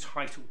claim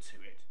title to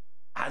it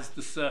as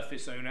the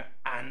surface owner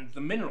and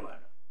the mineral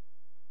owner.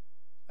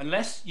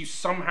 Unless you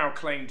somehow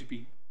claim to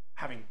be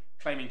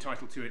claiming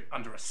title to it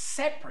under a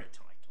separate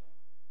title,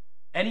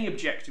 any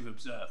objective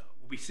observer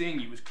will be seeing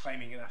you as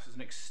claiming it as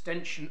an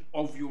extension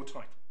of your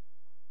title.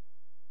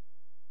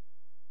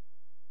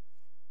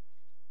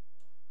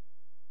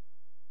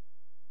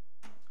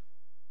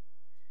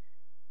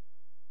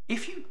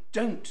 If you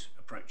don't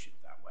approach it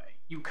that way,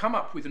 you come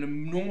up with an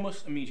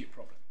enormous immediate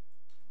problem.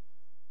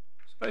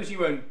 Suppose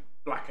you own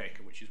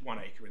Blackacre, which is 1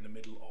 acre in the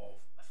middle of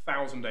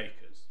 1,000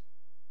 acres,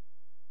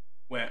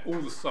 where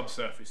all the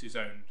subsurface is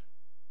owned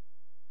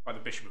by the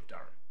Bishop of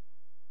Durham,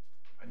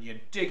 and you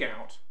dig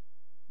out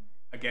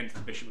against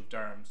the Bishop of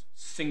Durham's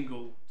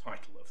single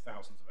title of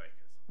thousands of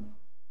acres.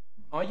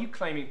 Are you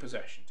claiming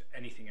possession to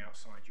anything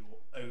outside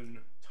your own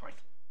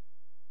title?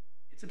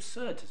 It's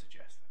absurd to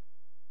suggest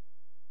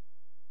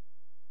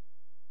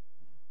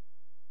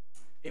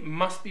that. It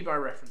must be by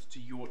reference to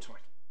your title.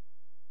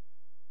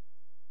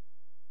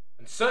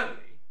 And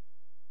certainly,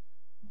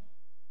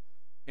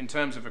 in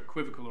terms of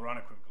equivocal or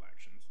unequivocal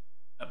actions,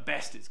 at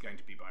best it's going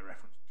to be by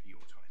reference to your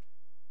title.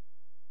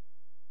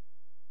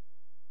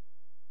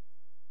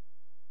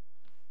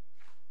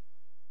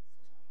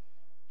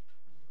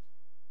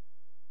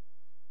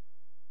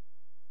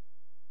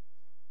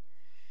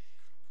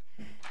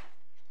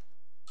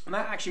 And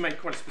that actually made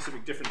quite a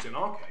specific difference in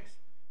our case,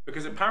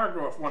 because in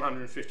paragraph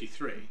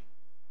 153,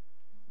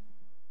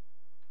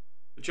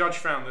 the judge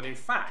found that in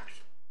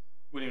fact,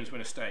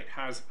 Williams-Wynn estate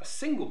has a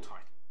single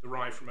title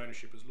derived from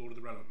ownership as lord of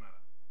the relevant manor.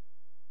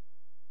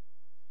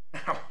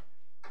 Now,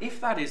 if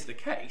that is the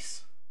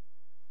case,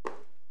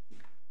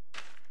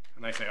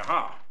 and they say,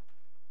 aha,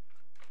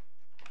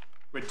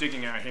 we're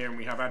digging out here and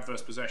we have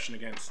adverse possession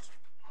against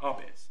our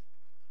bits,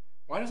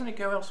 why doesn't it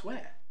go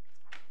elsewhere?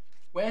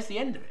 Where's the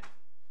end of it?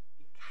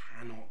 It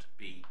cannot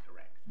be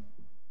correct.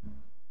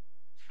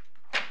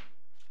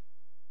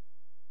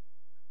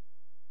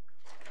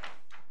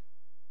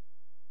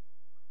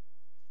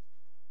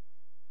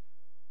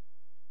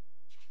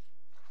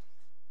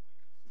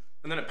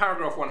 And then at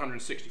paragraph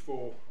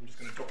 164, I'm just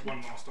going to drop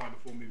one last time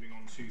before moving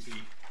on to the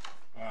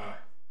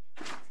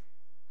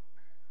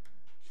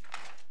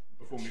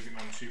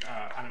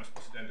animus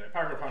possidendi.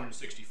 Paragraph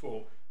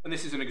 164, and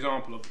this is an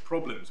example of the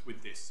problems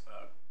with this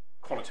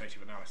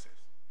qualitative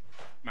analysis,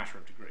 matter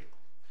of degree.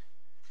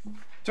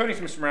 Turning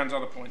to Mr. Moran's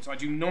other points, I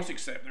do not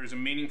accept there is a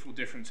meaningful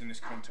difference in this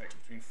context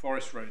between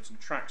forest roads and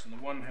tracks on the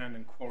one hand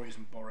and quarries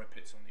and borrow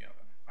pits on the other.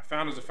 I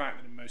found as a fact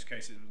that in most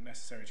cases it was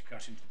necessary to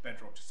cut into the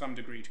bedrock to some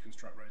degree to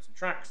construct roads and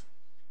tracks.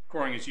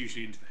 Quarrying is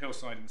usually into the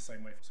hillside in the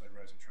same way for side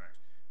roads and tracks.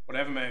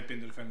 Whatever may have been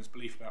the defendant's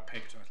belief about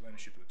paper title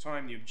ownership at the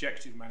time, the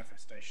objective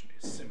manifestation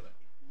is similar.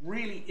 It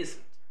really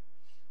isn't.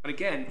 But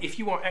again, if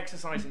you are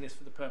exercising this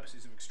for the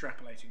purposes of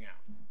extrapolating out,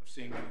 of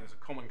seeing whether there's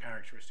a common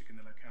characteristic in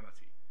the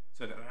locality,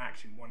 so that an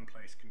act in one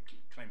place can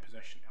claim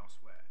possession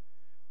elsewhere,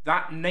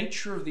 that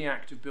nature of the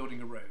act of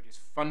building a road is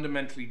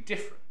fundamentally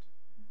different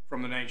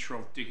from the nature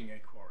of digging a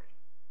quarry.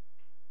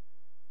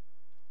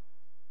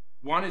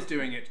 One is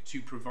doing it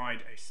to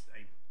provide a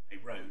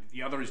road,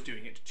 the other is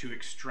doing it to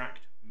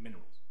extract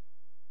minerals.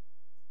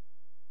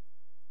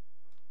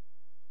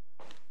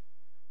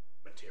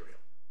 Material.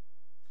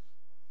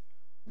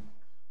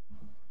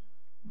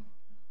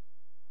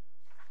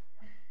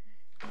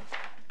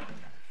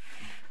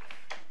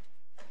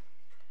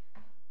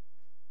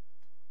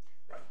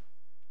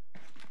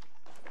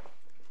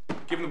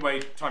 given the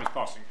way time is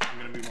passing, I'm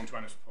going to move on to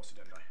animus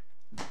possidendi.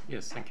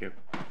 Yes, thank you.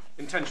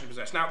 Intention to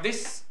possess. Now,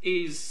 this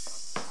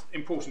is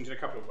important in a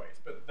couple of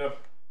ways, but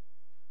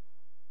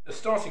the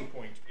starting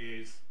point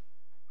is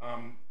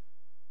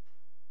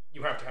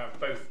you have to have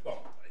both.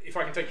 Well, if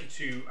I can take you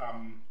to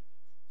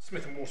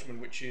Smith and Waterman,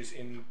 which is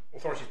in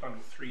Authorities Bundle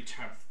 3,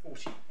 tab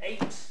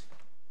 48.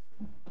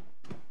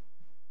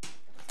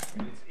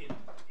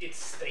 It's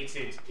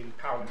stated in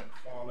Powell and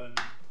McFarlane,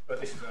 but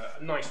this is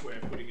a nice way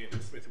of putting it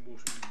in Smith and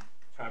Waterman,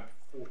 tab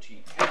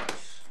 48.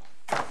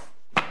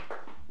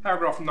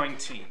 Paragraph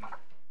 19.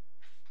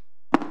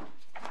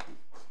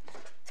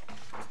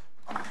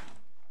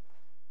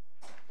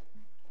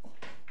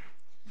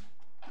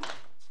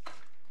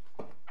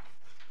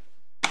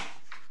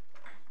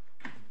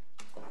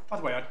 By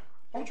the way, I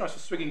apologise for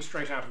swigging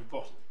straight out of a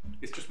bottle.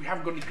 It's just we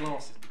haven't got any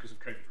glasses because of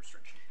COVID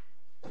restrictions.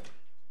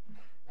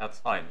 That's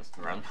fine, Mr.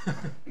 Moran.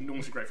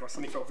 Enormously grateful. I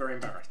suddenly felt very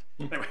embarrassed.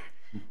 Anyway,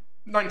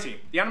 19.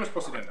 The animus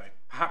possidendi,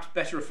 perhaps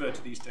better referred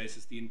to these days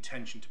as the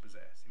intention to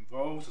possess,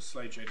 involves, as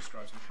Slade J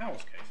describes in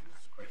Howell's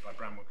cases, quoted by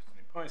Bramwell and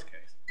in Pye's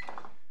case,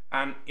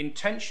 an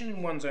intention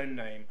in one's own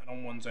name and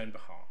on one's own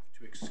behalf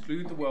to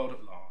exclude the world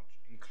at large,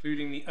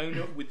 including the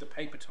owner with the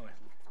paper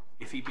title,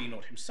 if he be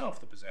not himself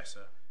the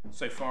possessor,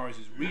 so far as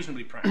is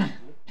reasonably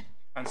practicable,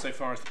 and so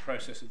far as the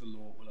process of the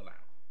law will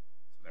allow.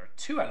 So there are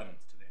two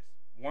elements to this.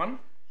 One,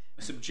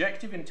 a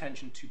subjective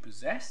intention to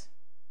possess,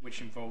 which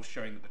involves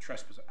showing that the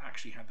trespasser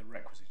actually had the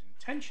requisite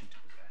intention to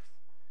possess.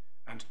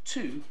 And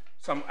two,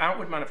 some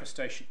outward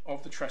manifestation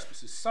of the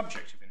trespasser's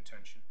subjective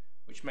intention,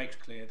 which makes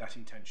clear that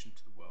intention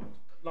to the world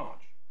at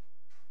large.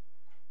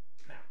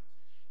 Now,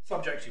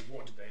 subjective,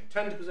 what did they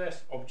intend to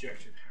possess?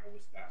 Objective, how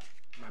was that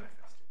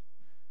manifested?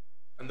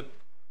 And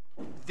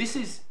this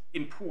is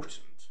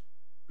important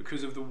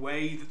because of the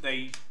way that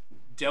they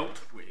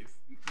dealt with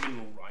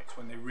mineral rights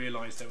when they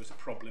realised there was a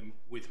problem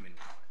with mineral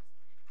rights.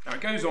 Now,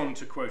 it goes on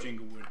to quote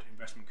Inglewood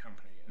Investment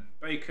Company and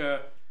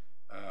Baker,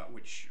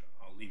 which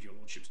I'll leave your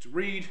lordships to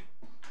read.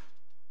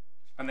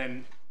 And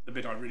then the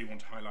bit I really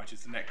want to highlight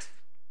is the next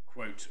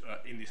quote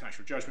in this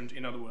actual judgment.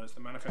 In other words, the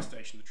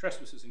manifestation of the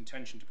trespasser's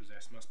intention to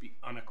possess must be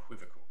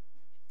unequivocal.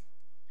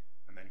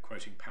 And then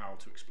quoting Powell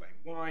to explain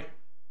why.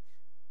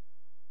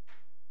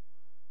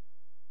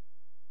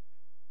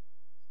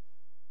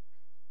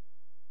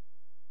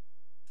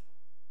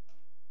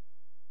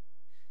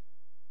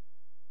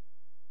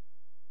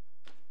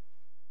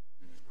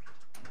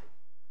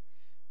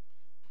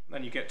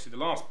 Then you get to the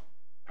last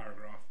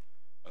paragraph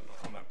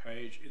on that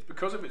page. It's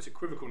because of its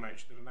equivocal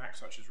nature that an act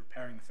such as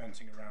repairing the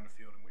fencing around a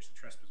field in which the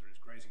trespasser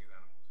is grazing his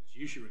animals is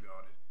usually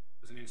regarded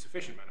as an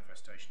insufficient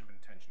manifestation of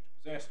intention to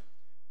possess.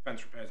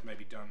 Fence repairs may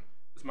be done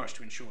as much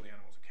to ensure the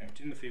animals are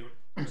kept in the field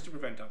as to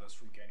prevent others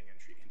from gaining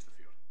entry into the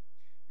field.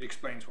 It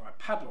explains why a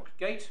padlocked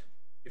gate,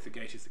 if the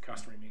gate is the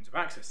customary means of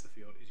access to the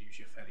field, is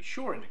usually a fairly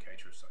sure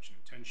indicator of such an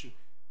intention.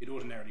 It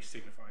ordinarily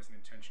signifies an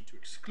intention to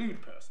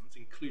exclude persons,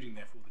 including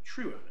therefore the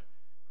true owner,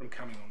 from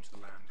coming onto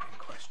the land in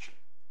question.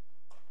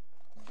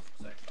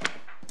 So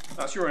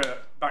that's your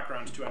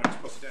background to animus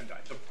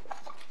possidendi. The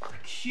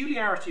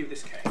peculiarity of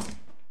this case,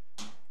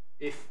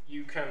 if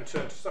you can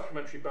turn to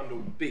Supplementary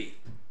Bundle B,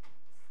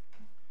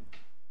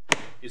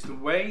 is the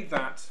way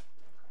that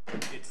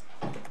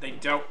they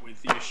dealt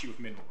with the issue of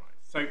mineral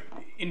rights. So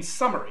in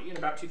summary, in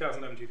about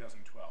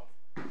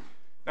 2011-2012,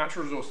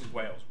 Natural Resources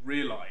Wales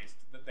realised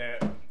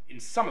that in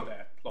some of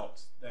their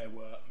plots there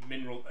were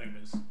mineral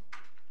owners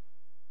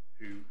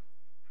who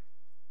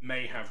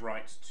may have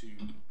rights to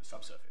the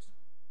subsurface.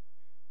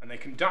 And they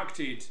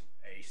conducted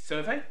a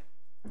survey,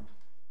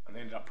 and they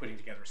ended up putting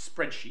together a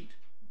spreadsheet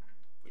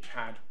which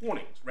had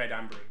warnings, red,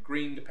 amber, and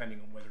green, depending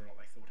on whether or not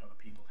they thought other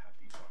people had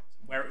these rights.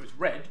 And where it was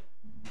red,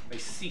 they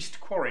ceased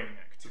quarrying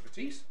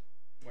activities.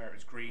 Where it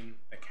was green,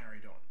 they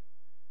carried on.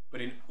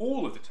 But in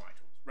all of the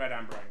titles, red,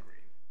 amber, and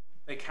green,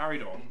 they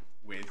carried on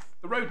with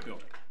the road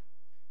building.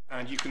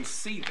 And you can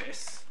see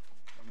this,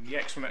 I mean,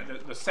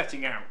 the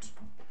setting out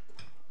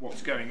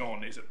what's going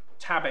on is at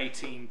tab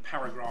 18,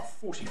 paragraph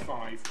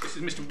 45. This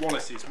is Mr.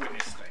 Wallace's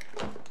witness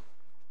statement.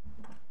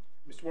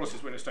 Mr.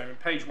 Wallace's witness statement,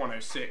 page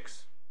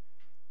 106.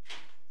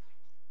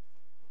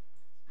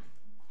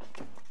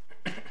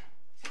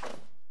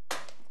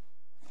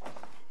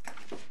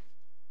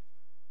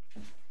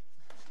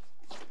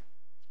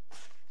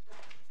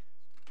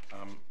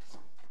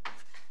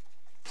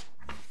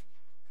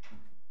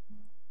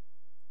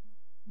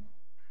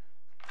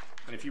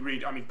 And if you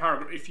read,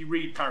 if you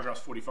read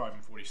paragraphs 45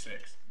 and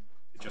 46,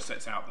 it just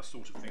sets out the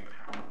sort of thing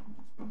that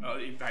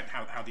happened. In fact,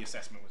 how the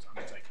assessment was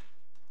undertaken.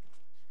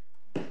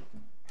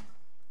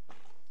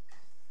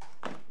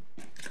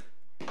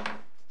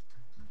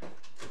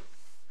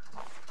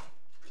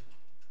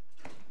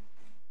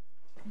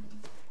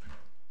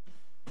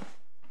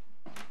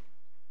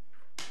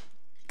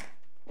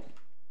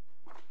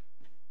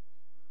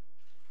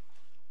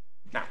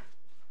 Now,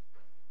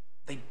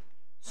 they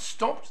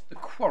stopped the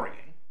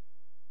quarrying,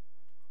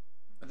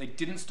 but they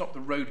didn't stop the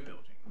road building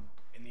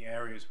in the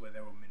areas where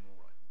there were mineral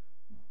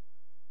rights.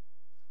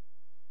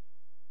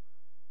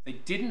 They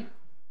didn't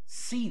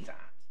see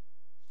that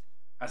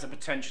as a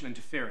potential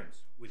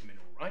interference with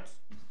mineral rights.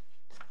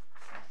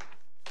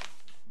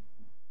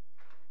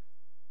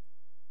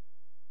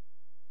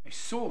 They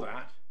saw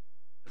that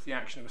as the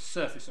action of a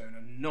surface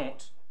owner,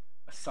 not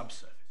a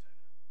subsurface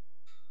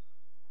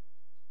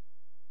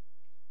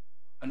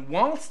owner. And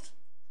whilst,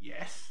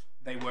 yes,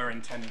 they were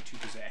intending to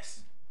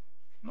possess,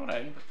 not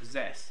own, but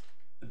possess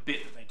the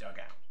bit that they dug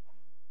out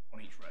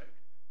on each road,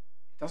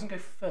 it doesn't go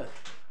further than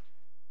that.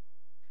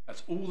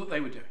 That's all that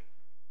they were doing.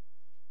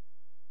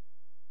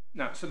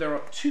 Now, so there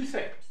are two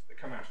things that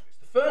come out of this.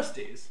 The first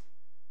is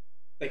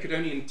they could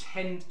only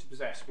intend to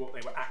possess what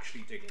they were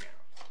actually digging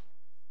out.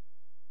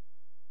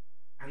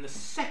 And the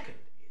second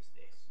is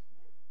this.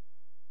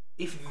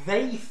 If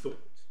they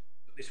thought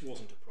that this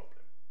wasn't a problem,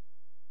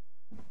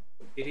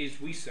 it is,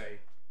 we say,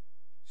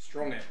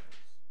 strong evidence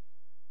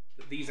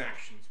that these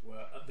actions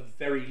were, at the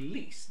very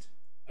least,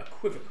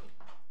 equivocal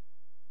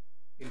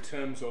in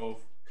terms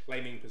of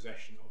claiming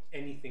possession of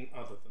anything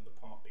other than the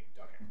part being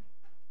dug out.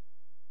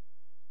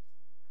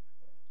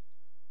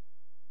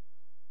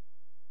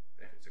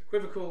 If it's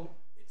equivocal,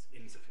 it's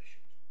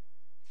insufficient.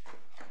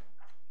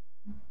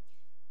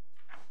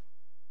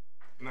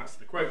 And that's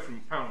the quote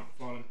from Powell and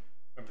McFarlane: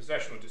 when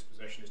possession or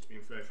dispossession is to be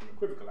inferred from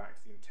equivocal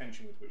acts, the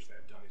intention with which they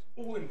are done is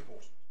all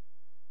important.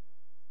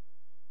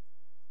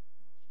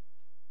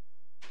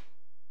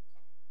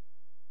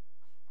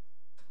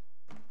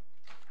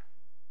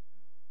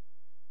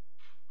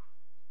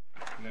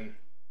 And then,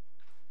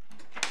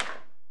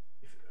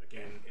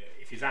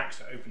 if his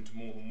acts are open to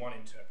more than one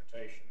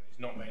interpretation, and he's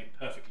not made it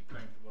perfectly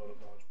plain to the world at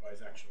large by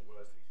his actual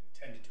words that he's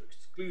intended to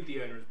exclude the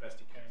owner as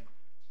best he can,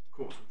 the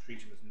courts will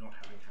treat him as not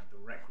having had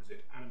the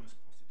requisite animus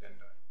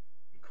possidendi,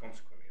 and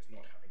consequently as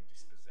not having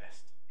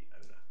dispossessed the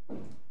owner.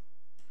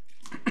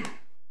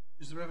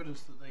 Is there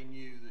evidence that they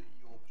knew that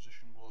your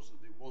position was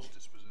that they was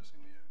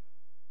dispossessing the owner,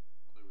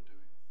 what they were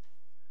doing?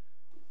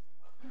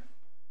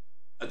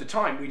 At the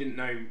time, we didn't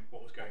know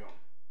what was going on.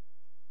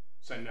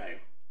 So no.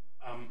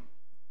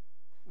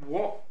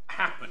 What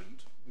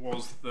happened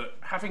was that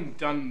having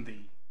done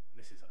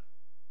this is a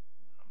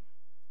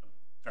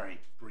very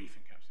brief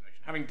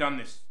encapsulation, having done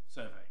this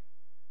survey,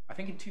 I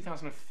think in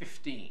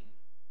 2015,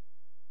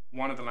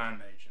 one of the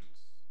land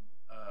agents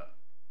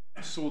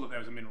saw that there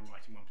was a mineral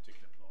right in one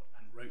particular plot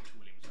and wrote to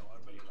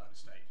Williams-Wynn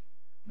estate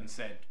and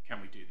said,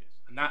 can we do this?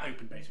 And that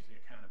opened basically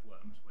a can of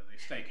worms where the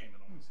estate came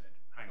along and said,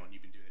 hang on,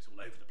 you've been doing this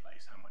all over the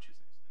place, how much is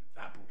this? And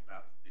that brought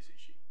about this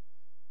issue.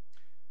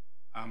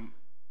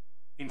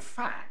 In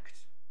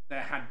fact,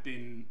 there had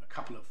been a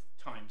couple of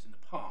times in the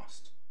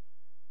past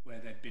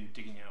where they'd been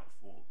digging out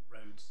for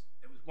roads.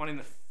 There was one in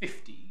the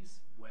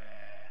 50s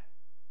where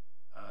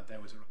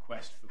there was a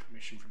request for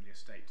permission from the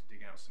estate to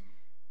dig out some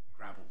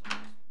gravel that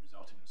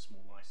resulted in a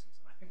small license.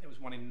 And I think there was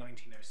one in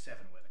 1907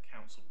 where the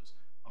council was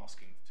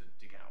asking to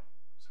dig out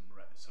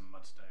some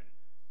mudstone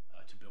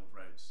to build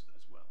roads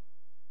as well.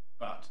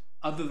 But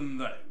other than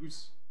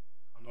those,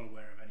 I'm not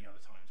aware of any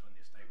other times when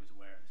the estate was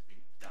aware of this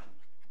being done.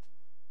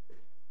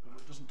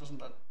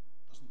 Doesn't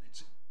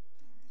its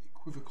the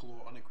equivocal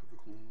or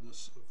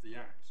unequivocalness of the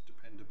act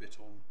depend a bit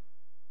on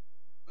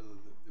whether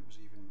there was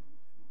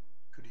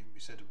could even be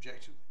said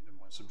objectively, never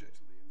mind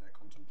subjectively, in their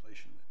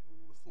contemplation, that people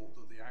would have thought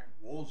that the act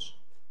was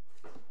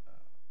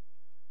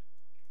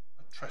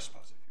a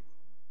trespass, if you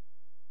will.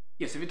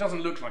 Yes, if it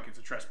doesn't look like it's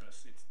a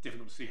trespass, it's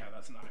difficult to see how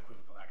that's an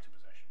unequivocal act of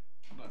possession.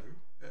 No,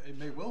 it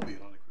may well be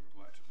an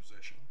unequivocal act of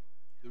possession.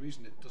 The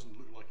reason it doesn't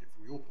look like it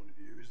from your point of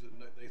view is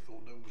that they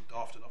thought no one was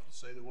daft enough to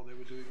say that what they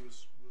were doing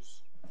was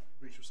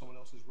breach of someone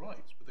else's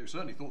rights, but they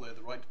certainly thought they had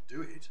the right to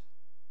do it.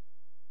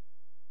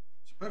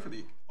 It's a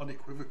perfectly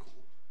unequivocal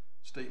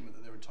statement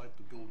that they're entitled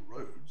to build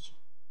roads.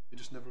 It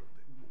just never,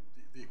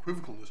 the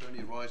equivocalness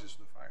only arises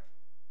from the fact,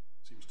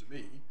 it seems to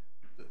me,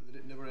 that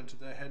it never entered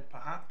their head,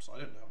 perhaps. I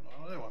don't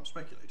know, I'm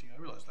speculating,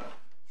 I realise that.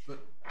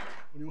 But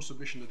on your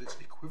submission that it's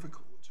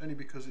equivocal, it's only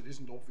because it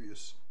isn't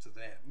obvious to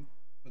them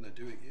when they're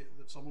doing it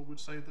that someone would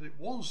say that it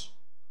was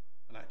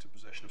an act of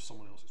possession of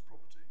someone else's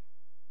property.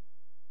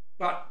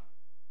 But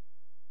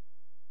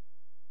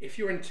if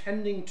you're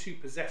intending to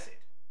possess it,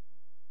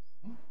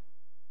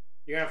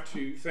 you have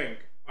to think,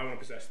 I want to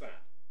possess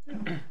that.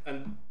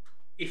 And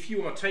if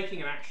you are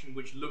taking an action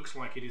which looks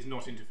like it is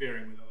not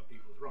interfering with other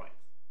people's rights,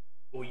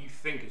 or you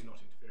think is not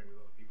interfering with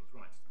other people's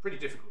rights, it's pretty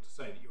difficult to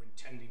say that you're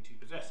intending to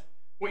possess it.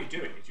 What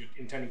you're doing is you're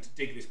intending to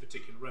dig this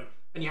particular road,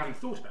 and you haven't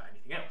thought about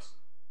anything else.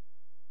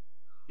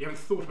 You haven't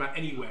thought about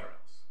anywhere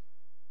else.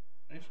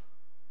 Right?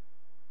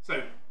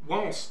 So,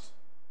 whilst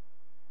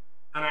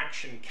an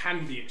action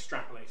can be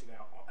extrapolated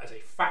out as a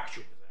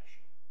factual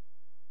possession,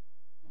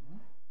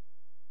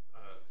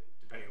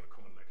 depending on the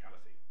common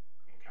locality,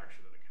 common character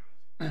of the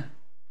locality,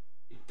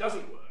 it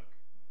doesn't work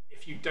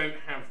if you don't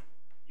have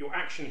your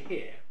action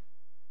here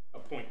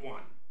at point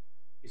 1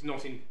 is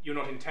not in. You're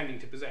not intending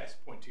to possess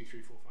point 2, 3,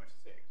 4, 5,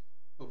 6.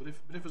 Well, but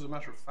if as a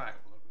matter of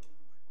fact, well,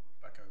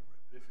 I'll back over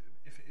it.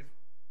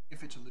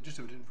 If it's a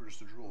legitimate inference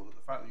to draw that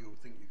the fact that you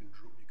think you can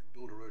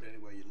build a road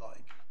anywhere you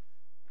like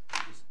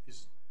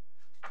is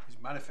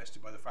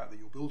manifested by the fact that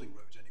you're building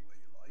roads anywhere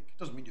you like. It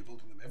doesn't mean you're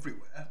building them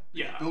everywhere.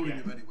 Yeah, you're building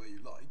them anywhere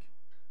you like.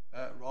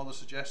 rather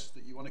suggests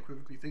that you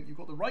unequivocally think you've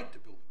got the right to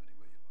build them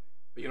anywhere you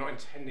like. But you're not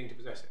intending to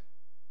possess it.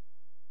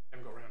 You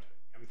haven't got around to it.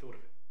 You haven't thought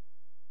of it.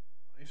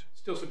 Right?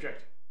 Still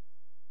subjective.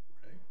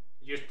 Okay.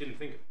 You just didn't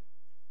think of it.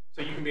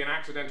 So you can be an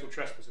accidental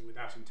trespasser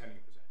without intending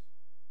to possess.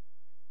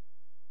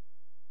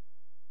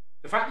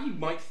 The fact that you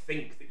might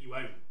think that you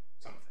own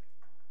something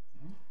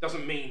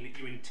doesn't mean that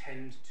you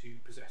intend to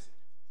possess it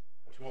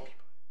or to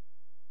occupy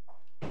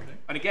it. Okay.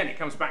 And again, it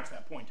comes back to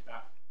that point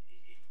about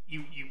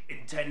you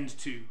intend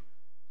to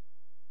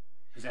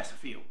possess a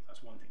field.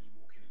 That's one thing. You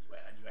walk in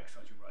and you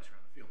exercise your rights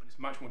around the field, but it's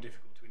much more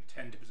difficult to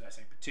intend to possess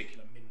a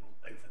particular mineral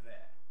over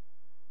there,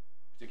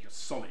 a particular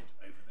solid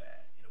over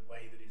there, in a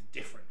way that is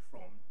different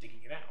from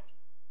digging it out.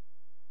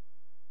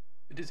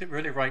 But is it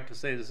really right to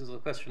say this is a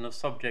question of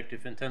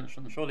subjective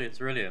intention? Surely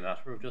it's really a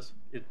matter of just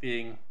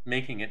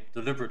making it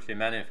deliberately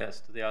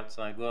manifest to the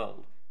outside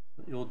world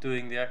that you're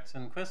doing the acts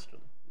in question.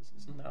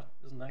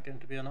 Isn't that going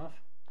to be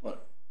enough? Well,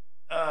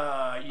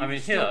 you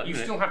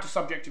still have to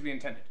subjectively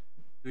intend it.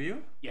 Do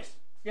you? Yes.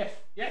 Yes.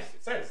 Yes.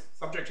 It says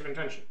subjective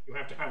intention. You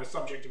have to have a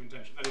subjective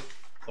intention. That is.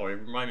 Sorry,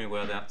 remind me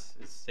where that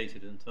is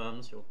stated in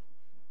terms.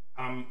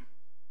 Well,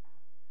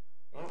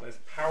 there's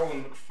Powell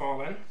and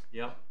McFarlane.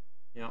 Yeah.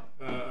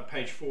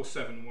 Page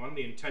 471.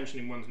 The intention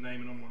in one's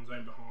name and on one's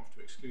own behalf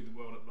to exclude the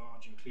world at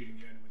large, including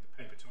the owner with the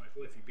paper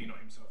title, if he be not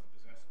himself the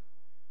possessor.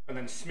 And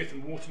then Smith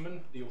and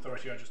Waterman, the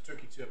authority I just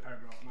took you to at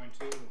paragraph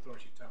 19, the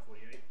authority of tab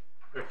 48.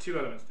 There are two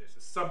elements to this.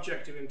 A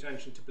subjective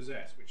intention to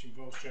possess, which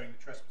involves showing the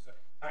trespasser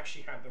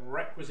actually had the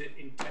requisite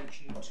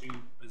intention to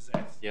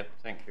possess. Yep,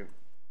 thank you.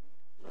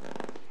 I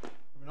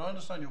mean, I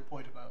understand your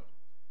point about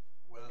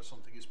whether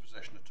something is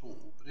possession at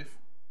all, but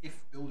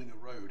if building a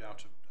road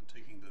out of and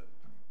taking the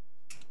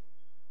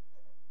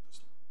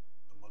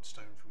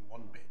mudstone from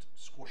one bit,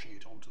 squashing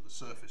it onto the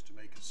surface to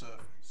make a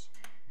surface,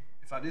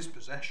 if that is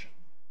possession,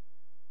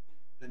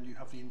 then you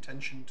have the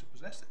intention to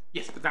possess it.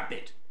 Yes, but that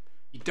bit.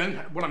 You don't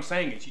have, what I'm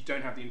saying is you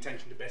don't have the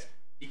intention to possess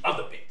the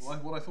other bits. Well,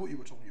 what I thought you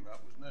were talking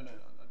about was, no, I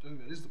don't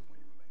think that is the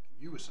point you were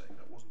making. You were saying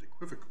that wasn't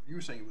equivocal. You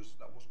were saying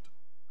that wasn't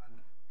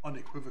an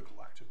unequivocal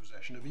act of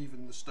possession of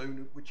even the stone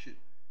of which it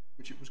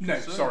was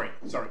concerned.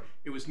 No, sorry.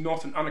 It was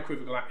not an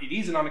unequivocal act. It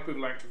is an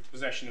unequivocal act of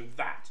possession of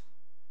that,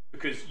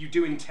 because you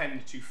do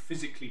intend to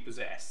physically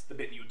possess the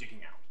bit that you're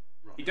digging out.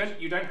 Right.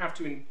 You don't have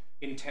to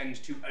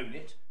intend to own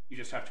it. You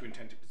just have to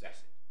intend to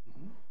possess it.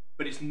 Mm-hmm.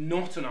 But it's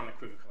not an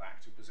unequivocal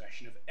act of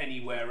possession of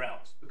anywhere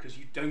else, because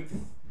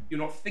you're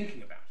not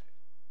thinking about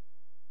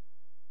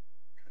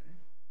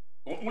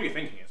it. Okay. All you're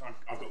thinking is,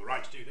 I've got the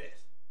right to do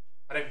this.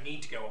 I don't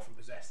need to go off and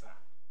possess that.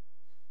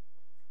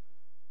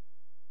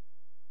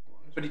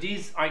 Right. But it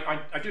is,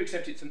 I do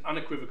accept it's an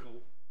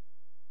unequivocal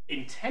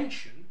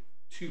intention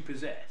to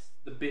possess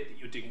the bit that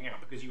you're digging out,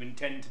 because you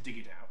intend to dig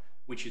it out,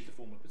 which is the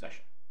form of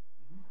possession.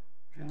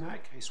 In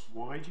that case,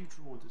 why do you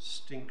draw the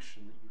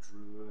distinction that you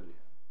drew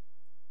earlier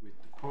with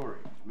the quarry?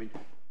 I mean,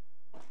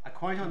 I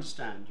quite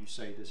understand you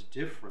say there's a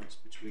difference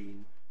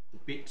between the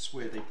bits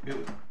where they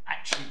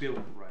actually built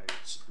the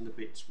roads and the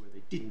bits where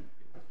they didn't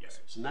build the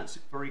roads. And that's a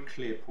very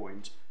clear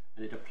point,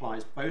 and it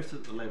applies both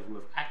at the level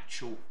of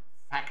actual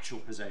factual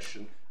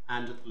possession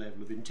and at the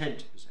level of intent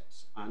to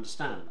possess. I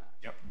understand that.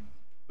 Yep.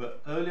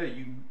 But earlier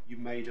you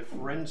made a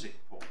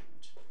forensic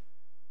point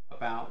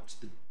about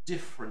the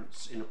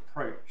difference in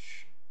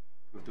approach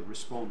of the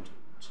respondent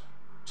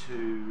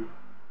to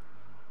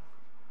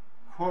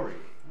quarrying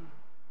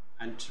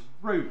and to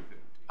road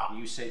building.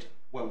 You said,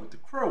 well, with the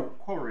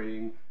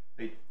quarrying,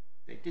 they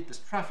did this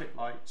traffic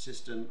light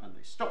system and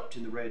they stopped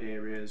in the red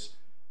areas,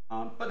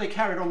 but they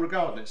carried on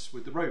regardless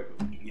with the road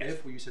building. Yes.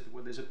 Therefore, you said,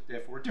 well, there's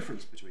therefore a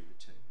difference between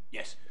the two.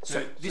 Yes.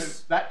 So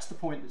that's the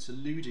point that's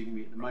eluding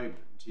me at the moment,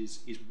 is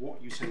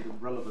what you say the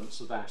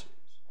relevance of that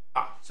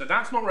is. So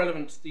that's not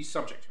relevant to the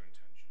subject of intention.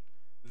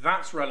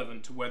 That's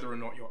relevant to whether or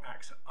not your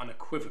acts are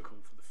unequivocal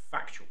for the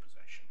factual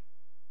possession.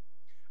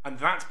 And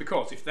that's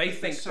because if they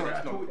think that it's not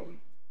a problem.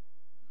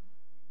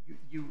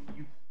 You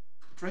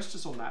addressed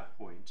us on that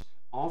point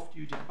after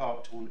you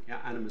embarked on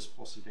animus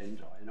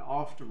possidendi and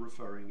after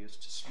referring us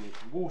to Smith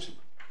and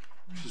Waterman,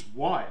 which is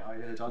why I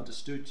had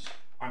understood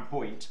my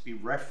point to be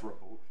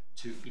referable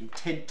to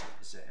intent to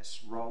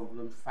possess rather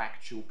than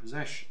factual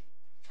possession.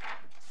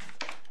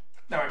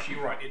 No, actually,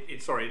 you're right.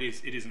 It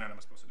is an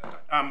animus possidendi.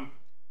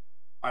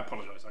 I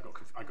apologise. I got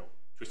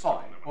twisted.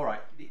 Fine. All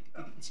right.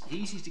 It's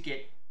easy to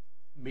get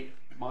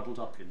muddled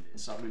up in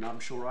this. I mean,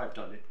 I'm sure I've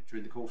done it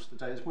during the course of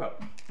the day as well.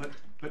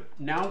 But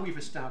now we've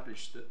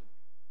established that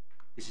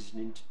this is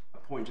a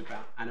point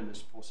about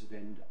animus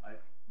possidendi.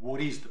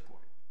 What is the point?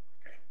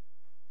 Okay.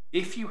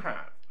 If you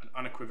have an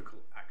unequivocal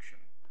action,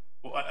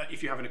 or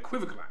if you have an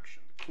equivocal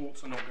action, the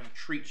courts are not going to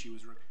treat you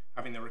as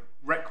having the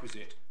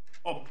requisite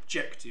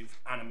objective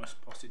animus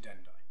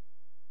possidendi.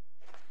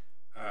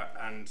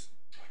 And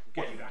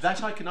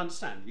that I can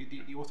understand.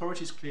 The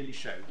authorities clearly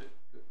show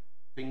that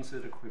things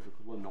that are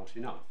equivocal are not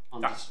enough.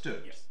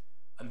 Understood. Yes.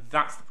 And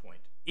that's the point.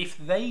 If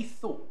they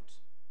thought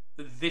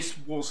that this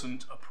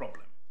wasn't a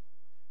problem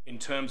in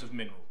terms of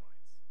mineral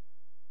rights,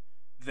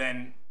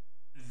 then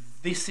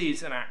this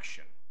is an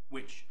action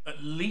which,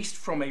 at least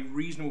from a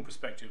reasonable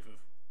perspective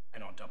of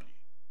NRW,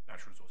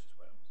 Natural Resources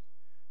Wales,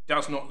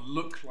 does not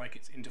look like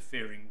it's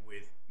interfering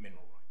with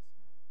mineral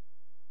rights.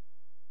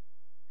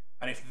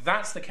 And if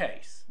that's the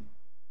case,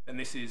 then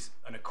this is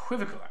an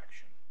equivocal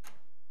action.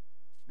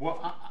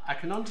 Well, I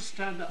can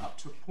understand that up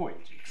to a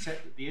point,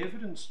 except that the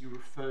evidence you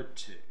referred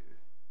to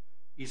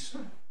is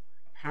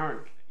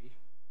apparently,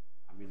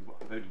 I mean,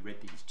 I've only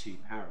read these 2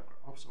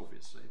 paragraphs,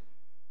 obviously.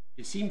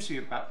 It seems to be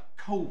about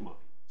coal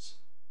mines,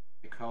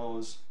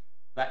 because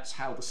that's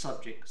how the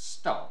subject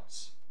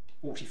starts,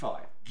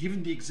 45,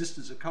 given the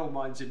existence of coal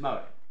mines in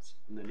Moens,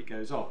 and then it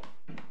goes on.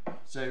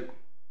 So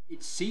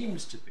it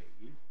seems to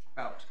be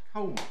about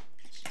coal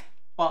mines,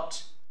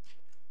 but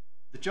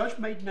the judge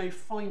made no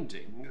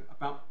finding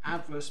about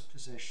adverse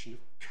possession of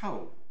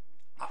coal.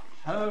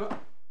 Her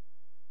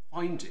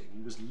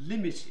finding was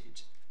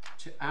limited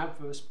to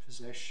adverse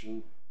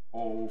possession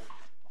of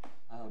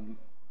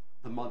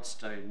the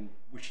mudstone,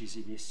 which is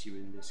in issue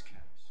in this case.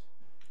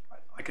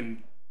 I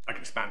can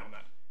expand on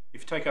that.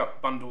 If you take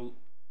up bundle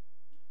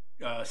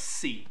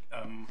C,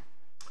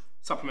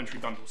 supplementary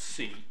bundle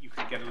C, you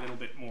can get a little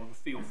bit more of a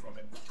feel from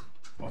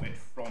it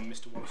from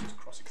Mr. Wallace's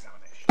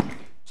cross-examination.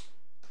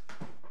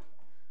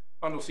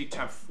 Bundle C,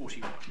 tab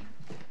 41.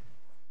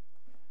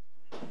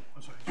 Oh,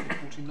 sorry,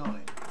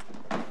 49.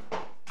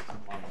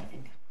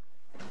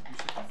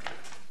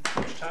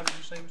 Which tab did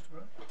you say, Mr.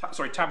 Wright?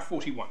 Sorry, tab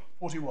 41.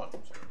 41.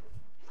 Sorry.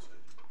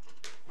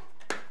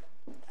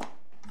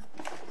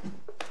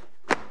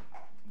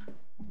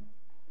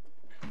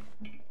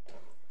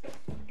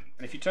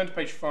 And if you turn to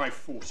page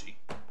 540,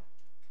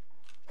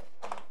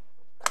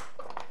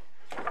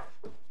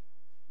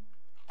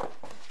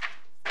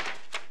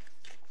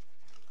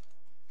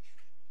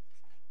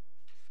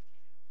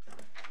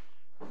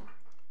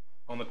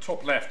 on the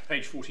top left,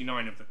 page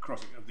 49 of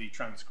the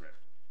transcript,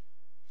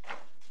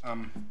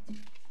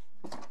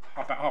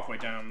 about halfway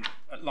down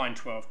at line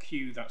 12,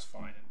 Q, that's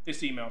fine. And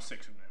this email,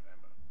 6th of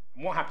November.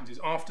 And what happens is,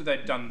 after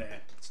they've done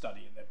their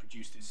study and they've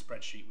produced this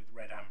spreadsheet with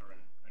red, amber,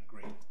 and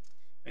green,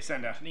 they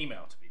send out an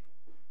email to people.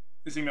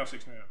 This email,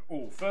 6th of November.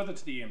 Oh, further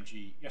to the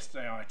EMG,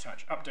 yesterday I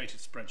attached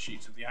updated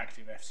spreadsheets of the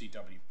active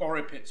FCW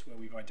borrow pits where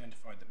we've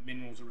identified that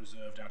minerals are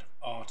reserved out of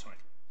our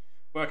title.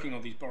 Working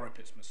on these borrow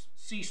pits must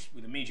cease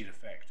with immediate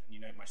effect, and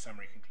you note my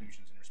summary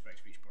conclusions in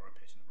respect of each borrow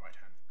pit in the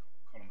right-hand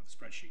column of the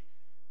spreadsheet.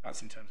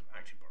 That's in terms of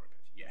active borrow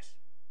pits. Yes.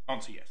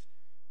 Answer, yes.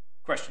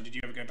 Question, did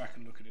you ever go back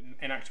and look at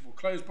inactive or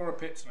closed borrow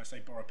pits? And I say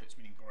borrow pits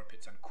meaning borrow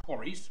pits and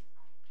quarries.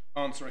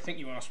 Answer, I think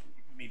you asked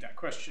me that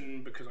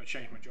question because I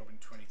changed my job in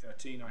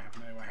 2013. I have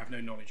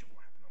no knowledge of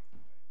what happened after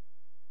that.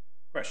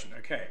 Question,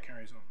 okay, it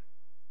carries on.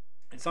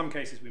 In some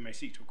cases we may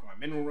seek to acquire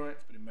mineral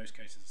rights, but in most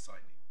cases the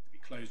site needs to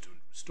be closed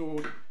and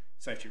restored.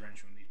 Safety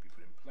arrangement needs to be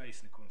put in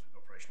place in accordance with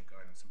operational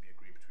guidance and be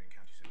agreed between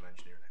County Civil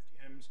Engineer and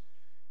FDMs.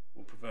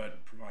 Will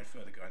provide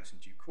further guidance in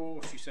due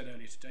course. You said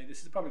earlier today,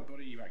 this is a public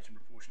body, you act in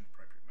proportion and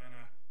appropriate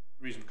manner.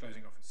 The reason for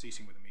closing off and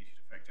ceasing with immediate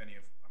effect any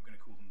of, I'm going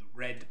to call them the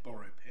red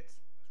borrow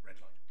pits, that's red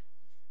light,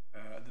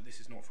 that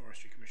this is not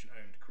Forestry Commission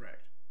owned,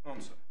 correct?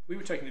 Answer, we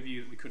were taking the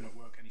view that we could not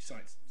work any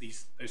sites,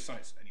 those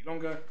sites any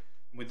longer,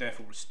 and would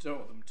therefore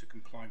restore them to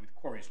comply with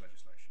quarries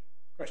legislation.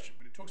 Question,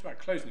 but it talks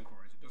about closing the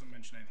quarries, it doesn't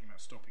mention anything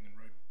about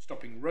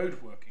stopping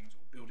road workings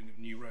or building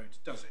of new roads,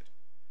 does it?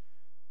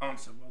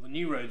 Answer, well, the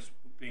new roads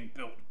being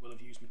built will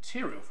have used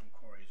material from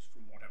quarries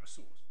from whatever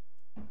source.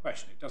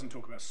 Question, it doesn't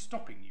talk about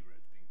stopping new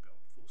roads being built,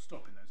 full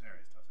stop in those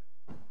areas, does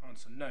it?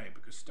 Answer, no,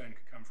 because stone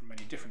could come from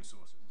many different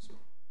sources.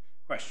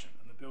 Question,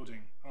 and the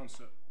building,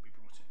 answer, will be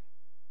brought in.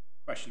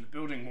 Question, the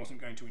building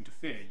wasn't going to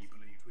interfere, you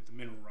believed, with the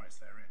mineral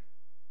rights therein.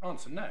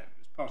 Answer, no, it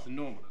was part of the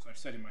normal, as I've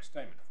said in my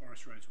statement,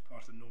 forest roads were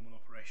part of the normal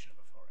operation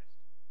of a forest.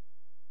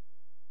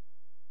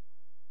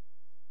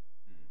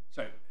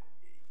 So,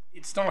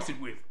 it started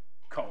with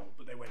coal,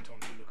 but they went on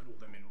to look at all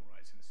their mineral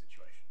rights in the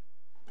situation.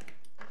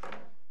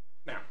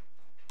 Now,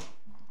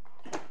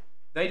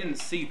 they didn't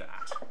see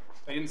that.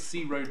 They didn't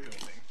see road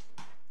building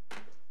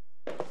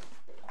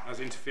as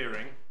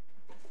interfering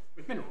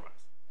with mineral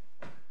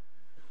rights.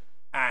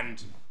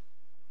 And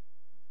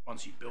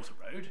once you've built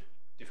a road,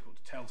 difficult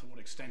to tell to what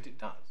extent it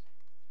does.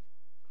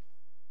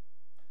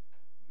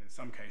 In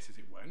some cases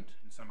it won't,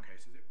 in some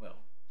cases it will.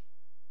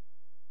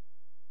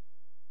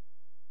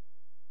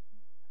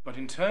 But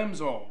in terms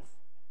of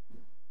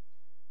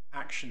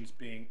actions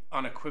being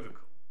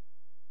unequivocal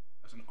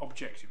as an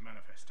objective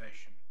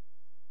manifestation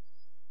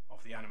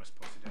of the animus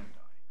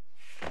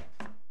possidendi,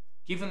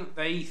 given that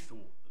they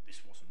thought that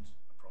this wasn't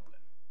a problem,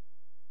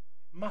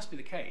 it must be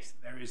the case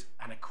that there is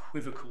an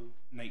equivocal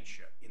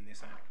nature in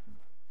this act.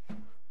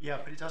 Yeah,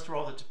 but it does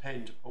rather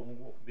depend on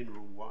what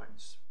mineral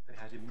rights they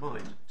had in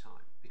mind at the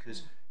time,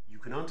 because you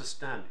can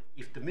understand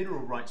if the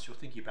mineral rights you're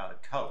thinking about are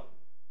coal,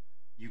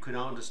 you can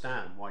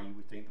understand why you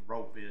would think the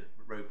road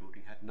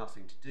building had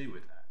nothing to do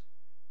with that.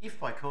 If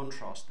by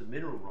contrast the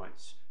mineral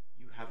rights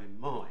you have in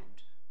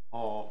mind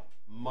are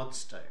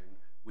mudstone,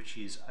 which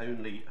is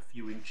only a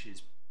few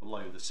inches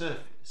below the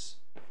surface,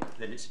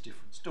 then it's a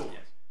different story.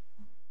 Yes.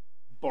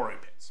 Borrow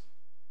pits.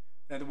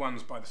 They're the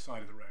ones by the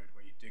side of the road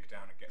where you dig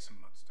down and get some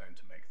mudstone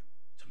to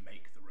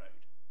make the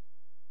road.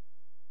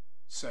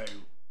 So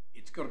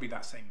it's got to be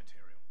that same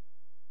material.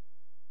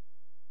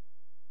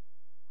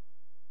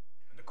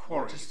 And the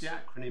quarries. What does the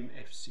acronym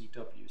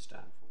FCW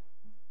stand for?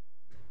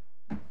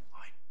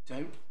 I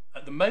don't.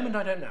 At the moment,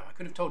 I don't know. I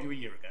could have told you a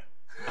year ago.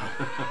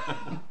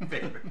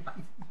 Fair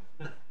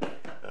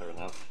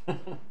enough.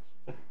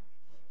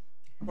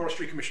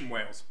 Forestry Commission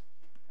Wales.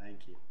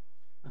 Thank you.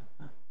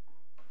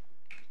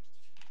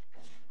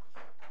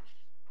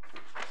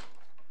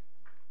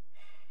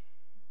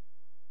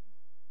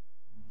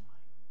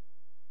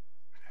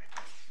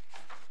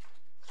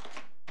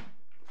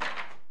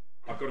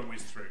 I've got to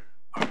whiz through.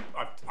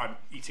 I'm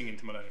eating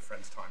into my learned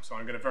friend's time, so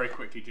I'm going to very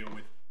quickly deal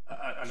with,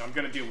 and I'm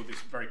going to deal with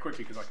this very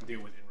quickly because I can deal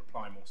with it in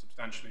reply more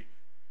substantially.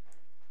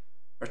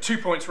 There are 2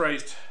 points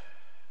raised.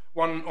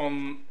 One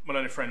on my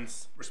learned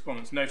friend's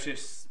respondent's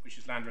notice, which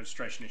is land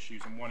registration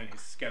issues, and one in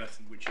his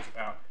skeleton, which is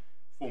about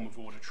form of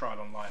order,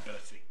 trial on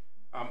liability.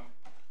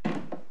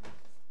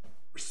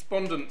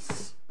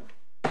 Respondent's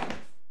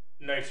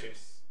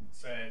notice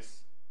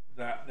says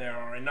that there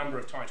are a number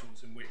of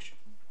titles in which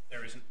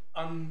there is an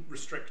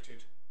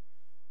unrestricted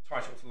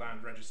title to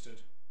land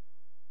registered,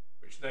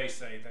 which they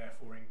say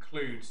therefore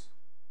includes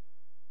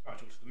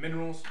title to the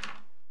minerals.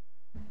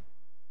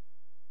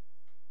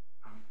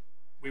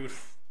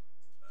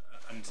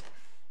 And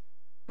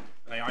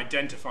they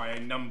identify a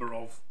number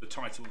of the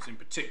titles in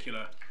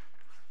particular.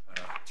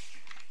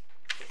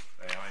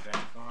 They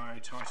identify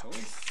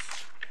titles.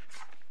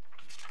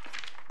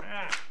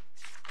 Lost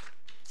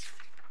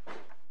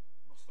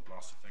the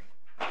blaster thing.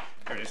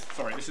 Here it is.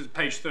 Sorry, this is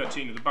page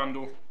 13 of the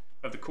bundle,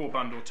 of the core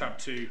bundle, tab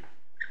 2,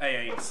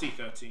 A8,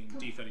 C13,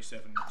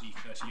 D37,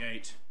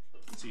 D38,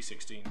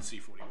 C16,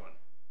 C41.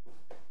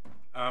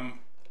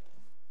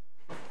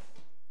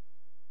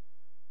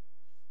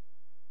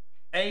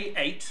 A8,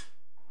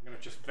 I'm going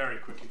to just very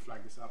quickly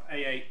flag this up.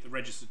 A8, the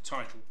registered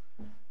title,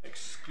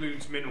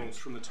 excludes minerals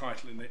from the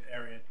title in the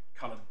area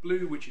coloured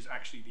blue, which is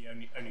actually the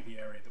only the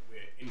area that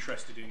we're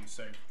interested in,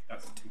 so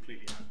that's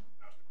completely out of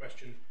the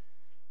question.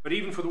 But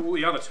even for all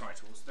the other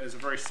titles, there's a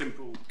very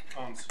simple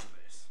answer to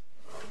this.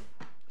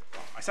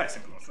 I say a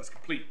simple answer, that's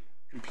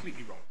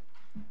completely wrong.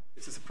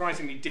 It's a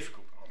surprisingly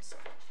difficult answer,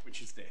 which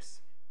is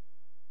this.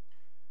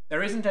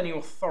 There isn't any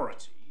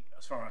authority,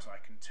 as far as I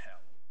can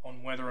tell,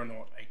 on whether or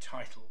not a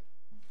title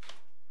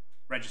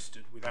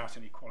registered without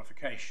any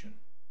qualification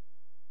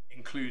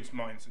includes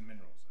mines and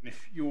minerals. And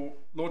if your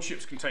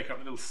lordships can take up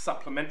the little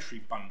supplementary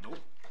bundle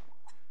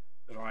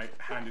that I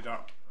handed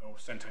up or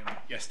sent in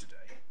yesterday.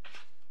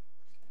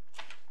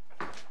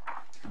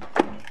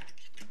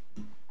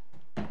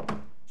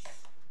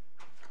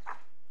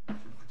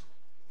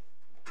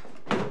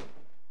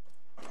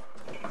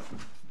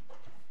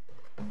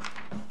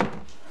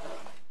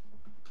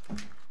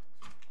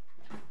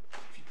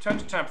 If you turn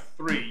to tab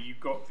 3,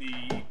 you've got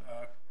the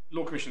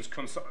Law Commission's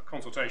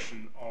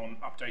consultation on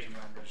updating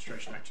Land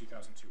Registration Act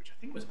 2002, which I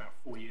think was about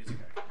 4 years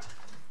ago.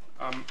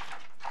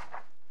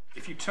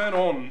 If you turn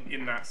on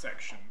in that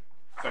section,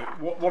 so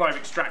what I've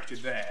extracted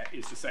there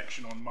is the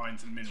section on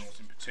mines and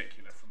minerals in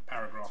particular, from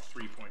paragraph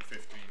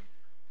 3.15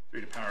 through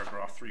to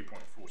paragraph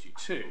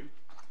 3.42.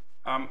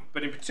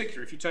 But in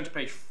particular, if you turn to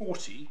page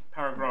 40,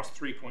 paragraphs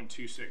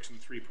 3.26 and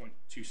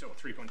 3.26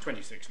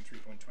 and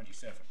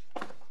 3.27,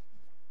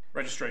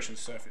 registration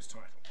surface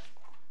title.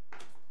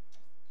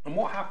 And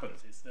what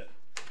happens is that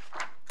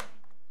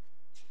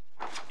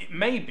it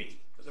may be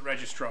that the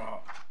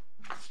registrar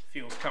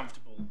feels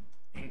comfortable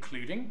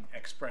including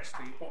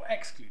expressly or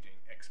excluding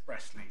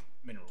expressly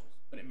minerals,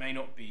 but it may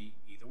not be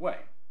either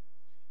way.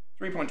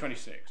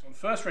 3.26. On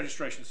first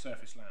registration of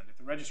surface land, if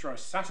the registrar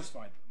is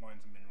satisfied that the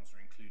mines and minerals are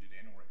included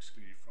in or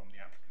excluded from the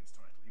applicant's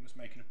title, he must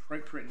make an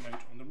appropriate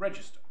note on the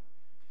register.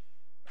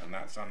 And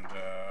that's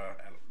under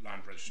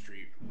Land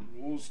Registry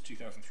Rules,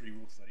 2003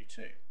 Rule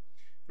 32.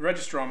 The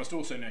registrar must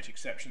also note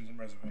exceptions and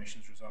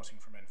reservations resulting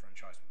from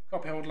enfranchisement of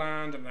copyhold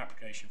land, and an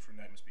application for a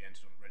note must be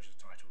entered on the register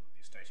title that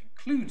the estate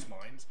includes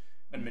mines,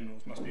 and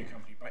minerals must be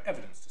accompanied by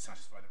evidence to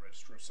satisfy the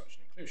registrar of such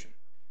an inclusion.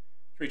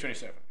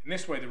 327. In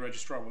this way, the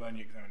registrar will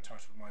only examine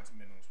title of mines and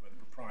minerals where the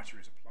proprietor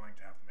is applying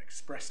to have them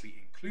expressly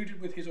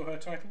included with his or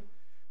her title,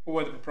 or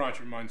where the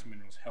proprietor of mines and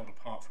minerals held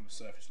apart from the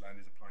surface land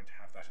is applying to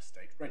have that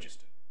estate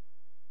registered.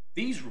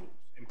 These rules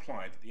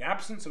imply that the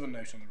absence of a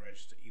note on the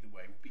register either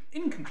way will be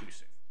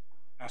inconclusive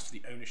as to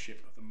the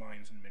ownership of the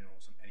mines and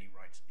minerals and any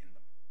rights in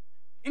them.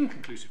 The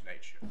inconclusive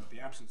nature of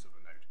the absence of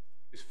a note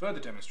is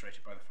further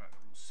demonstrated by the fact that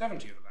Rule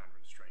 70 of the Land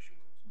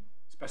Registration Rules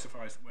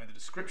specifies that where the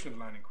description of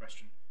the land in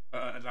question,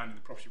 land in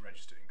the property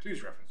register, includes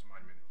reference to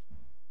mine and minerals,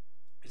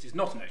 it is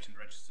not a note in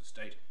the registered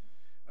estate,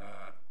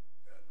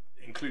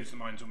 includes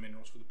the mines or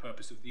minerals for the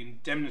purpose of the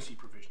indemnity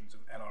provisions of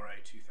LRA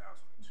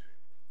 2002,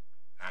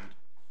 and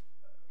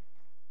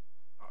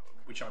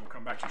which I will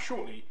come back to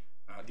shortly.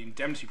 The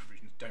indemnity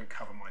provisions don't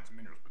cover mines and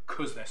minerals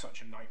because they're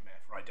such a nightmare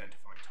for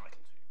identifying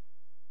title to.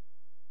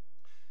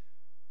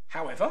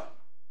 However,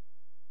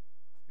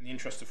 in the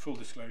interest of full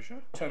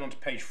disclosure, turn on to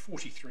page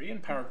 43 in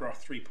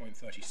paragraph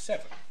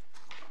 3.37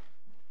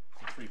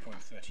 and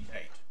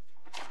 3.38.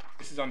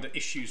 this is under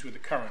issues with the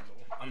current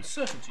law,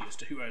 uncertainty as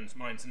to who owns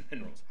mines and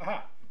minerals.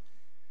 Aha.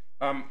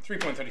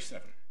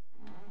 3.37.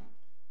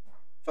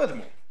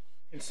 Furthermore,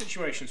 in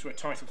situations where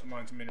title to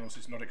mines and minerals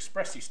is not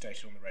expressly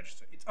stated on the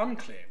register, it's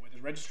unclear whether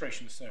the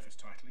registration of the surface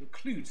title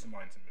includes the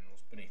mines and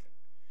minerals beneath it.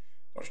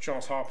 Dr.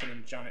 Charles Harpin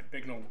and Janet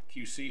Bignell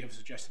QC have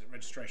suggested that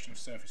registration of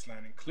surface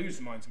land includes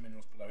the mines and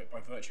minerals below it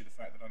by virtue of the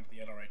fact that under the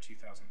LRA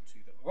 2002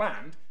 that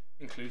land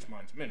includes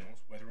mines and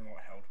minerals, whether or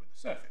not held with the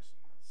surface.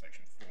 That's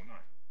section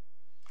 4.9.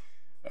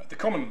 The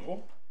common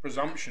law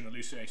presumption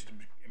elucidated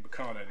in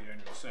Baccardo, the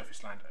owner of the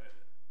surface land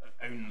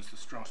owns the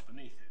strata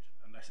beneath it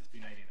unless it's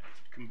been alienated,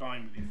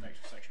 combined with the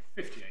effect of section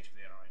 58 of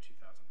the LRA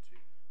 2002,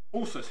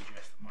 also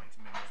suggests that mines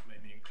and minerals may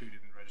be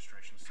included in the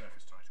registration of the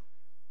surface title,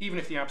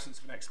 even if the absence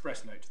of an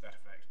express note to that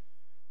effect.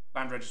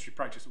 Land registry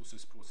practice also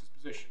supports this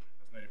position.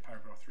 As noted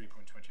paragraph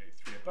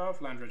 3.28.3 above,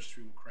 land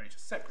registry will create a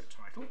separate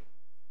title,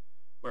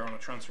 whereon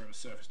a transfer of a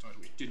surface title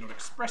which did not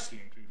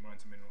expressly include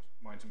mines and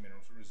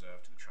minerals are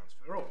reserved to the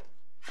transferor.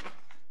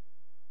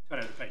 Turn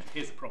over the page.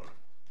 Here's the problem.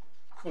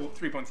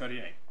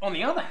 3.38. On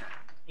the other hand,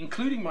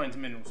 including mines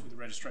and minerals with the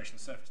registration of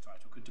the surface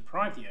title could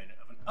deprive the owner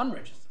of an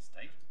unregistered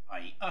estate,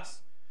 i.e.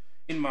 us,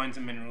 in mines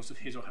and minerals of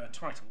his or her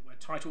title, where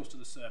titles to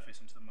the surface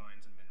and to the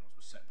mines and minerals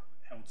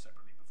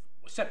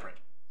were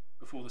separate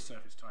before the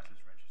surface title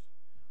is registered.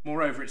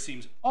 Moreover, it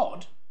seems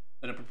odd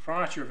that a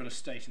proprietor of an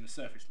estate in the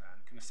surface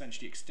land can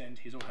essentially extend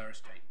his or her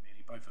estate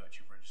merely by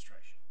virtue of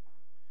registration.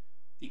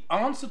 The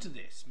answer to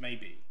this may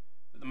be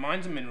that the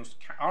mines and minerals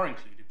are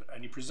included, but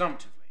only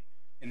presumptively.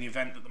 In the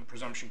event that the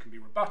presumption can be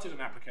rebutted, an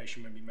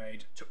application may be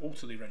made to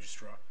alter the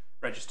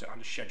register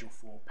under Schedule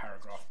 4,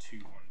 paragraph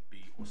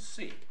 2(1)(b) or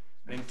C.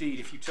 And indeed,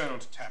 if you turn on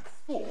to tab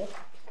 4,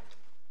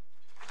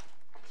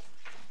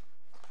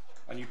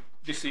 and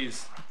this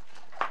is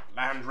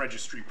Land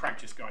Registry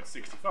Practice Guide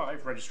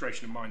 65,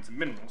 Registration of Mines and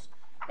Minerals,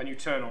 and you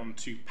turn on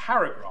to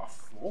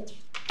paragraph 4,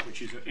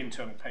 which is at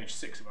internal page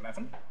 6 of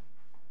 11,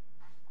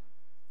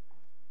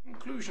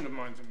 inclusion of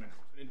mines and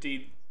minerals. And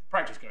indeed, the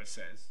Practice Guide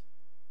says,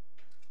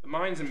 the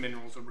mines and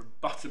minerals are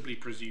rebuttably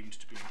presumed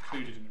to be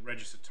included in the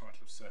registered title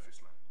of surface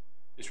land.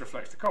 This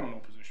reflects the common law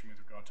position with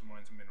regard to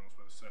mines and minerals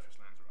where the surface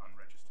lands are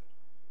unregistered.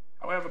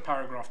 However,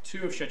 paragraph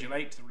 2 of Schedule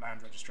 8 to the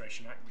Land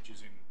Registration Act, which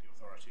is in the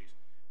authorities,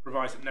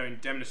 provides that no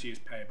indemnity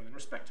is payable in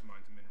respect to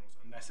mines and minerals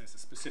unless there's a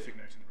specific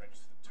note in the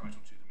register that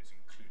title to them is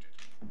included.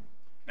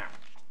 Now,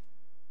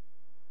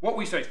 what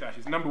we say to that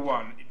is, number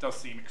one, it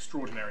does seem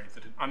extraordinary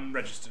that an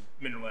unregistered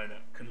mineral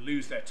owner can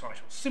lose their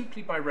title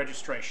simply by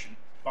registration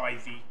by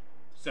the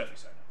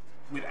surface owner,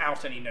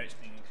 without any notes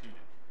being included.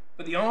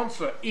 But the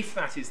answer, if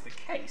that is the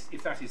case,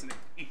 if that is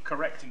a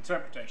correct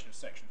interpretation of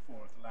Section 4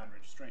 of the Land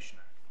Registration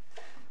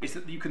Act, is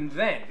that you can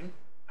then,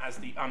 as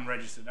the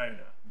unregistered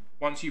owner,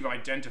 once you've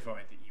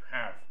identified that you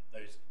have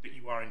those, that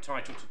you are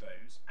entitled to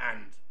those,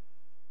 and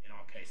in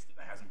our case that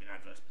there hasn't been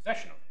adverse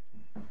possession of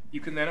it, you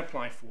can then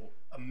apply for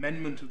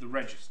amendment of the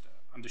register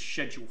under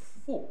Schedule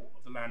 4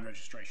 of the Land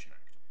Registration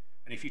Act.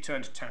 And if you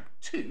turn to tab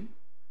 2,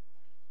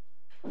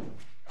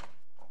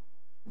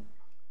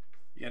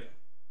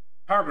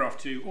 paragraph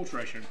 2,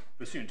 alteration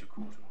pursuant to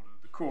court order.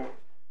 The court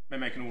may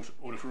make an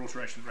order for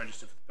alteration of the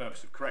register for the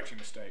purpose of correcting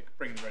a mistake,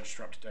 bringing the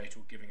register up to date,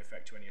 or giving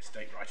effect to any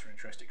estate right or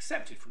interest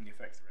accepted from the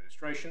effect of the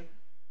registration.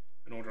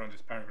 An order under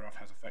this paragraph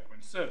has effect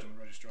when served on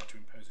the registrar to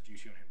impose a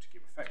duty on him to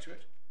give effect to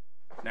it.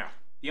 Now,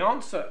 the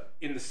answer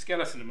in the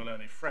skeleton of my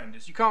learned friend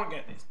is you can't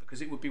get this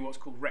because it would be what's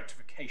called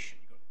rectification.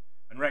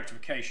 And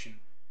rectification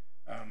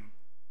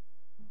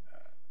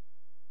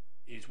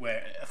is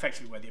where,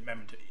 effectively, where the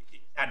amendment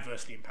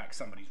adversely impacts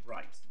somebody's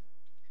rights.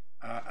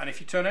 And if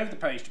you turn over the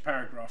page to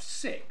paragraph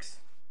 6,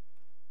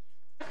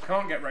 you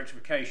can't get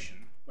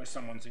rectification where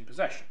someone's in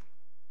possession.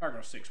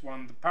 Paragraph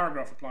 6.1, the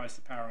paragraph applies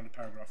to power under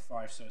paragraph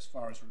 5, so as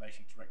far as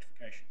relating to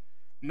rectification.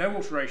 No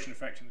alteration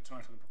affecting the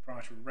title of the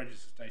proprietor of a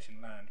registered estate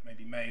in land may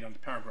be made under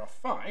paragraph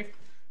 5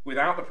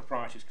 without the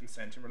proprietor's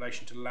consent in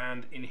relation to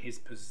land in his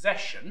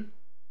possession.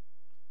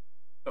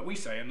 But we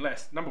say,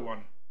 unless, number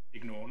one,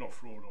 ignore, not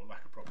fraud or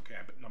lack of proper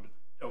care, but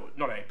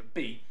not A, but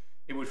B,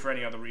 it would for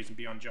any other reason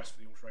be unjust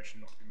for the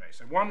alteration not to be made.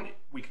 So one,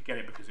 we could get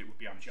it because it would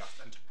be unjust.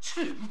 And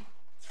two,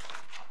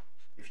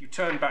 if you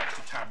turn back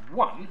to tab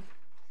 1,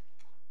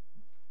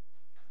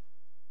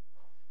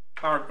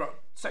 paragraph,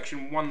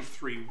 section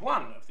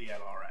 131 of the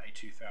LRA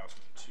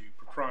 2002,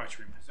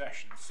 proprietary in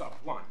possession, sub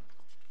 1,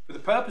 for the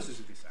purposes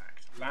of this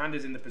act, land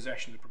is in the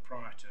possession of the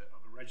proprietor of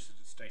a registered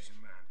estate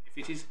in land if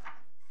it is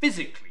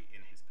physically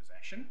in his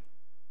possession,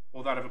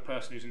 or that of a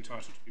person who's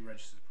entitled to be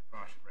registered as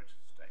proprietor of a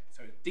registered estate.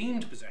 So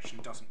deemed possession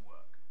doesn't work.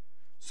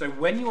 So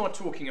when you are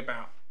talking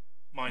about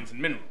mines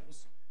and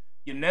minerals,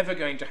 you're never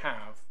going to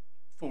have,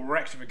 for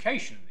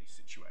rectification in this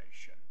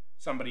situation,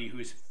 somebody who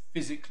is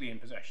physically in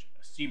possession,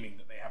 assuming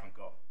that they haven't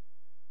got,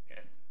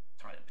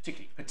 title,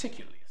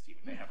 particularly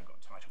assuming they haven't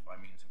got title by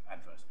means of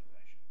adverse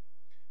possession.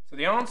 So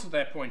the answer to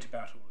their point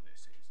about all of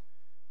this is,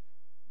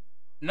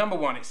 number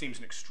one, it seems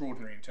an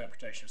extraordinary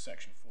interpretation of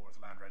Section 4 of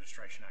the Land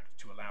Registration Act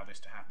to allow this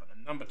to happen.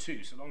 And number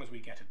two, so long as we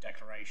get a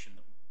declaration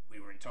that we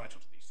were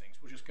entitled to these things,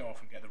 we'll just go off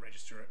and get the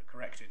register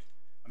corrected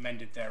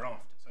amended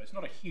thereafter. So it's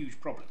not a huge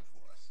problem for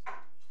us.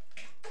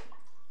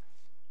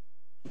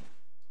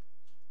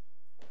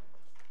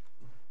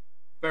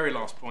 Very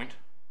last point.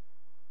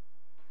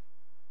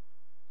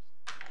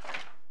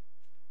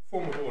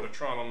 Form of order,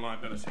 trial on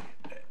liability.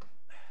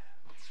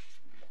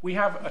 We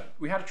had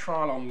a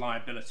trial on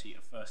liability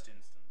at first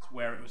instance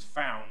where it was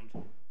found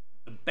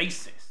the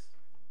basis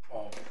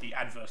of the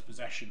adverse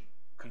possession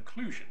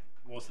conclusion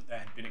was that there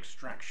had been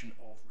extraction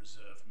of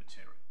reserved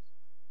materials.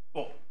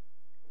 Or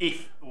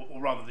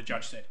rather the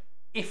judge said,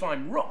 if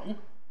I'm wrong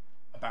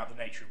about the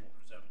nature of what the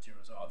reserved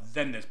materials are,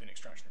 then there's been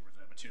extraction of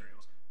reserved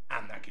materials,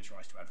 and that gives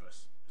rise to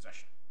adverse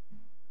possession.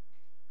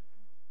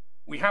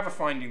 We have a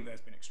finding that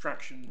there's been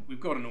extraction. We've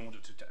got an order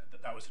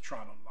that was a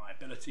trial on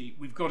liability.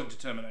 We've got a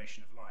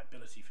determination of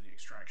liability for the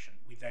extraction.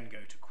 We then go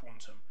to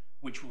quantum,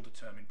 which will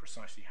determine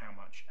precisely how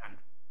much and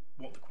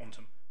what the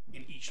quantum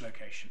in each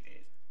location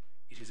is.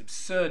 It is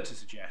absurd to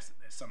suggest that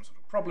there's some sort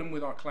of problem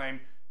with our claim.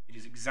 It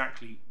is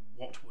exactly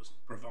what was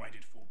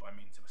provided for by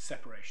means of a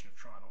separation of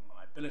trial on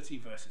liability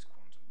versus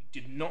quantum. We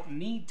did not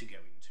need to go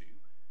into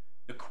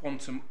the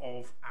quantum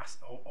of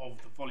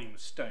the volume of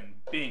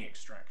stone being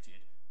extracted,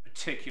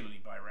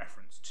 particularly by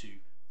reference to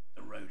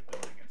the road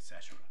building,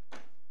 etc.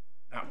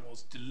 That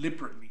was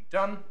deliberately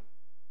done,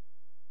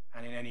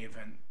 and in any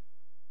event,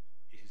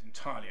 it is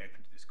entirely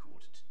open to this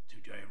court to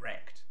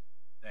direct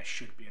there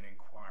should be an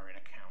inquiry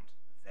and account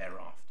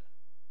thereafter.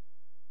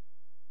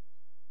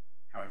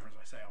 However, as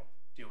I say, I'll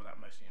deal with that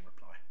mostly in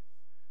reply.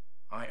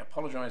 I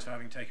apologise for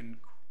having taken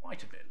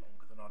quite a bit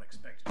longer than I'd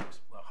expected. It was,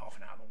 well, half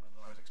an hour longer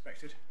than I was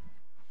expected.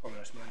 I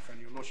apologise to my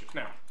friend, your lordships.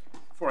 Now,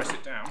 before I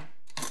sit down,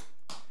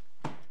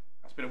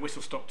 that's been a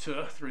whistle-stop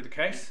tour through the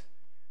case.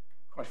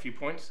 Quite a few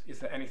points. Is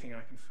there anything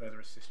I can further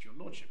assist your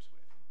lordships with?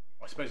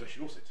 I suppose I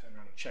should also turn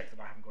around and check that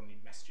I haven't got any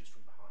messages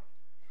from behind.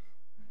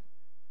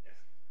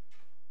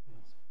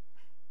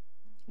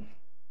 Yes.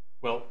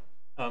 Well,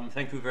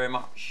 thank you very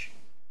much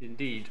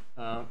indeed.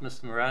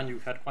 Mr. Moran,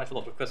 you've had quite a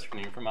lot of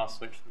questioning from us,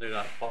 which no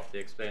doubt partly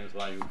explains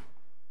why you've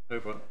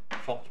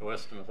overshot your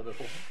estimate a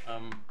little.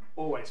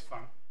 Always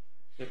fun.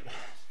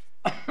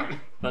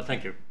 But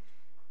thank you.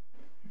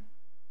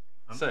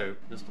 So,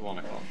 Mr.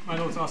 Wynne-Finch. My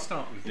lords, I'll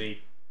start with the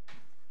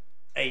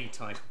A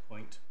title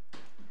point.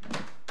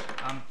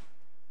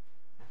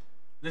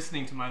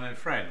 Listening to my learned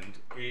friend,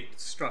 it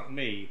struck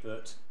me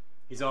that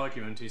his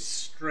argument is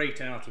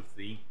straight out of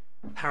the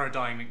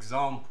paradigm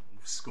example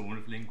school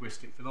of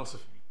linguistic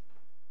philosophy.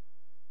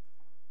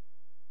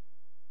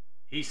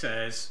 He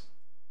says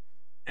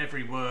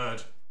every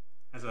word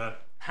has a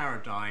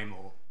paradigm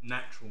or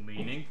natural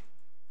meaning.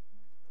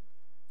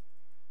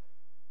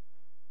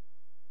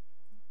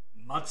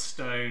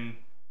 Mudstone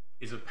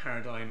is a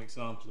paradigm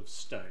example of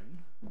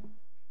stone.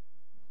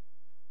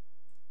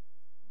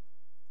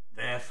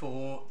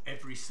 Therefore,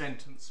 every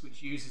sentence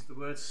which uses the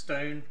word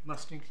stone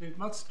must include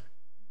mudstone.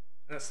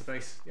 That's the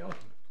basis of the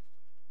argument.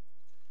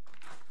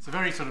 It's a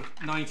very sort of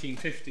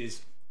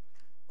 1950s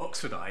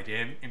Oxford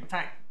idea. In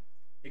fact,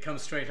 it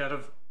comes straight out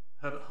of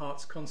Herbert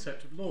Hart's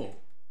concept of law,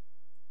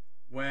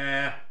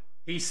 where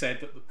he said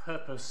that the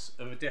purpose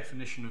of a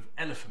definition of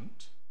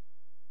elephant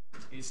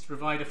is to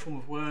provide a form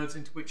of words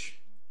into which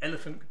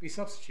elephant could be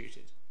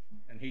substituted.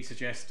 And he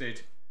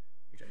suggested,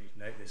 you don't need to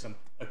note this,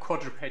 a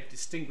quadruped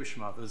distinguished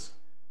from others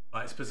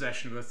by its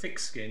possession of a thick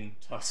skin,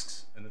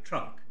 tusks, and a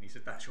trunk. And he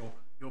said, that's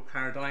your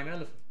paradigm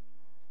elephant.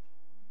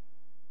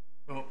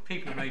 Well,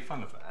 people have made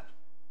fun of that.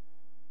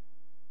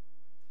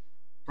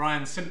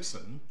 Brian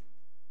Simpson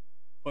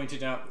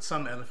pointed out that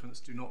some elephants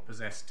do not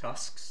possess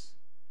tusks,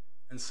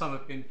 and some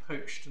have been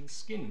poached and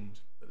skinned,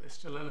 but they're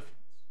still elephants.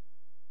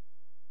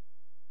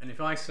 And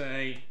if I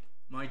say,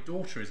 my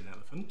daughter is an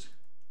elephant,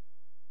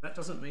 that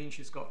doesn't mean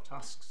she's got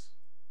tusks,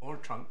 or a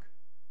trunk,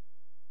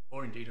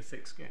 or indeed a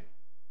thick skin.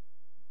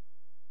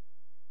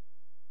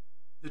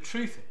 The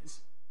truth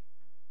is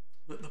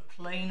that the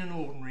plain and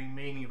ordinary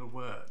meaning of a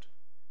word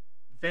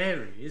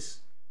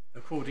varies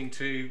according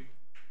to,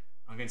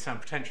 I'm going to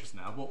sound pretentious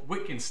now, what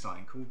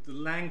Wittgenstein called the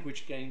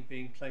language game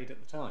being played at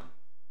the time.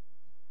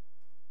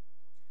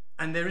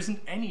 And there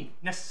isn't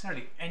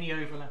necessarily any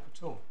overlap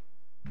at all.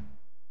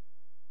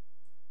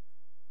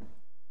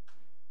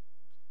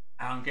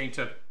 I'm going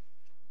to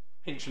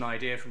pinch an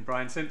idea from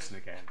Brian Simpson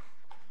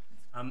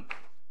again.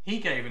 He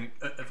gave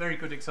a very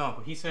good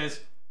example. He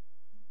says,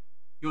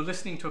 you're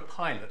listening to a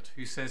pilot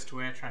who says to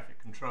air traffic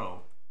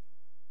control,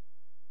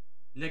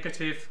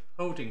 negative,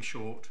 holding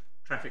short,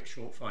 traffic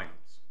short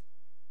finals.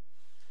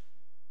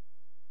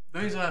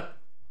 Those are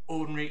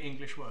ordinary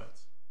English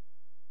words.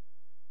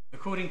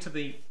 According to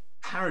the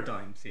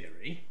paradigm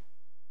theory,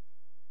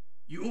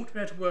 you ought to be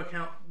able to work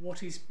out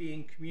what is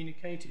being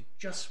communicated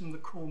just from the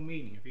core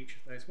meaning of each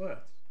of those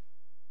words.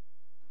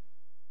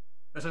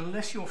 But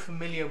unless you're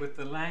familiar with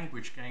the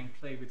language game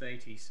played with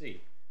ATC,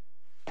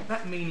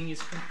 that meaning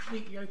is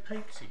completely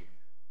opaque to you.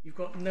 You've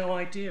got no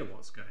idea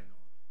what's going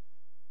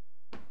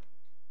on.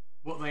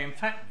 What they in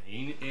fact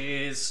mean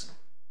is,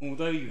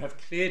 although you have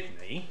cleared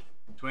me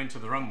to enter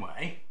the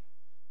runway,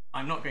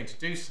 I'm not going to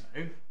do so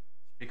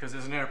because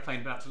there's an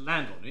aeroplane about to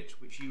land on it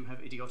which you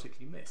have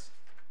idiotically missed.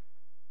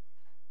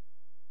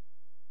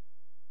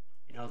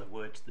 other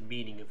words, the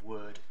meaning of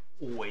word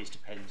always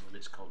depends on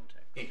its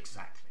context.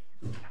 Exactly.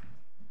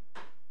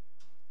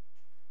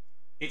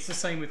 It's the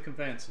same with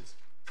conveyances.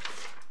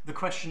 The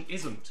question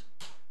isn't,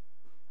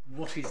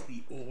 what is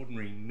the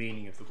ordinary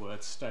meaning of the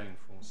word stone,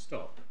 full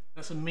stop?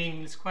 That's a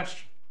meaningless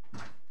question.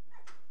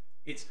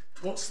 It's,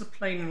 what's the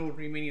plain and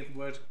ordinary meaning of the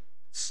word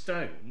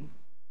stone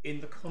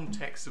in the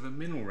context of a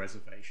mineral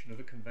reservation of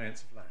a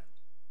conveyance of land?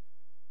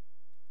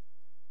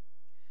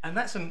 And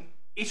that's an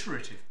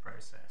iterative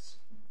process,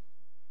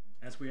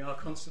 as we are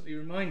constantly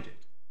reminded.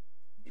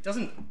 It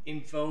doesn't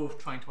involve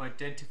trying to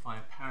identify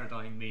a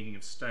paradigm meaning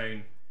of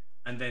stone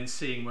and then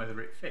seeing whether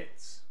it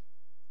fits,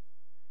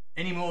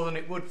 any more than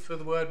it would for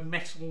the word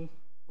metal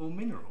or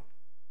mineral.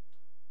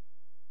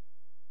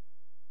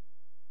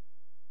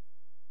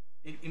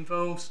 It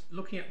involves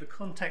looking at the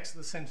context of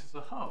the sentence as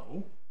a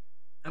whole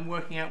and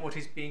working out what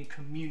is being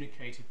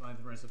communicated by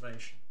the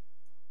reservation.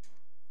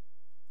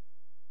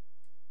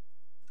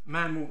 A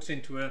man walks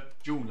into a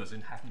jeweller's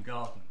in Hatton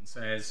Garden and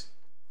says,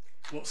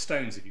 "What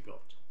stones have you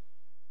got?"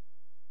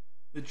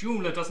 The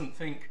jeweller doesn't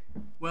think,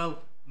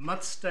 well,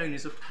 mudstone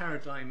is a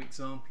paradigm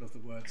example of the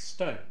word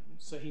stone,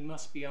 so he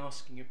must be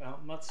asking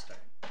about mudstone.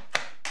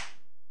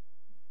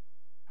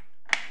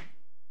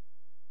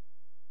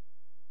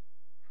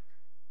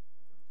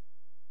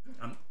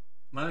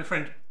 My own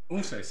friend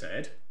also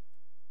said,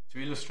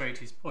 to illustrate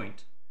his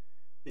point,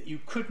 that you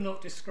could not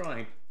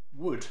describe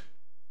wood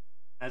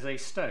as a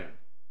stone.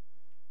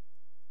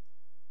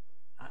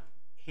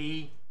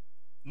 He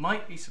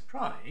might be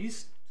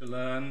surprised to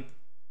learn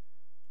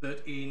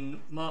that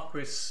in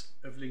Marquis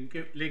of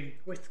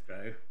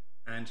Linguithgo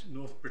and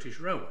North British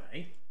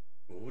Railway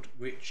Board,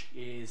 which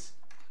is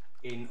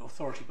in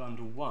Authority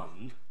Bundle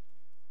 1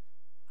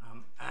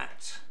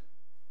 at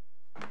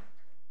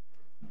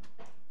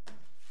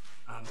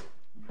I'm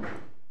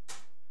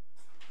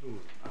sorry,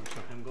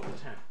 I haven't got the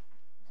tab.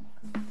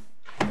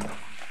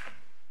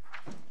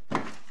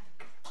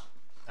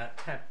 At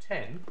tab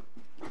 10,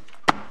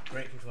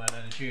 grateful to our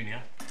learner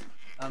junior,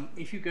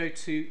 if you go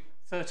to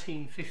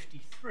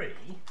 1353,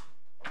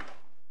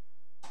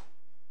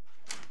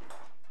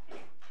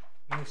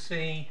 you'll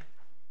see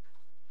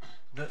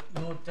that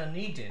Lord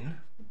Dunedin,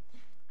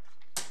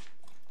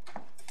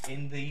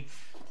 in the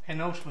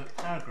penultimate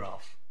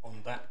paragraph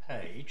on that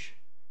page,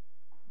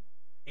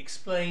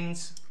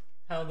 explains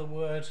how the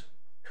word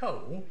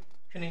coal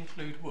can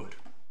include wood.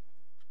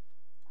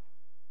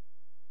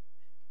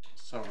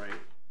 Sorry,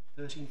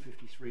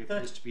 1353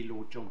 appears to be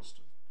Lord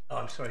Johnston. Oh,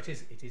 I'm sorry,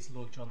 it is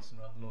Lord Johnson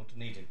rather than Lord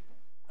Dunedin.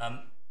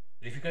 But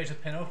if you go to the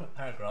penultimate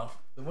paragraph,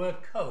 the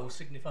word coal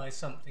signifies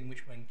something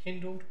which, when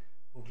kindled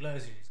or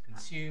glows, it is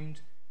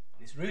consumed,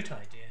 and its root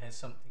idea has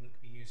something that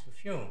can be used for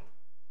fuel.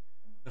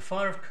 The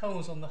fire of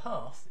coals on the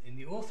hearth, in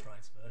the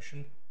authorised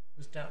version,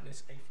 was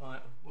doubtless a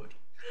fire of wood.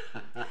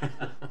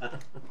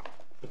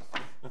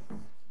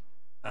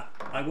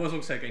 I was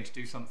also going to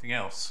do something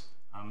else,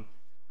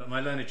 but my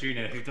learner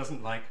junior, who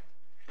doesn't like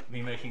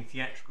me making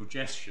theatrical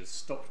gestures,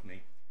 stopped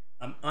me.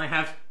 I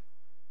have,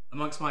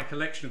 amongst my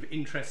collection of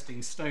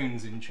interesting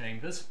stones in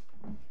chambers,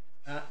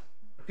 a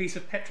piece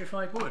of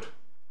petrified wood.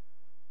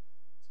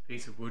 It's a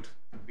piece of wood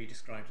that would be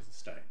described as a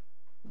stone.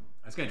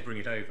 I was going to bring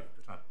it over,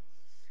 but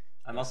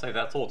I must say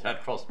that thought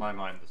had crossed my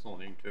mind this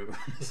morning too,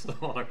 Mr.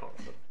 Monaco.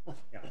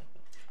 yeah.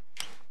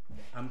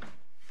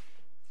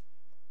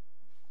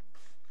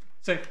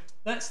 So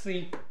that's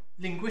the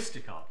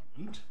linguistic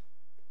argument.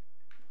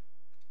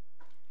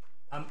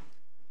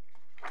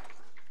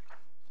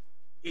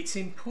 It's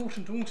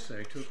important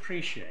also to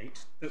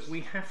appreciate that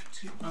we have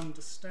to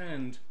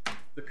understand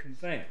the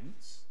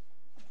conveyance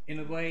in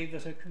a way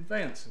that a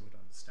conveyancer would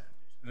understand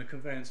it, and a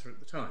conveyancer at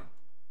the time.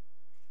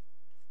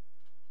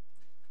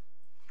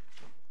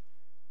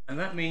 And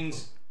that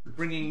means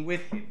bringing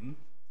with him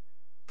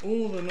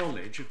all the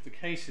knowledge of the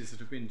cases that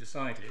have been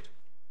decided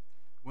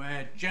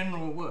where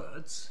general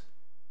words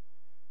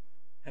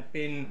have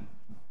been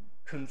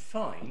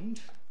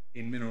confined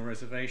in mineral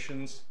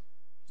reservations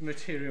to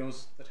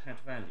materials that had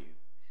value.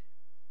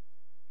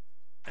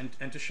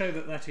 And to show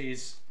that that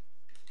is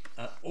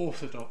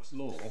orthodox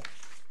law,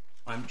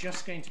 I'm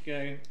just going to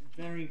go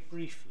very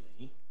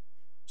briefly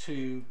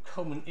to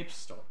Common and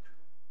Ibstock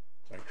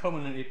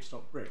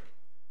Brick,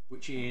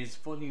 which is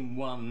volume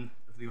 1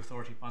 of the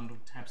Authority Bundle,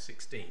 tab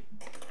 16.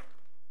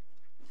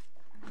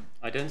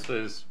 I don't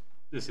suppose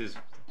this is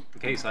the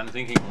case I'm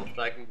thinking of,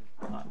 but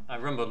I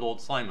remember Lord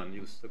Simon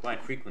used to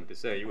quite frequently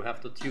say you have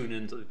to tune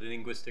into the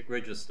linguistic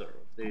register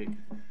of the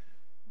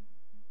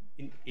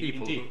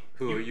people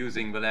who are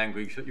using the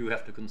language that you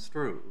have to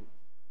construe.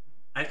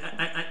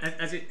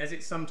 As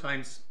it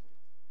sometimes,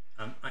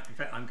 in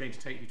fact, I'm going to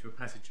take you to a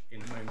passage in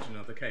a moment in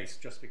another case,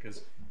 just because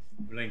it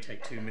will only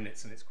take 2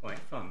 minutes and it's quite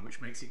fun, which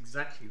makes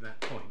exactly that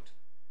point.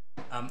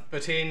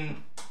 But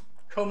in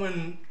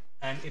Common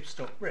and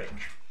Ibstock Brick,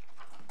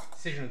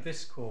 decision of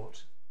this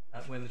court,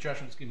 when the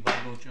judgment was given by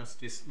Lord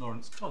Justice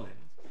Lawrence Collins,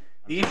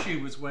 the issue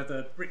was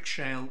whether brick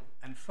shale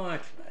and fire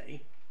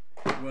clay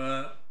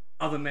were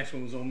other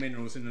metals or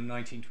minerals in a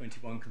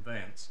 1921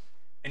 conveyance.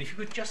 And if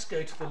you could just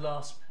go to the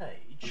last I'm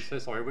page, so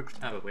sorry, which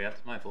tab are we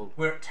at? My fault.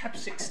 we're at tab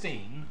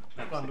 16,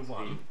 Tab under 16.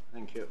 1.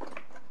 Thank you.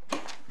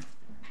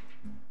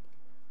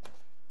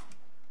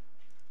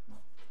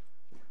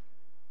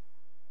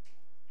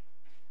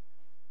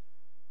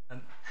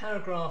 And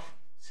paragraph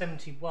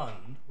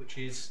 71, which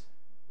is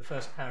the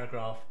first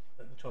paragraph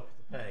at the top of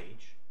the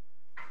page,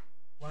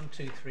 1,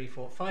 2, 3,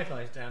 4, 5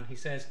 lines down, he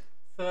says,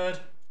 third,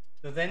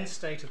 the then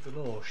state of the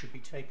law should be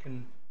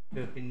taken to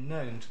have been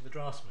known to the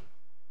draftsman.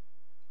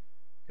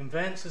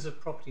 Conveyancers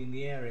of property in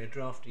the area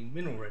drafting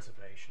mineral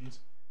reservations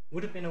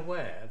would have been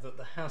aware that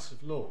the House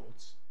of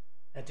Lords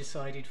had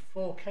decided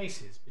 4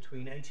 cases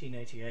between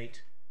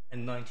 1888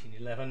 and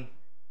 1911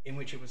 in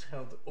which it was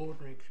held that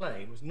ordinary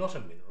clay was not a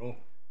mineral,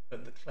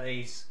 but the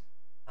clays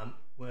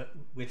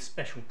with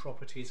special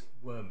properties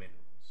were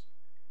minerals.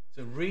 It's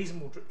a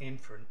reasonable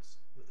inference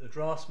that the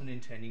draftsman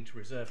intending to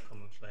reserve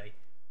common clay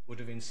would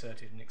have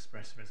inserted an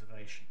express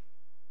reservation.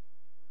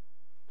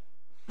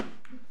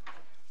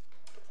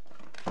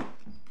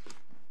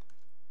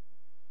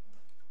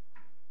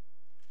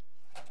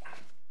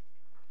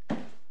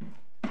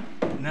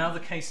 Now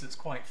the case that's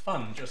quite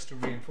fun, just to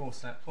reinforce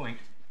that point,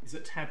 is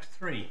at tab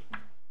 3.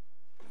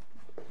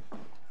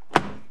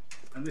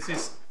 And this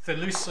is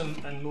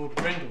Thelewson and Lord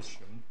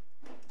Grendlesham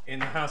in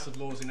the House of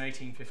Lords in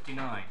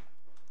 1859.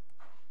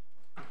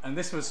 And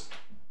this was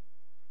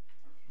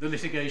the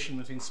litigation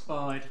that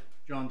inspired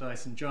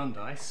Jarndyce and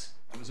Jarndyce.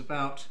 It was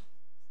about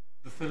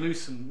the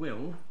Thelewson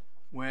will,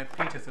 where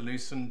Peter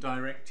Thelewson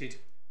directed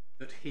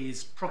that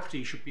his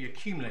property should be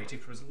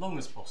accumulated for as long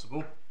as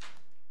possible,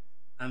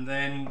 and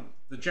then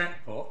the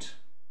jackpot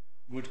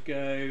would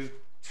go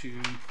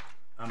to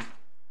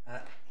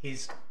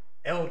his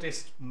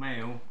eldest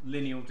male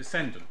lineal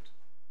descendant.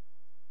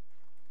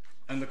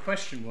 And the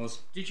question was,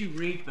 did you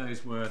read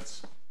those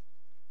words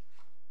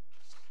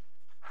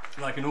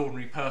like an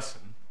ordinary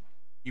person?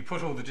 You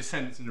put all the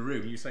descendants in a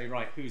room, you say,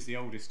 right, who's the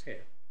oldest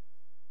here?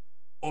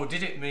 Or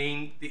did it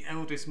mean the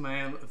eldest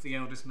male of the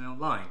eldest male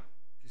line,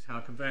 which is how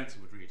a conveyancer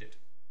would read it?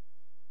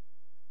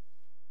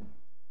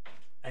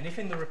 And if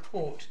in the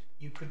report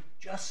you could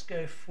just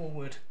go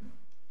forward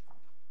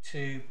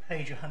to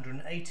page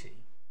 180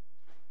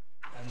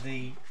 and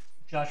the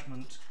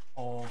judgment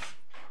of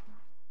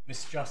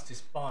Miss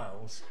Justice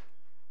Biles,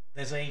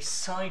 there's a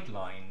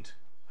sidelined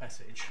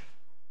passage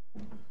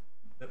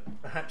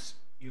that perhaps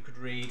you could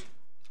read,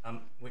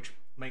 which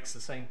makes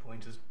the same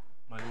point as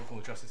my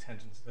Lord Justice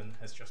Henderson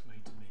has just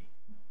made to me.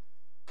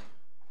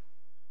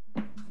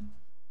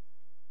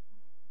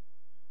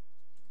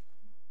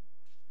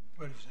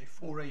 Where did you say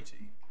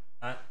 480?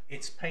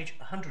 It's page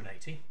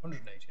 180.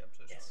 180, I'm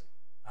so sorry. Yes.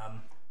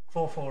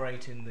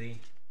 448 in the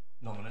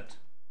nominate,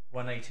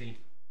 180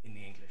 in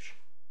the English.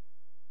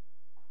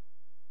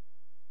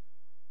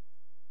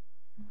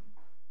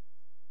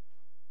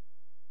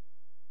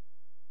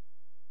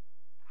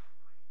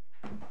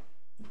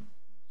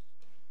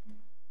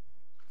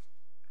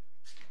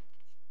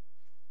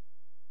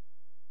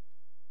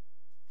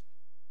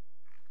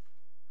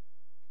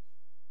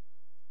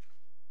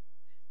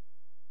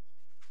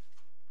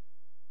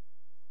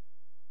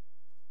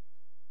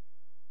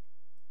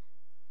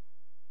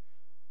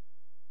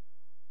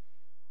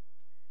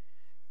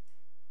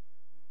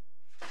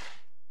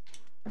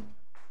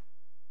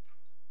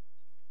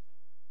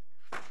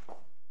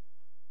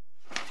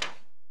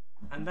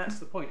 And that's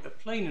the point. A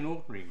plain and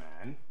ordinary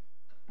man,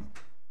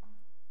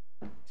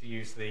 to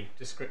use the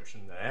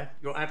description there,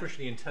 your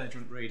averagely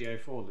intelligent Radio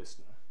 4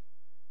 listener,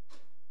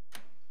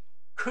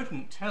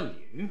 couldn't tell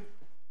you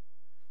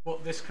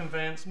what this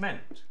conveyance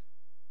meant.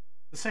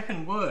 The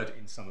second word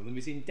in some of them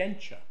is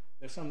indenture.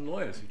 There are some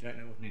lawyers who don't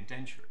know what an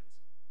indenture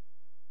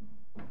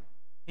is.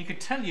 He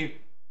could tell you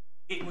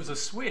it was a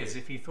swizz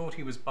if he thought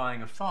he was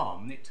buying a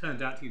farm and it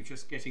turned out he was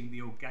just getting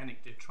the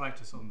organic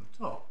detritus on the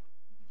top.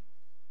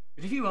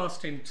 But if you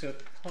asked him to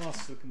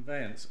pass the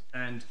conveyance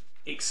and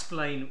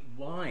explain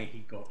why he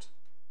got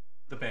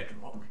the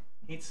bedrock,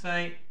 he'd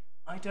say,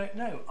 I don't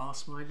know,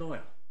 ask my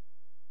lawyer.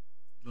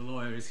 The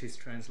lawyer is his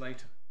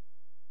translator.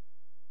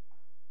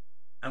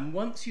 And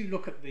once you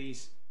look at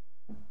these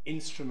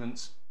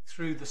instruments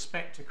through the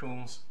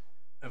spectacles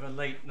of a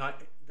late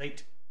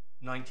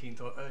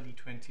 19th or early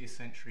 20th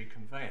century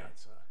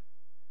conveyancer,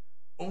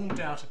 all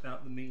doubt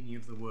about the meaning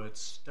of the word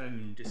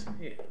stone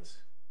disappears.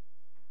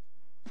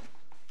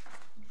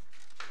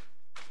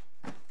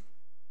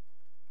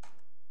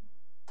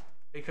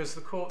 Because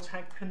the courts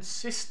had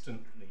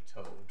consistently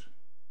told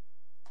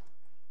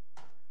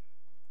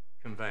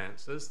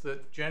conveyancers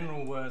that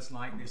general words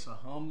like this are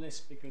harmless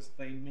because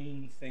they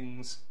mean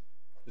things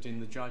that in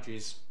the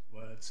judge's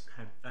words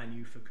have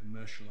value for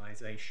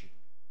commercialization.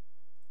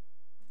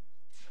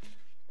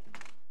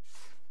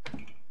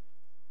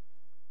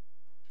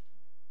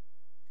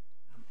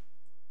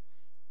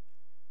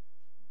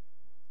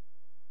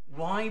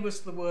 Why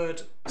was the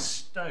word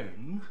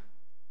stone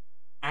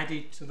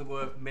added to the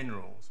word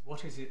minerals?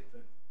 What is it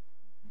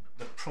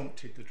that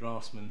prompted the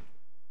draftsman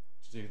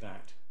to do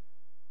that?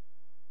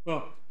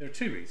 Well, there are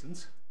two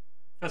reasons.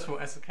 First of all,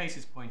 as the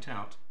cases point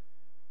out,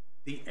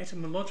 the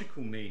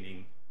etymological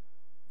meaning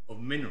of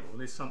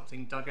mineral is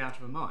something dug out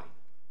of a mine.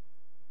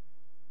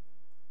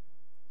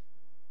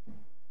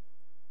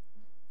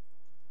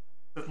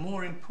 But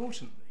more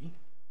importantly,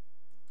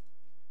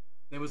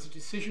 there was a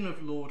decision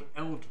of Lord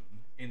Eldon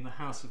in the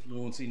House of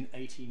Lords in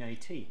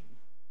 1818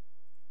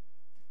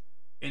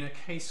 in a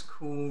case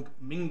called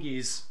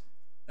Minges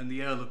and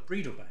the Earl of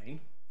Breadalbane,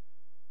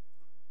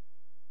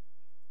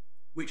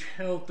 which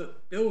held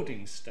that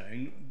building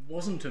stone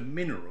wasn't a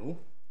mineral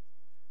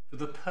for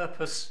the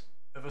purpose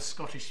of a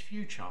Scottish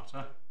Few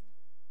Charter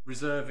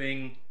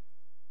reserving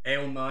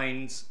ale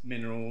mines,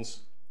 minerals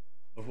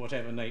of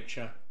whatever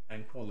nature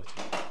and quality.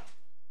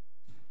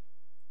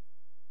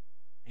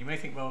 You may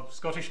think, well,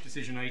 Scottish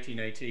decision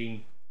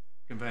 1818,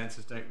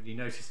 conveyancers don't really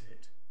notice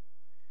it,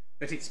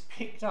 but it's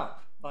picked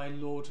up by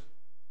Lord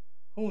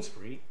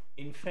Halsbury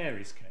in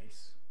Fairey's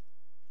case.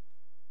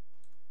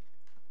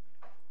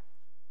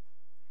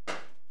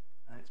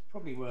 It's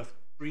probably worth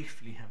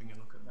briefly having a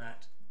look at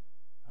that.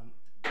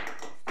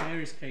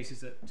 Fairey's case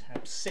is at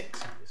tab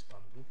 6 of this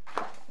bundle.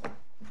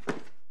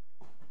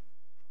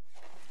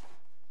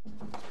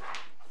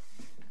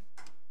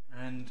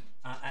 And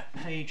at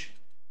page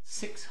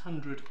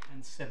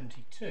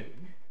 672,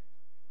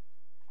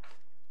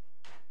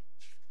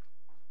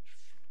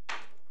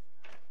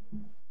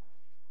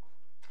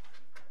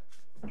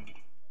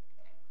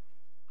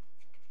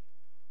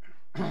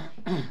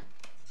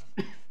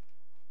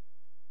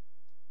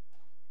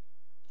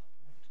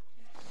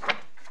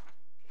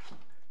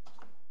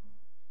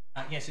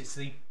 yes, it's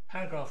the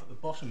paragraph at the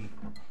bottom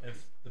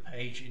of the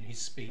page in his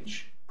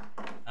speech.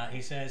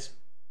 He says,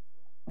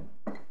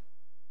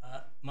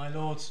 my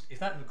lords, if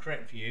that were the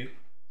correct view,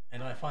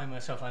 and I find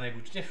myself unable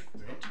to differ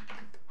with it,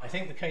 I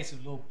think the case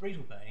of Lord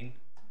Breadalbane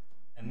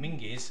and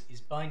Minges is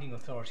binding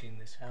authority in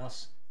this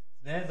house.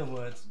 There the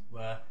words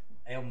were,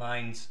 ale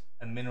mines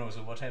and minerals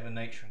of whatever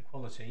nature and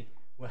quality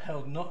were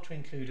held not to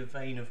include a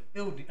vein of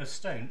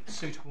stone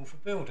suitable for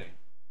building.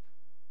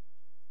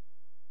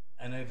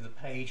 And over the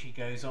page he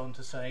goes on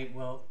to say,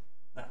 well,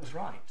 that was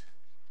right.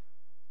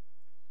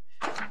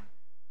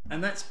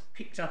 And that's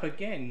picked up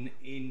again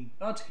in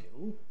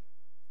Budhill,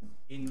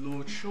 in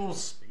Lord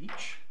Shaw's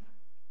speech.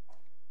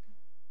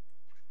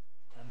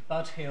 And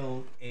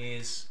Budhill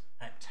is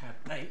at tab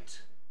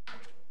 8,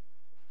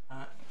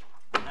 at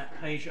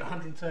page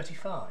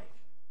 135.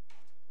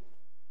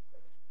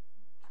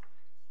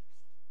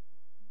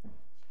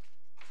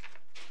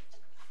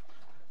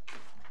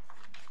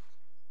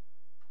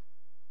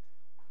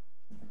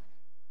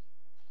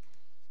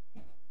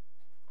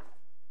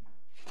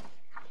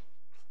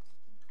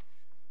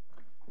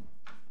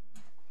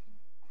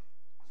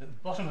 At the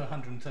bottom of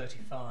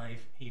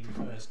 135, he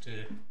refers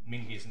to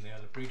Minges and the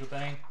Earl of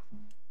Breadalbane,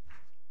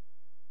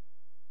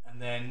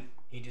 and then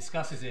he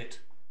discusses it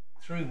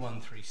through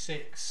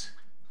 136.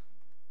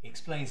 He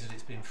explains that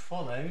it's been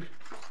followed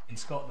in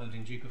Scotland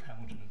in Duke of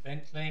Hamilton and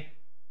Bentley,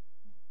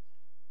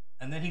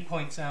 and then he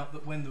points out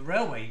that when the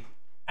Railway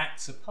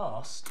Acts are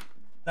passed,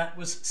 that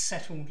was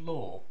settled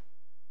law.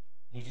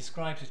 He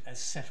describes it as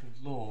settled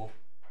law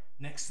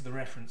next to the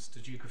reference to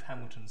Duke of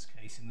Hamilton's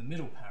case in the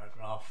middle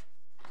paragraph,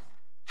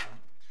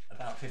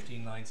 about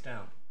 15 lines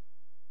down.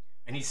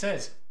 And he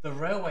says the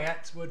Railway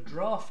Acts were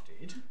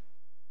drafted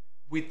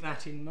with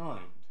that in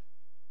mind.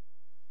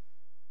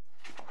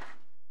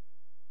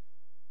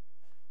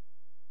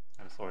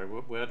 I'm sorry,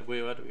 where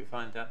do we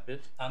find that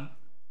bit?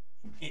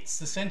 It's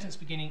the sentence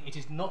beginning, it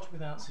is not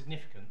without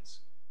significance.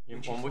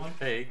 On which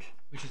page?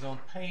 Which is on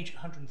page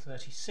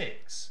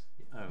 136,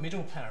 Oh.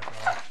 middle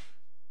paragraph,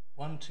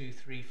 1, 2,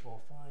 3, 4,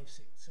 5,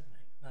 6, 7,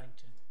 8, 9, 10,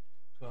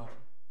 12,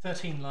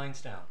 13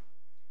 lines down.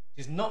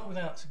 It is not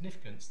without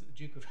significance that the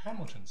Duke of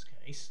Hamilton's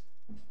case,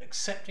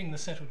 accepting the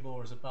settled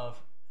law as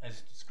above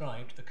as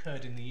described,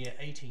 occurred in the year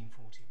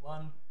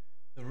 1841.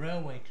 The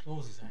Railway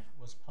Clauses Act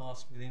was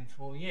passed within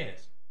 4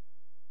 years.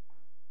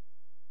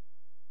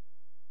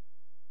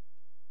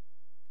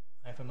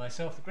 I, for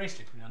myself, the greatest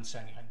difference in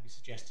understanding had to be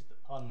suggested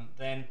that Parliament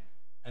then,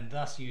 and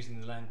thus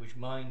using the language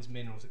mines,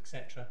 minerals,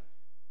 etc.,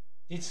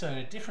 did so in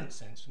a different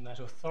sense from that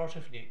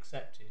authoritatively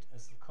accepted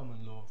as the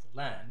common law of the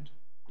land.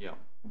 Yeah.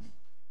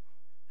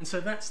 And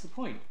so that's the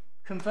point.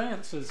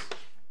 Conveyancers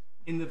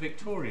in the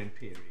Victorian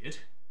period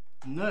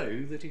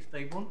know that if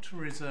they want to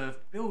reserve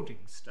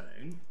building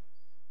stone,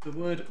 the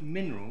word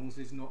minerals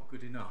is not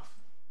good enough.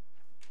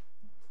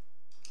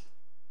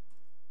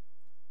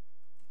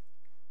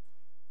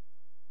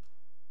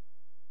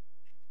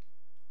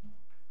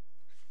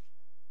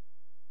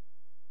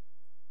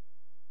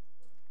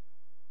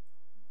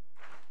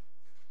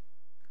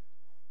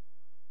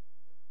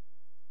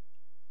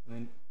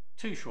 And then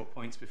 2 short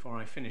points before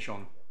I finish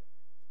on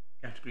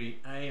category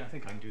A. I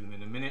think I can do them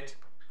in a minute.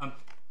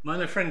 My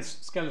other friend's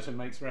skeleton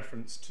makes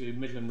reference to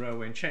Midland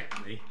Railway and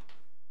Checkley.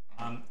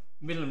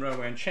 Midland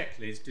Railway and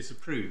Checkley is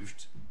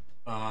disapproved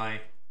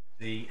by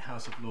the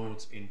House of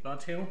Lords in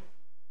Budhill.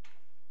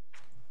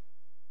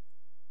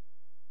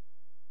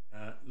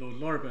 Lord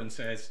Lorreburn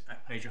says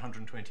at page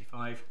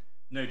 125,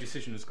 no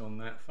decision has gone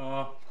that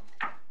far.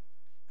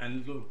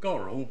 And Lord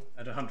Gorrell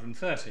at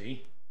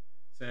 130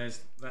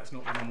 says that's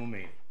not the normal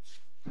meaning.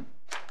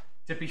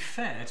 To be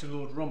fair to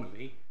Lord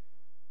Romilly,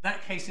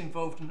 that case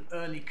involved an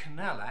early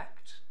Canal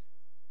Act,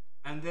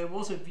 and there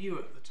was a view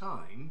at the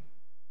time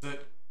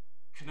that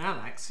Canal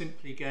Act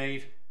simply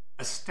gave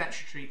a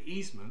statutory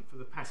easement for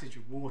the passage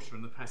of water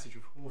and the passage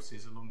of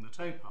horses along the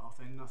towpath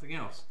and nothing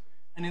else.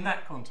 And in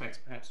that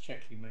context, perhaps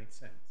Checkley made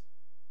sense.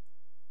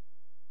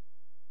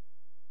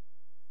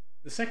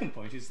 The second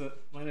point is that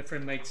my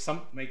friend made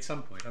some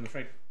point, I'm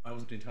afraid I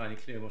wasn't entirely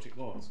clear what it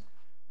was,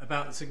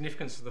 about the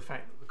significance of the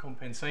fact that the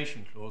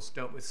compensation clause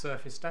dealt with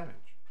surface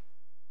damage.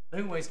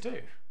 They always do.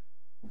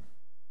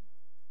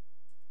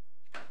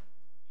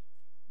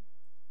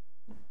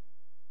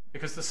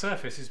 Because the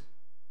surface is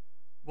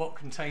what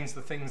contains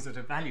the things that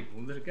are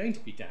valuable that are going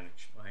to be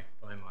damaged by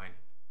mining.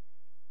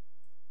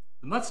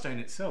 The mudstone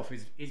itself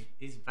is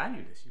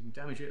valueless. You can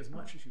damage it as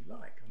much as you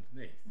like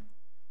underneath.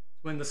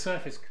 It's when the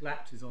surface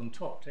collapses on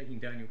top, taking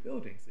down your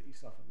buildings, that you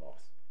suffer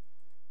loss.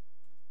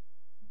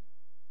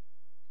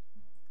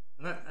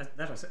 And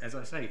that, as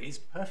I say, is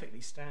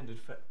perfectly standard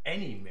for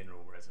any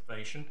mineral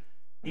reservation,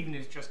 even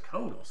if it's just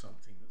coal or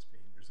something that's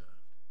being reserved.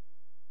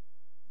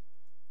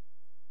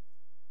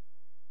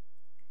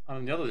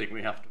 And the other thing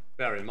we have to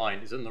bear in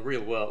mind is in the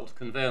real world,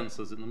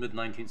 conveyances in the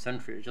mid-19th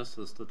century, just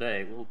as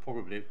today, will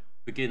probably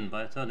begin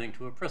by turning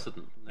to a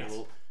precedent. And they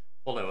will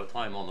follow a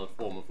time-honoured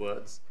form of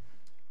words,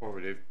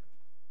 probably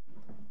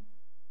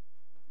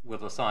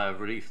with a sigh of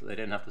relief that they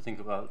don't have to think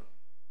about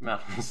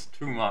matters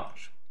too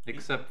much,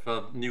 except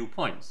for new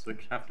points,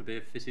 which have to be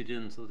fitted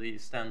into the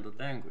standard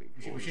language,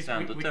 or the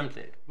standard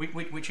template.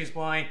 Which is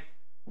why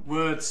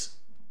words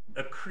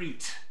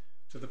accrete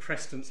to the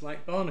precedents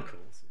like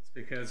barnacles. It's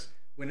because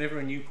whenever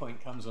a new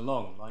point comes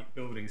along, like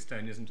building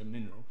stone isn't a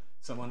mineral,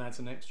 someone adds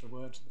an extra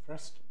word to the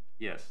precedent.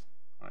 Yes,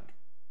 right.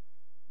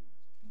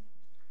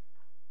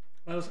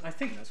 Well, I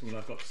think that's all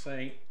I've got to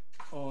say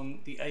on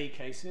the A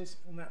cases,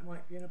 and that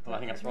might be an appropriate. Well, I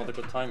think that's rather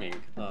good timing,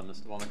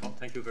 Mr. Wynne-Finch.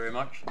 Thank you very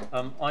much.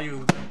 Are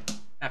you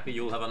happy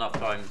you'll have enough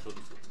time to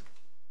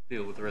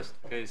deal with the rest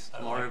of the case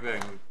tomorrow?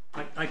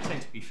 I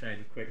tend to be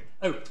fairly quick.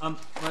 Oh,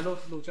 my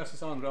Lord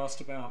Justice Arnold asked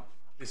about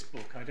this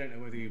book. I don't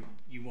know whether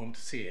you want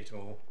to see it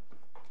or...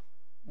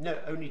 No,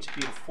 only to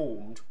be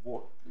informed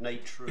what the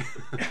nature of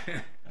the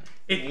thing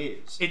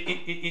is.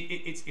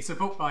 It's a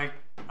book by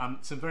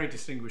some very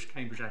distinguished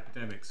Cambridge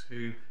academics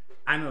who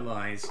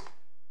analyse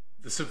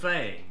the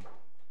surveying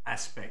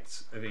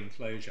aspects of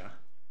enclosure,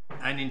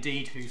 and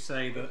indeed who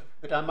say that...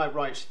 But am I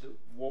right that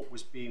what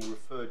was being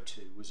referred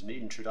to was an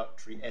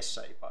introductory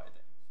essay by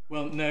them?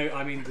 Well, no,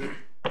 I mean,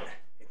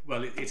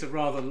 it's a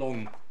rather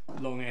long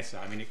essay.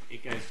 I mean,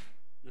 it goes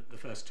the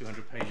first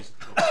 200 pages of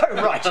the book. Oh,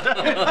 right.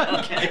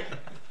 Okay.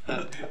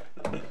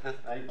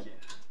 Thank you.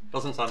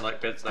 Doesn't sound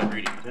like bedside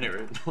reading, at any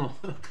rate.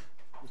 It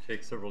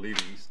takes several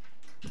evenings.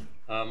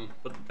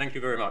 But thank you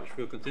very much.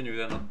 We'll continue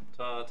then at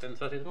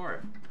 10:30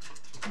 tomorrow.